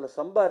படத்தில்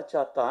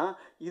சம்பாரிச்சா தான்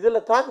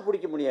இதில் தாக்கு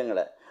பிடிக்க முடியும்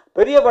எங்களை.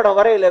 பெரிய படம்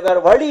வரையில்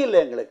வேறு வழி இல்லை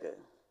எங்களுக்கு.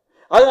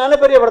 அதனால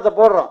பெரிய படத்தை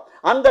போடுறோம்.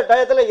 அந்த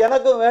டயத்தில்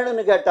எனக்கும்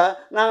வேணும்னு கேட்டால்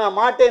நாங்கள்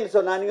மாட்டேன்னு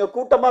சொன்னால் நீங்கள்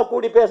கூட்டமாக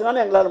கூடி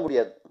பேசினாலும் எங்களால்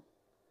முடியாது.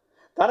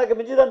 தனக்கு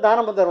மிஞ்சி தான்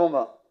தானம்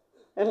தருவோம்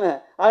என்ன.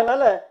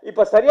 அதனால்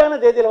இப்போ சரியான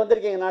தேதியில்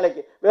வந்திருக்கீங்க.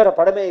 நாளைக்கு வேறு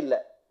படமே இல்லை,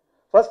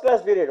 ஃபர்ஸ்ட்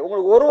கிளாஸ் பீரியட்.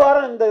 உங்களுக்கு ஒரு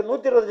வாரம் இந்த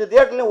 125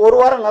 தியேட்டர்லையும் ஒரு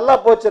வாரம் நல்லா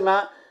போச்சுன்னா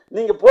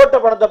நீங்கள் போட்ட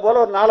படத்தை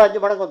போல் ஒரு 4-5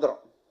 மடங்கு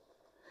வந்துடும்.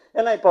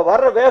 ஏன்னா இப்போ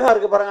வர்ற வேகம்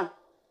இருக்குது பாருங்க,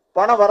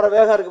 பணம் வர்ற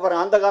வேகம் இருக்குது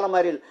பாருங்க. அந்த காலம்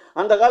மாதிரி இல்லை.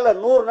 அந்த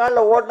காலில் 100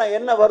 நாளில் ஓடினா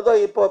என்ன வருதோ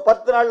இப்போ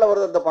 10 நாளில்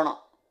வருது அந்த பணம்.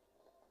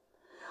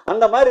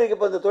 அந்த மாதிரி இருக்கு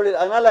இப்போ இந்த தொழில்.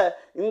 அதனால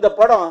இந்த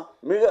படம்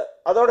மிக,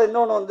 அதோட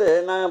இன்னொன்று வந்து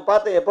நான்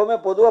பார்த்தேன், எப்போவுமே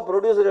பொதுவாக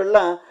ப்ரொடியூசர்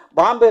எல்லாம்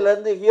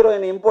பாம்பேலேருந்து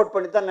ஹீரோயினை இம்போர்ட்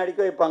பண்ணி தான்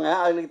நடிக்க வைப்பாங்க.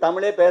 அவங்களுக்கு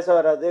தமிழே பேச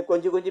வராது,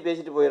 கொஞ்சம் கொஞ்சம்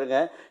பேசிட்டு போயிருங்க.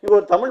 இங்கே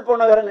ஒரு தமிழ்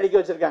பொண்ணை வேற நடிக்க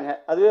வச்சுருக்காங்க.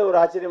 அதுவே ஒரு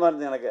ஆச்சரியமாக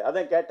இருந்தது எனக்கு.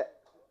 அதான் கேட்டேன்,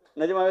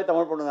 நிஜமாகவே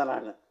தமிழ் பொண்ணு தான்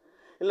நான்,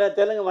 இல்லை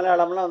தெலுங்கு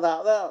மலையாளம்லாம் தான்.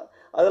 அதான்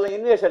அதெல்லாம்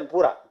இன்வேஷன்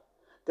பூரா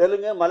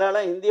தெலுங்கு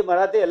மலையாளம் ஹிந்தி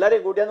மராத்தி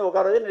எல்லாரையும் கூட்டியாந்து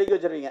உட்கார வச்சு நடிக்க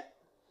வச்சுருவீங்க.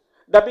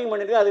 டப்பிங்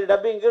பண்ணியிருக்கேன், அதுக்கு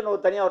டப்பிங்க்கு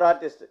ஒரு தனியாக ஒரு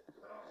ஆர்டிஸ்ட்டு.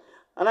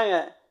 ஆனாங்க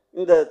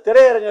இந்த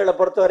திரையரங்குகளை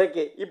பொறுத்த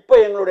வரைக்கும் இப்போ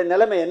எங்களுடைய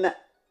நிலைமை என்ன?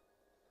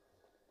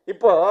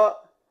 இப்போ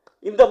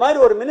இந்த மாதிரி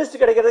ஒரு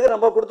மினிஸ்டர் கிடைக்கிறதுக்கு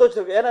நம்ம கொடுத்து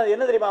வச்சிருக்கோம். ஏன்னா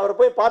என்ன தெரியுமா, அவரை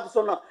போய் பார்த்து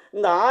சொன்னோம்,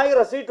 இந்த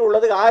 1000 சீட்டு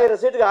உள்ளதுக்கு 1000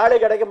 சீட்டுக்கு ஆளே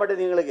கிடைக்க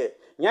மாட்டேங்குது எங்களுக்கு,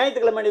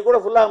 ஞாயிற்றுக்கிழமை கூட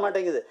ஃபுல்லாக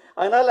மாட்டேங்குது.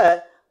 அதனால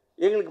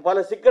எங்களுக்கு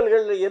பல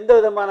சிக்கல்கள், எந்த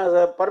விதமான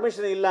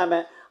பர்மிஷன்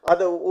இல்லாமல்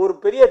அதை ஒரு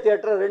பெரிய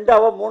தியேட்டரை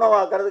 2ஆவோ 3ஆவோ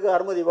ஆக்கிறதுக்கு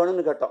அனுமதி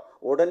வேணும்னு கேட்டோம்.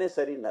 உடனே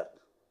சரின்னார்.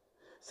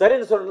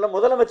 சரின்னு சொன்னல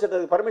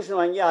முதலமைச்சருக்கு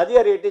பர்மிஷன் வாங்கி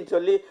அதிகாரிகிட்டையும்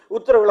சொல்லி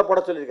உத்தரவுகளை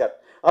போட சொல்லியிருக்காரு.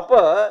 அப்போ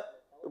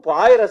இப்போ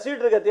 1000 சீட்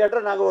இருக்க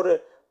தியேட்டரை நாங்கள்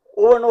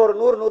ஒவ்வொன்றும் ஒரு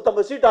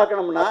 100-150 சீட்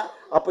ஆக்கணும்னா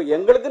அப்போ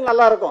எங்களுக்கு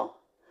நல்லா இருக்கும்,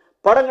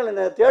 படங்கள்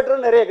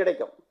தியேட்டரும் நிறைய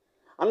கிடைக்கும்.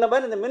 அந்த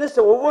மாதிரி இந்த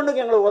மினிஸ்டர்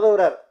ஒவ்வொன்றுக்கும் எங்களுக்கு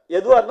உதவுறாரு.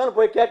 எதுவாக இருந்தாலும்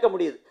போய் கேட்க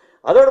முடியுது.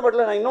 அதோடு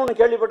மட்டும் நான் இன்னொன்று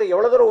கேள்விப்பட்டேன்,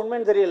 எவ்வளோ தூரம்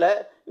உண்மைன்னு தெரியல,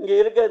 இங்கே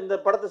இருக்க இந்த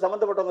படத்தை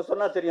சம்மந்தப்பட்டவங்க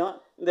சொன்னால் தெரியும்.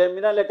 இந்த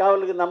மினாலே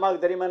காவலுக்கு இந்த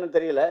அம்மாவுக்கு தெரியுமான்னு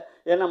தெரியல.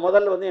 ஏன்னா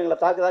முதல்ல வந்து எங்களை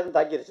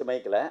தாக்கிருச்சு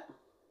மைக்கில்.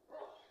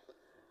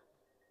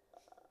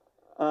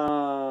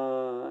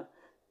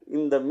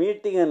 இந்த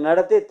மீட்டிங்கை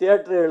நடத்தி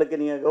தியேட்டர்களுக்கு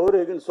நீங்கள்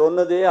கௌரவிக்குன்னு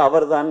சொன்னதே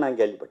அவர் தான் நான்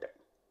கேள்விப்பட்டேன்.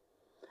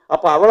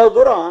 அப்போ அவ்வளோ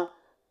தூரம்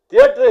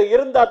தியேட்டர்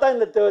இருந்தால் தான்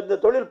இந்த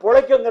தொழில்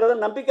பிழைக்குங்கிறத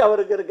நம்பிக்கை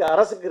அவருக்கு இருக்குது,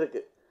 அரசுக்கு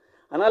இருக்குது.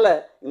 அதனால்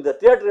இந்த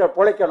தியேட்டர்கள்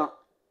பிழைக்கணும்,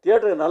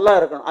 தியேட்டருக்கு நல்லா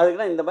இருக்கணும்.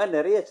 அதுக்குன்னா இந்த மாதிரி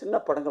நிறைய சின்ன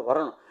படங்கள்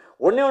வரணும்.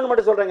 ஒன்றே ஒன்று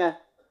மட்டும் சொல்கிறேங்க,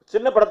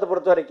 சின்ன படத்தை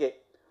பொறுத்த வரைக்கும்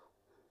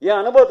என்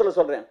அனுபவத்தில்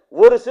சொல்கிறேன்,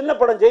 ஒரு சின்ன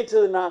படம்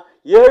ஜெயிச்சதுன்னா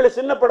 7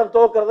 சின்ன படம்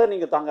தோக்கிறத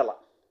நீங்கள்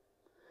தாங்கலாம்.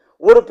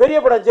 ஒரு பெரிய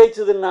படம்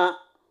ஜெயிச்சதுன்னா,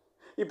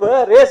 இப்போ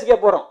ரேஸுக்கே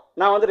போகிறோம்,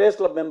 நான் வந்து ரேஸ்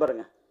கிளப்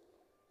மெம்பருங்க.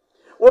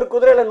 ஒரு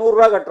குதிரையில் 100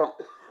 ரூபா கட்டுறோம்.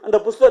 அந்த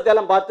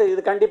புஸ்தகத்தையெல்லாம் பார்த்து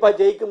இது கண்டிப்பாக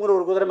ஜெயிக்குங்கிற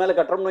ஒரு குதிரை மேலே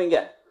கட்டுறோம்னு வைங்க,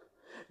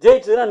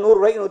 ஜெயிச்சதுன்னா 100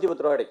 ரூபாய்க்கு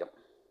 110 ரூபா கிடைக்கும்.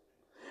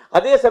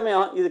 அதே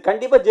சமயம் இது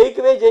கண்டிப்பாக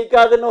ஜெயிக்கவே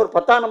ஜெயிக்காதுன்னு ஒரு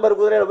 10ஆம் நம்பர்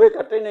குதிரையில் போய்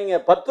கட்டுறீங்க,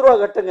 நீங்கள் 10 ரூபா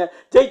கட்டுங்க,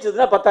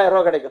 ஜெயிச்சதுன்னா 10,000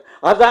 ரூபா கிடைக்கும்.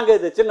 அதுதாங்க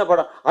இது சின்ன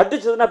படம்.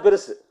 அடிச்சதுன்னா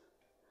பெருசு,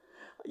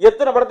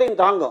 எத்தனை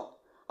படத்தையும் தாங்கும்.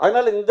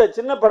 அதனால இந்த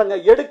சின்ன படங்க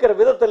எடுக்கிற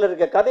விதத்தில்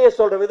இருக்க, கதையை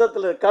சொல்கிற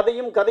விதத்தில் இருக்க,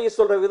 கதையை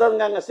சொல்கிற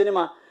விதங்காங்க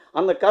சினிமா.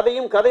 அந்த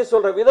கதை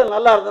சொல்கிற விதம்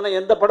நல்லா இருந்ததுன்னா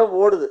எந்த படம்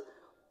ஓடுது.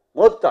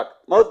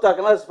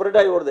 மவுத்தாக்னா ஸ்ப்ரெட்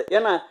ஆகி ஓடுது.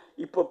 ஏன்னா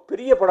இப்போ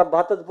பெரிய படம்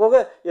பார்த்தது போக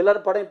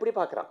எல்லாரும் படம் இப்படி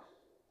பார்க்குறான்,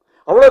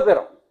 அவ்வளோ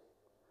பேரும்.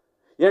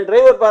 என்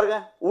டிரைவர் பாருங்க,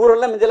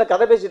 ஊரெல்லாம் மிஞ்செல்லாம்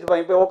கதை பேசிட்டு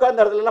இருப்பாங்க, இப்போ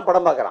உட்காந்த இடத்துலலாம்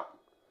படம் பார்க்குறான்.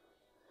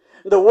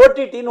 இந்த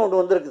ஓடிடின்னு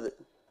ஒன்று வந்திருக்குது.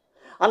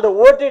 அந்த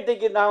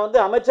ஓடிடிக்கு நான் வந்து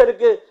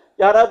அமைச்சருக்கு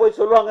யாராவது போய்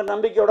சொல்லுவாங்க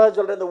நம்பிக்கையோட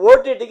சொல்கிறேன், இந்த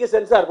ஓடிடிக்கு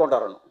சென்சார் கொண்டு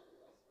வரணும்.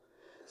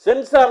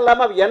 சென்சார்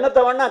இல்லாமல்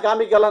என்னத்தை வேணா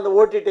காமிக்கலாம். அந்த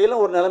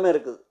ஓடிடியிலும் ஒரு நிலைமை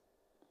இருக்குது.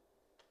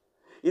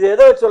 இது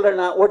எதை வச்சு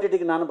சொல்கிறேன்னா,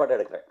 ஓடிடிக்கு நானும் படம்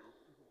எடுக்கிறேன்,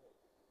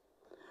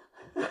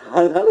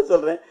 அதனால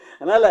சொல்கிறேன்.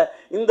 அதனால்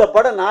இந்த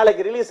படம்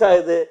நாளைக்கு ரிலீஸ்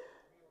ஆகுது.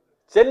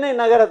 சென்னை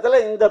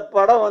நகரத்தில் இந்த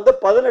படம் வந்து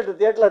 18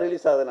 தியேட்டரில்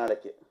ரிலீஸ் ஆகுது.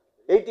 நாளைக்கு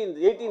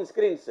 18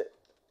 ஸ்க்ரீன்ஸு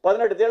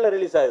 18 தியேட்டரில்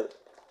ரிலீஸ் ஆகுது.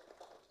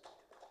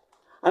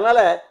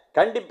 அதனால்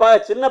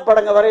கண்டிப்பாக சின்ன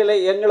படங்க வரையில்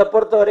எங்களை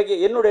பொறுத்த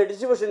வரைக்கும் என்னுடைய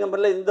டிஸ்ட்ரிபியூஷன்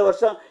கம்பெனியில் இந்த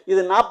வருஷம்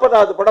இது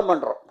 40வது படம்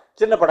பண்ணுறோம்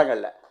சின்ன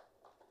படங்களில்.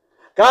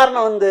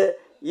 காரணம் வந்து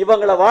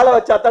இவங்களை வாழ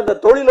வச்சா தான் இந்த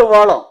தொழிலும்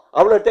வாழும்.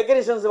 அவ்வளோ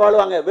டெக்னீஷியன்ஸ்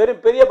வாழுவாங்க.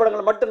 வெறும் பெரிய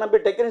படங்களை மட்டும் நம்பி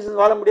டெக்னீஷியன்ஸ்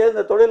வாழ முடியாது,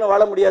 இந்த தொழிலும்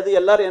வாழ முடியாது.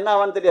 எல்லாரும் என்ன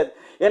ஆவான்னு தெரியாது.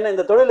 ஏன்னா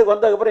இந்த தொழிலுக்கு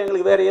வந்ததுக்கப்புறம்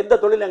எங்களுக்கு வேறு எந்த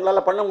தொழிலும்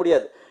எங்களால் பண்ண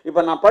முடியாது.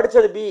 இப்போ நான்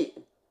படித்தது பிஇ,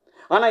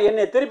 ஆனால்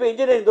என்னை திருப்பி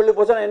இன்ஜினியரிங் தொழில்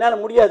போச்சுன்னா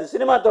என்னால் முடியாது.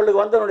 சினிமா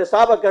தொழிலுக்கு வந்தனுடைய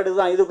சாபக்கேடு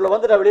தான். இதுக்குள்ளே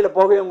வந்து நான் வெளியில்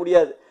போகவே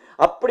முடியாது.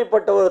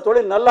 அப்படிப்பட்ட ஒரு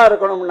தொழில் நல்லா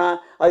இருக்கணும்னா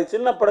அது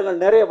சின்ன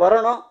படங்கள் நிறைய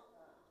வரணும்,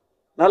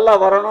 நல்லா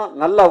வரணும்,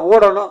 நல்லா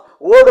ஓடணும்.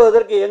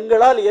 ஓடுவதற்கு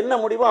எங்களால் என்ன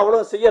முடியுமோ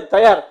அவ்வளோ செய்ய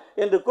தயார்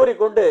என்று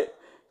கூறிக்கொண்டு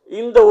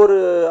இந்த ஒரு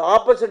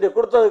ஆப்பர்ச்சுனிட்டி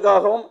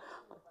கொடுத்ததுக்காகவும்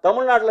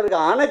தமிழ்நாட்டில் இருக்க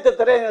அனைத்து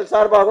திரையரங்குகள்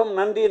சார்பாகவும்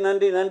நன்றி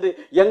நன்றி நன்றி.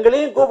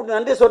 எங்களையும் கூப்பிட்டு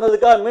நன்றி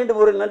சொன்னதுக்காக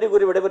மீண்டும் ஒரு நன்றி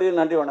கூறி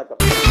விடைபெறுகிறேன். நன்றி,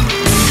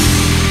 வணக்கம்.